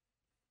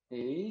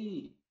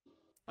 Hey.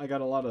 I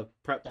got a lot of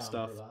prep Down for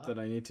stuff that. that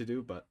I need to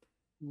do, but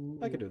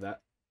I could do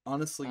that.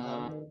 Honestly,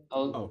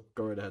 Oh,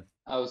 go right ahead.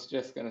 I was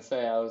just gonna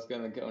say I was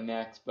gonna go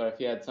next, but if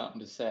you had something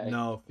to say.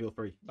 No, feel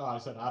free. Oh, I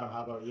said Adam.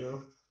 How about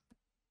you?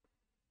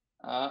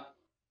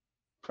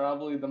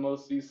 Probably the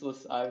most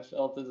useless I've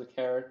felt as a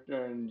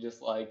character and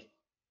just like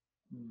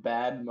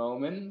bad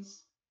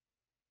moments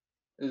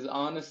is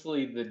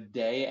honestly the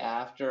day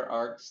after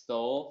Ark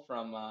stole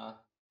from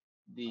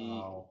the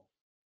Oh.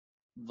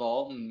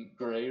 vault in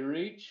Grey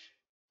Reach.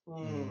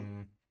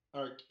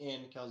 Ark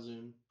and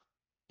Kalzun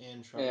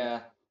and Shrubby.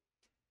 Yeah,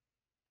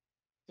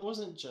 It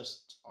wasn't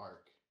just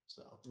Ark,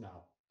 so.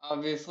 No.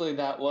 obviously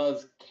that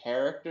was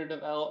character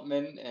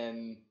development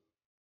and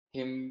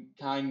him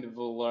kind of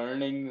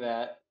learning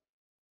that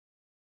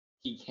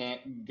he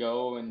can't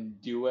go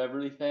and do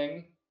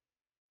everything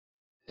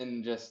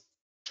and just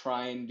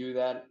try and do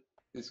that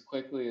as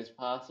quickly as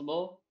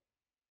possible.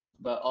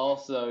 But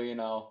also,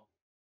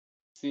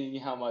 seeing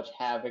how much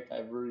havoc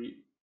I've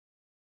wreaked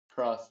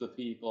across the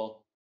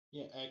people.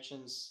 Yeah,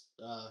 actions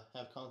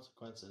have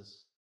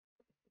consequences.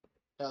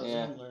 Kalzun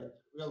Yeah. learned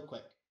real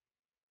quick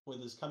with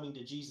his coming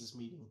to Jesus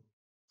meeting.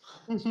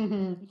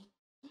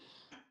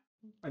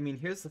 I mean,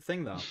 here's the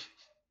thing though.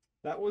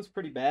 That was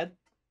pretty bad.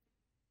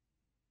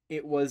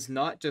 It was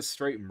not just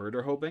straight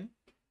murder hoboing.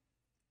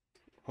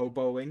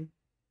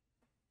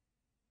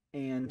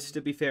 And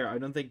to be fair, I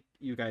don't think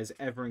you guys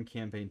ever in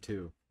campaign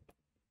 2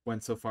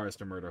 went so far as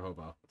to murder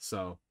hobo.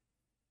 So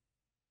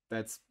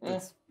that's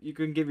you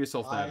can give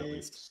yourself that at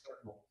least.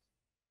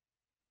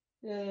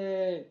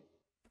 Yay!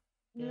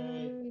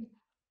 Yay.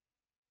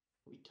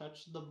 We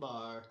touched the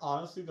bar.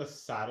 Honestly, the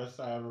saddest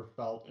I ever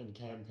felt in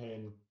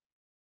campaign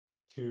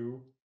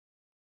 2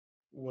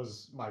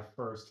 was my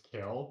first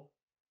kill.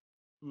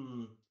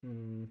 Hmm.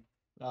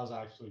 That was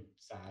actually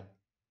sad.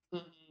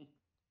 That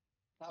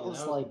Yeah, was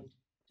that like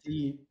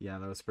deep. Yeah,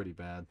 that was pretty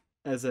bad.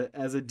 As a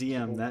DM,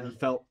 People that really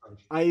felt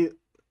approached- I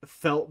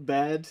felt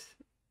bad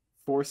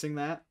forcing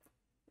that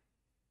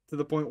to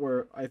the point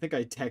where I think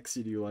I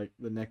texted you like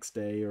the next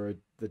day or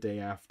the day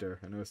after,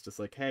 and I was just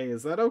like, "Hey,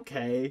 is that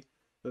okay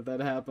that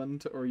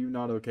happened, or are you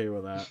not okay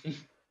with that?"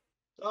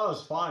 That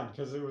was fine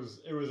because it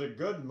was a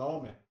good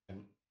moment.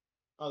 And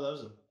Oh, that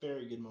was a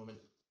very good moment.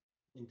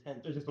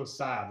 Intense. it just was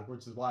sad,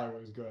 which is why it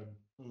was good.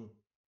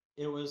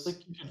 It was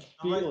Like you could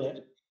the right feel way it.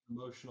 to-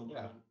 emotional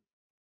Yeah. moment.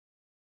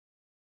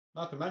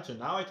 Not to mention,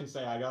 now I can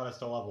say I got us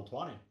to level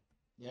 20.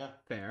 Yeah.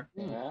 Fair,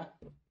 Yeah.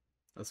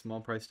 a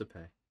small price to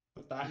pay.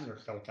 Put that in your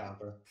kill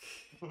counter.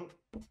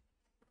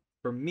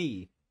 For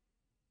me,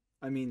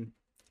 I mean,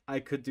 I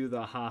could do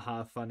the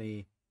haha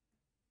funny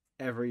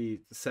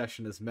every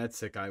session as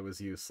Medsick, I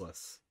was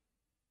useless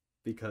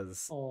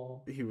because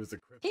Oh. he was a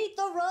cripple Hit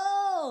the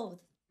road!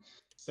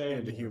 Same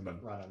and a here, human.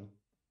 but running.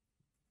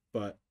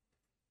 But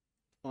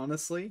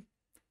honestly,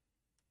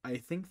 I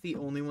think the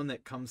only one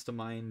that comes to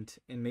mind,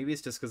 and maybe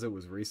it's just because it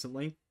was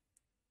recently,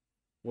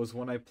 was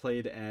when I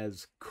played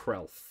as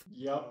Krelf.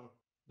 Yep,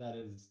 that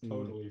is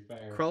totally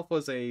fair. Krelf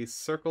was a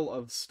Circle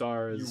of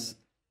Stars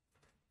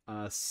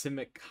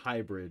Simic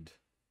hybrid,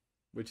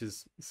 which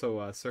is Circle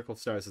of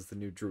Stars is the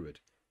new druid,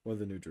 one of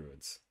the new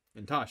druids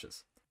in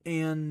Tasha's,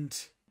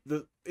 and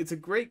it's a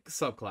great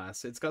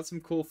subclass. It's got some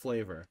cool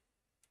flavor,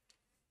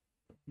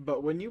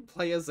 but when you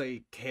play as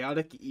a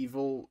chaotic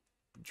evil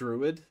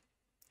druid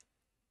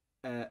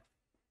at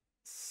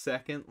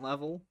 2nd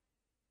level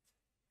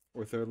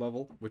or 3rd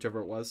level, whichever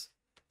it was,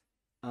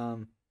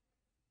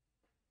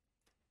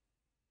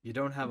 you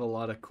don't have a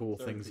lot of cool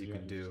Third things you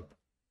can beginning, do. so-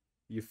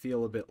 You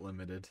feel a bit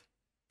limited.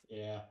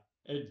 Yeah,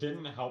 it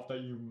didn't help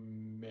that you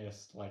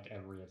missed like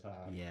every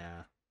attack.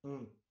 Yeah.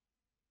 Mm.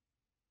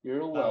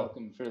 You're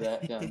welcome for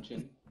that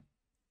dungeon.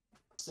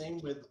 Same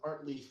with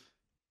Art Leaf.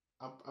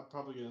 I'm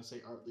probably gonna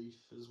say Art Leaf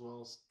as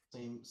well.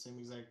 Same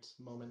exact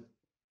moment.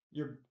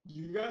 You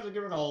guys are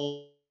giving a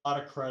lot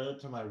of credit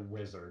to my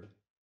wizard.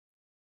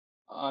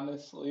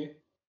 Honestly,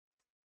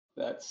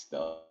 that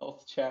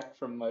stealth check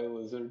from my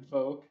lizard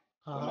folk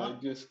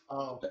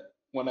Uh-huh.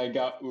 when I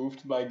got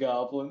oofed by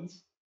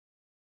goblins.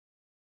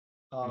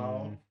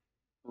 Oh,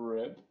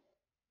 Rip.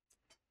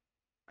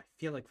 I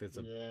feel like there's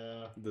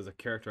a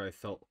character I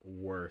felt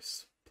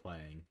worse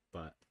playing,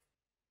 but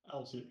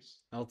L2s.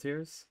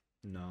 Altiers?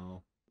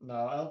 No. No,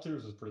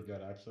 L2s was pretty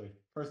good actually.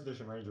 First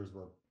edition Rangers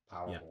were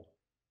powerful.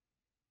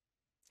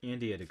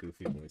 Andy had a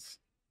goofy voice.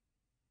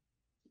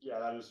 Yeah,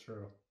 that is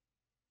true.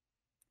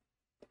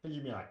 I think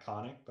you mean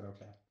iconic, but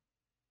okay.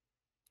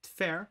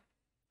 Fair.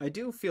 I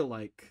do feel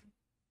like,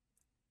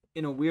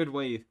 in a weird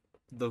way,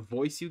 the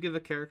voice you give a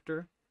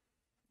character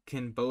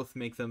can both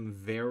make them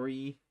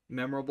very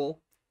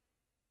memorable,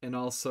 and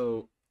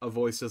also a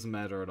voice doesn't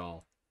matter at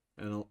all.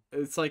 And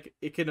it's like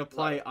it can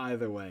apply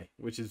either way,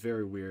 which is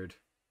very weird.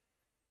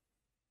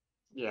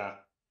 Yeah.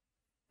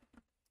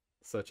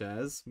 Such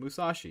as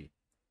Musashi,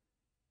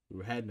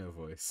 who had no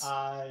voice.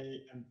 I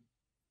am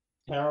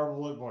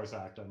terrible at voice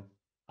acting.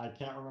 I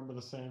can't remember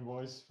the same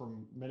voice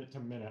from minute to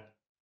minute.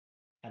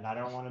 And I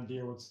don't want to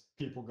deal with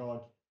people going,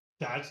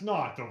 "That's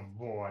not the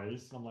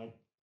voice." I'm like,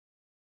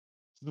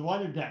 "It's the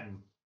one you're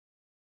getting."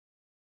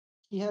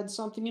 He had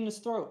something in his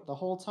throat the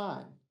whole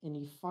time, and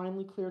he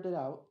finally cleared it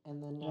out,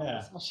 and then now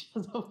Yeah. Musashi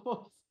has a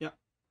voice.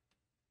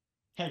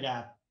 Hey,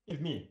 guy,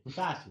 it's me,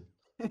 Musashi.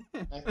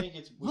 I think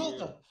it's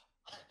weird.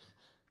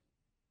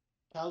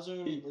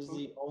 Kalzun is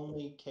the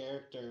only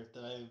character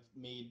that I've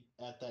made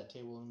at that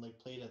table and like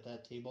played at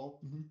that table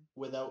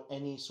without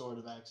any sort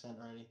of accent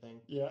or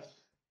anything. Yeah.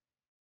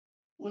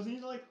 Was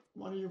he like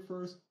one of your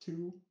first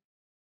two?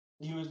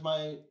 He was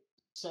my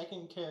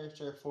second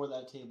character for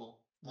that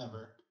table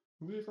ever.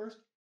 Who was your first?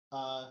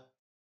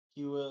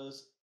 He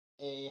was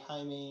a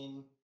high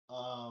main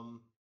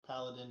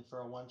paladin for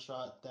a one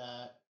shot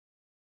that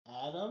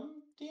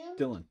Adam DM'd?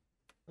 Dylan.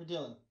 Or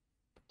Dylan.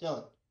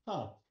 Dylan.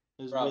 Oh.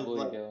 It was Probably with,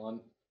 like,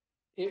 Dylan.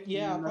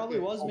 Yeah, it probably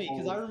was me,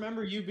 because I Oh.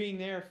 remember you being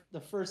there the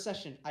first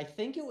session. I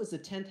think it was the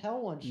 10th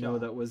Hell one shot. No,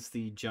 that was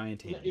the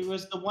giant hand. It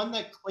was the one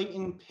that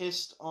Clayton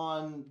pissed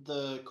on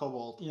the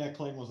kobold. Yeah,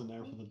 Clayton wasn't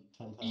there for the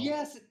 10th.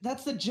 Yes,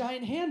 that's the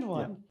giant hand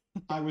one.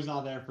 I was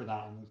not there for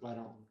that one, so I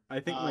don't. I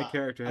think my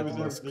character I had was the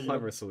there most for the-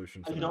 clever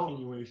solution for I that.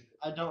 don't.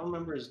 I don't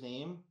remember his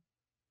name,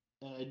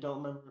 and I don't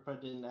remember if I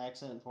did an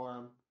accent for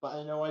him. But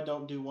I know I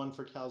don't do one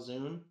for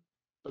Kalzun,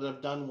 but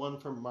I've done one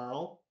for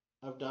Merle.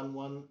 I've done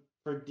one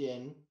for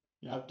Din.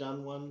 Yeah. I've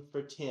done one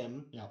for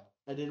Tim. Yeah.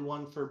 I did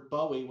one for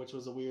Bowie, which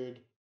was a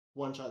weird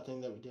one-shot thing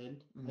that we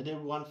did. I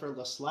did one for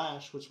La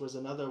Slash, which was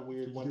another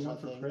weird Did you do one one-shot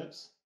for thing.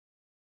 crits?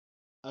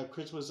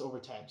 Crits was over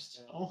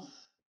text. Oh.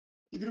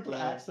 You could have put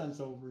Yeah.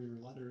 accents over your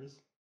letters.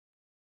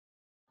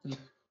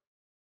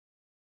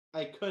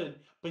 I could,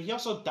 but he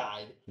also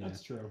died. Yeah.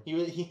 That's true.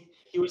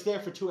 He was there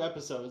for 2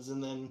 episodes,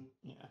 and then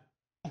Yeah.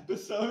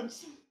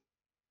 Episodes?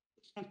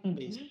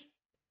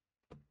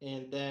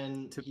 and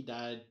then he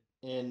died,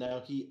 and now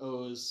he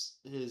owes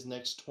his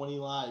next 20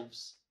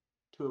 lives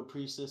to a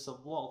priestess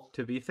of Wolf.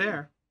 To be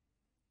fair,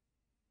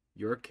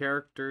 your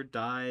character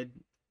died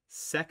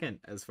second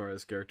as far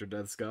as character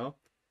deaths go,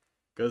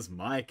 because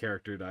my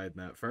character died in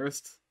that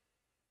first.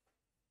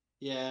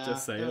 Yeah,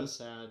 Just saying. it was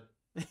sad.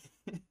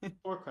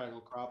 Poor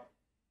Crackle Crop.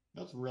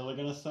 That's really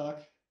gonna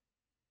suck.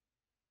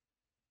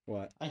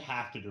 What? I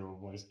have to do a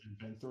voice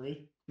campaign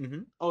 3.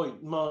 Mm-hmm. Oh,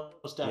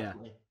 most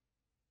definitely.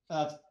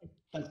 That's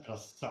gonna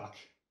suck.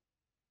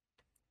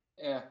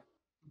 Yeah.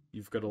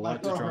 You've got a My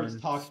lot to draw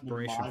co-host talks in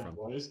inspiration my from.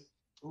 voice.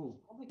 Ooh,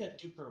 what am I gonna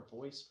do for a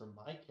voice for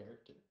my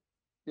character?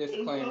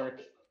 Disclaimer.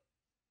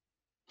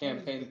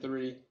 Campaign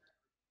 3.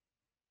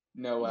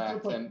 No You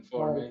could put accent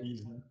for all me.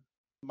 these in.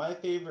 My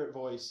favorite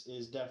voice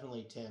is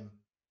definitely Tim.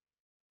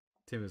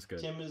 Tim is good.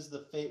 Tim is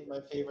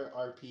my favorite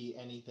RP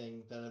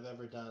anything that I've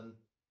ever done.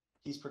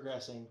 He's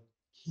progressing.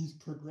 He's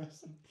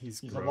progressing. He's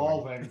He's growing.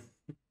 evolving.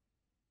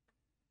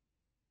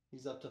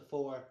 He's up to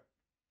 4.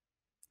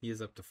 He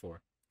is up to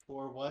 4.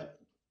 4 what?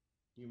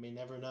 You may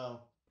never know.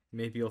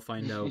 Maybe you'll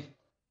find out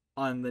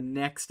on the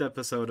next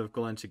episode of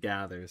Gwellentia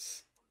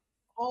Gathers.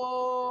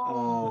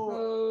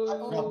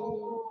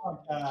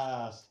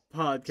 Podcast.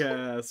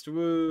 Podcast.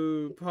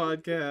 Woo!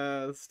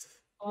 Podcast.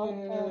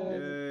 Podcast.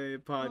 Yay!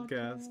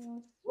 Podcast.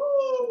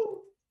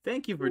 Woo!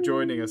 Thank you for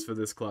joining us for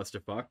this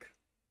clusterfuck.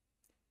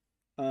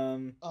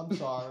 I'm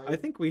sorry. I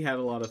think we had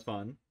a lot of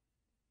fun.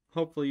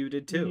 Hopefully you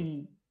did too.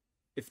 Mhm.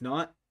 If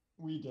not,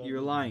 we did.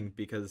 you're lying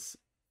because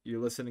you're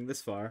listening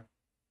this far.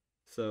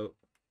 So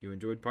you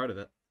enjoyed part of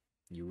it.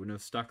 You wouldn't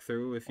have stuck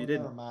through if you We're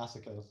didn't.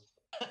 masochists.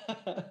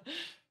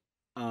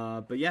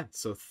 But yeah,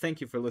 so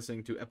thank you for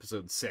listening to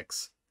episode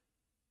 6.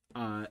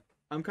 I'm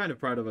kind of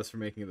proud of us for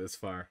making it this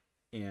far,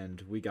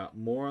 and we got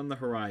more on the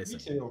horizon.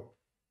 Me too.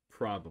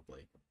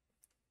 Probably.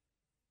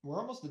 We're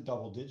almost at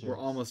double digits. We're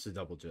almost to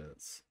double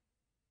digits.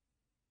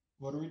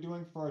 What are we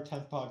doing for our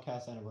 10th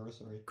podcast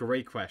anniversary?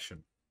 Great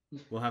question.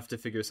 We'll have to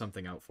figure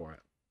something out for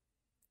it.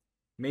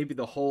 Maybe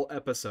the whole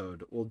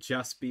episode will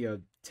just be a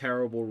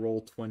terrible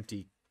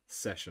Roll20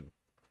 session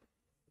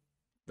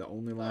that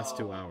only lasts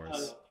 2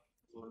 hours.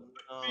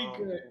 Oh,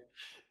 great.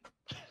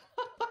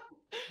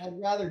 I'd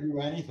rather do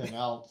anything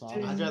else.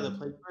 I'd honestly. rather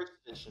play first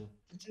edition.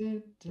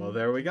 Well,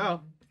 there we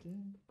go.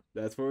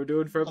 That's what we're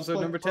doing for Let's episode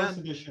play number First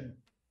 10. edition.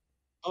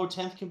 Oh,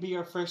 10th can be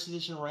our first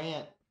edition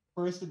rant.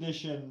 First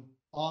edition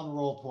on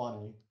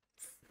Roll20.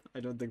 I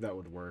don't think that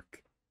would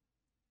work.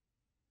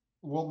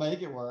 We'll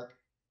make it work.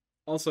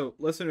 Also,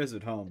 listeners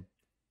at home,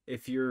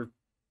 if you're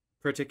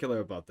particular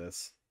about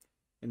this,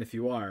 and if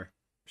you are,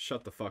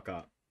 shut the fuck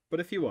up. But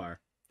if you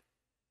are,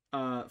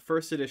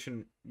 first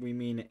edition, we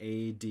mean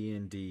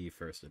AD&D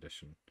first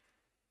edition.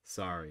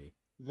 Sorry.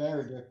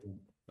 Very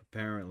different.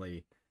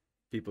 Apparently,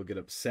 people get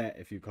upset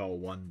if you call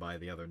one by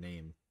the other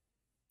name,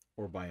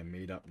 or by a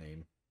made-up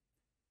name.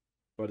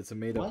 But it's a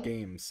made-up What?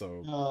 game,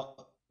 so...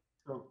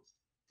 So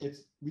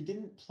we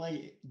didn't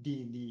play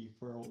D&D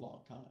for a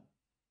long time.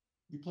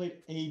 We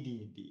played a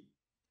D&D.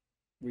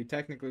 We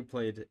technically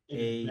played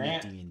a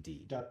Advanced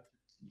D&D. Dungeons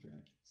and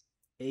Dragons.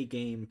 A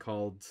game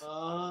called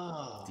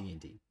Oh.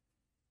 D&D.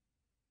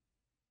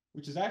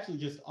 Which is actually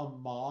just a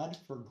mod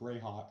for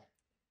Greyhawk,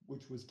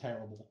 which was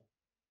terrible.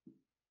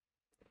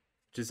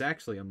 Which is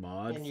actually a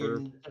mod And for you're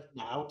just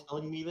now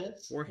telling me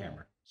this?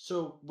 Warhammer.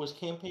 So was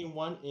campaign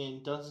 1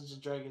 in Dungeons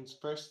and Dragons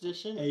first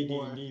edition?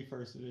 or- AD&D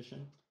first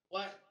edition.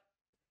 What?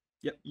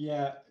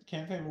 Yeah,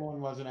 campaign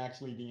 1 wasn't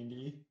actually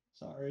D&D.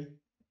 Sorry.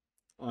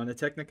 On a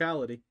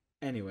technicality.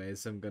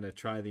 Anyways, I'm gonna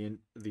try the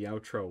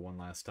outro one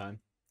last time.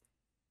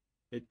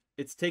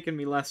 It's taken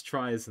me less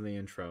tries than the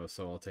intro,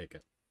 so I'll take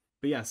it.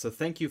 But yeah, so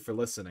thank you for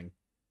listening.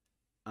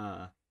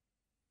 We're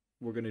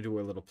gonna do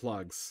our little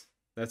plugs.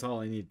 That's all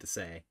I need to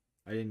say.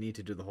 I didn't need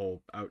to do the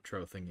whole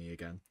outro thingy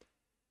again.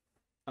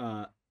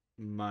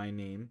 My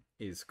name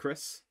is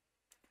Chris,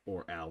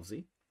 or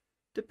Alvesie,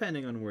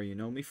 depending on where you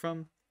know me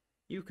from.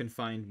 You can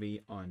find me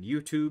on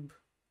YouTube,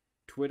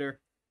 Twitter,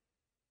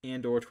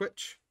 and or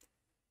Twitch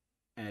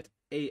at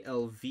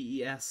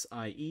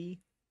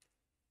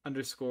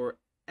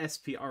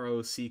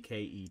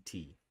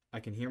ALVESIE_SPROCKET. I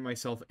can hear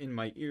myself in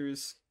my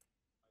ears,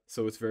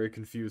 so it's very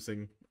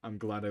confusing. I'm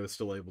glad I was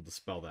still able to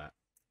spell that.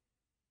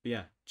 But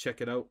yeah,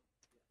 check it out.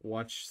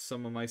 Watch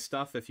some of my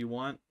stuff if you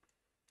want.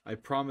 I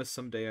promise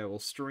someday I will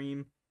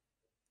stream,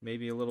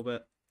 maybe a little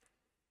bit.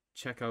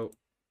 Check out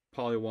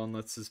Polly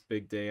Walnuts'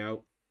 Big Day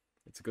Out.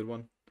 It's a good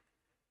one.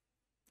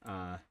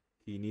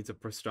 He needs a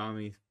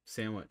pastrami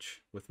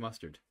sandwich with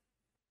mustard.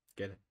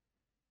 Get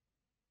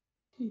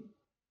it?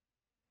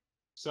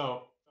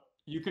 So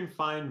you can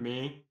find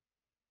me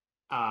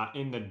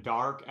in the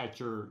dark at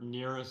your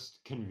nearest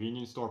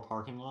convenience store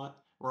parking lot,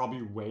 where I'll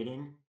be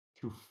waiting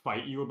to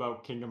fight you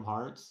about Kingdom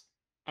Hearts.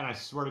 And I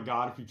swear to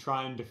God, if you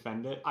try and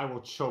defend it, I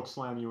will choke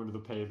slam you into the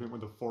pavement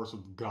with the force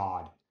of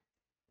God.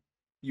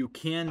 You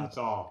can That's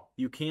all.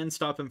 You can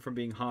stop him from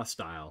being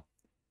hostile.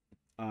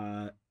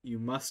 You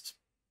must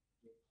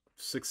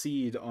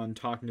succeed on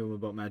talking to him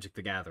about Magic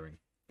the Gathering,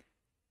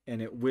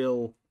 and it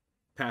will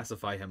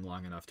pacify him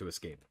long enough to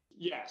escape.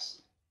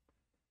 Yes.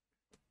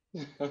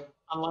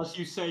 Unless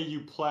you say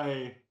you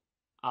play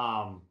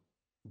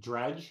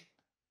Dredge,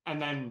 and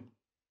then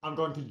I'm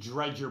going to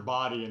dredge your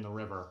body in the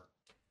river,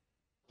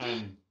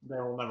 and they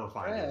will never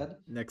find you. Brad,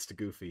 Next to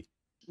Goofy.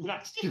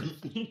 That's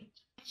goofy.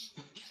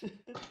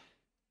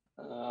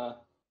 I'm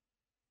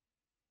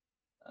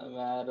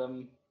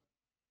Adam.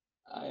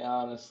 I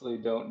honestly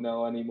don't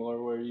know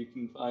anymore where you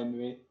can find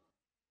me.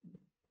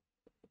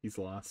 He's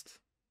lost.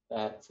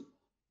 That's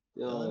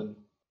Dylan.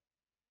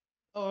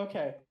 oh,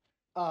 okay.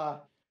 I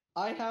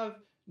have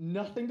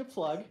nothing to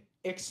plug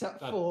except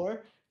That's-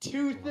 for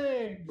 2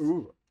 things.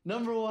 Ooh.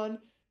 Number 1,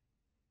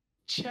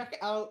 check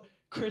out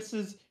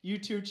Chris's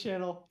YouTube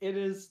channel.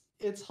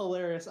 It's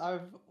hilarious.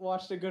 I've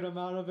watched a good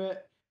amount of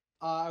it.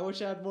 I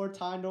wish I had more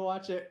time to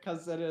watch it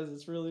because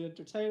it's really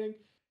entertaining.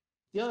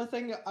 The other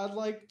thing I'd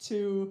like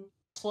to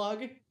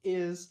plug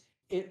is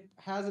it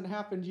hasn't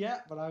happened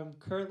yet, but I'm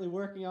currently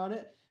working on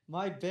it.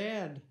 My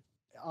band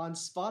on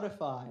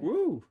Spotify.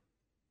 Woo!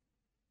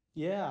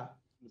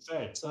 That's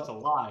a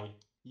lie.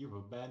 You have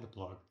a band to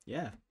plug.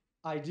 Yeah.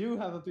 I do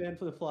have a band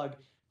for the plug.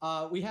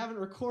 We haven't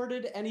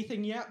recorded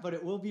anything yet, but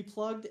it will be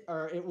plugged,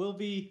 or it will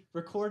be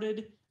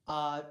recorded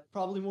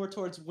probably more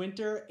towards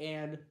winter,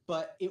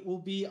 but it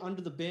will be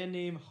under the band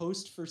name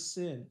Host for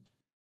Sin.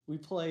 We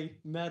play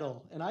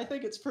metal, and I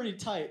think it's pretty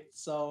tight.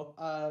 So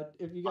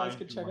if you guys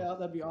could check it out,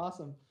 that'd be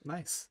awesome.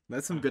 Nice.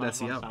 That's some good Find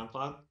you SEO. on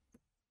SoundCloud?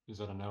 Is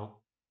that a no?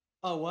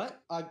 Oh,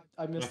 what? I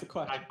missed the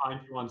question. Can I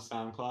find you on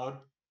SoundCloud?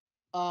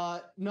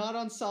 Not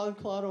on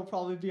SoundCloud. It'll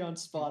probably be on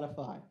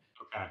Spotify.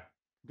 Okay.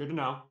 Good to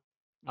know.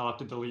 I'll have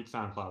to delete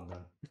SoundCloud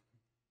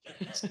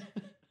then.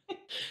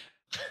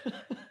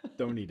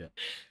 Don't need it.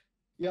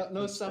 Yeah,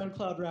 no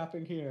SoundCloud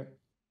rapping here.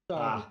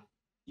 Sorry.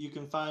 You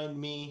can find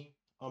me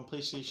on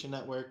PlayStation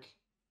Network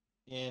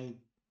and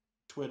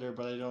Twitter,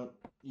 but I don't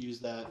use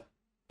that,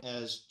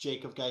 as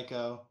Jacob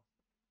Geico.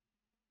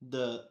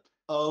 The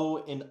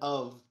O in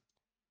of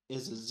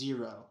is a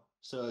 0.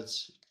 So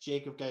it's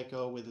Jacob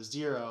Geico with a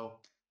 0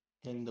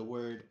 in the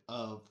word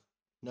of,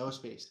 no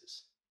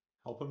spaces.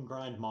 Help him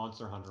grind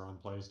Monster Hunter on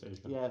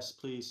PlayStation. Yes,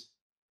 please.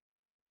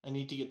 I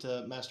need to get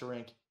to Master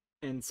Rank.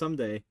 And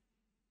someday,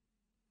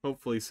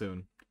 hopefully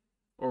soon,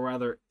 or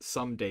rather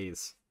some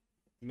days,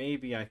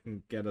 maybe I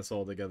can get us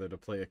all together to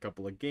play a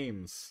couple of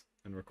games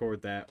and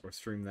record that or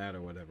stream that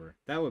or whatever.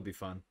 That would be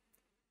fun.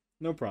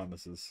 No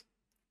promises,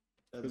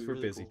 That'd because be we're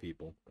really busy cool.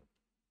 people.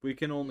 We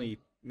can only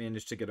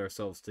manage to get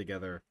ourselves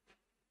together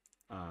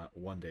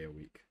 1 day a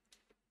week.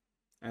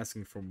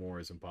 Asking for more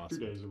is 2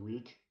 impossible. days a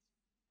week.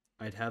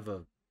 I'd have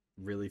a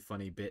really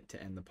funny bit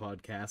to end the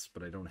podcast,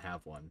 but I don't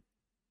have one.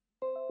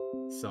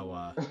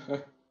 So,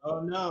 Oh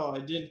no, I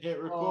didn't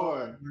hit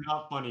record. We're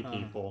not funny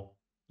people.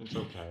 It's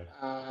okay.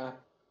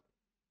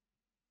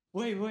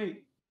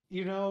 Wait.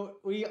 You know,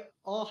 we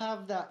all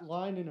have that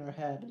line in our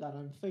head that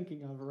I'm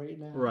thinking of right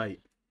now. right.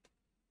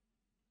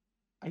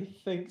 I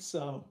think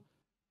so.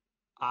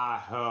 I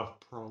have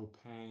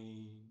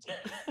propane.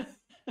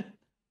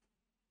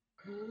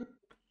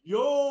 Yo!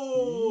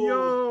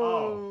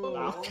 Oh,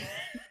 that one?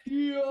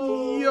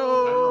 Yo!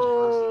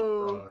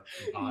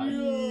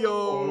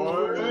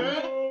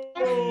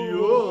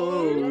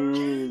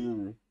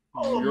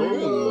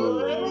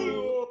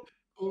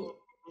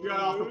 You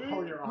gotta also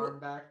pull your arm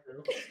back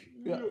too.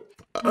 Yeah.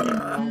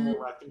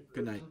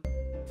 Good night.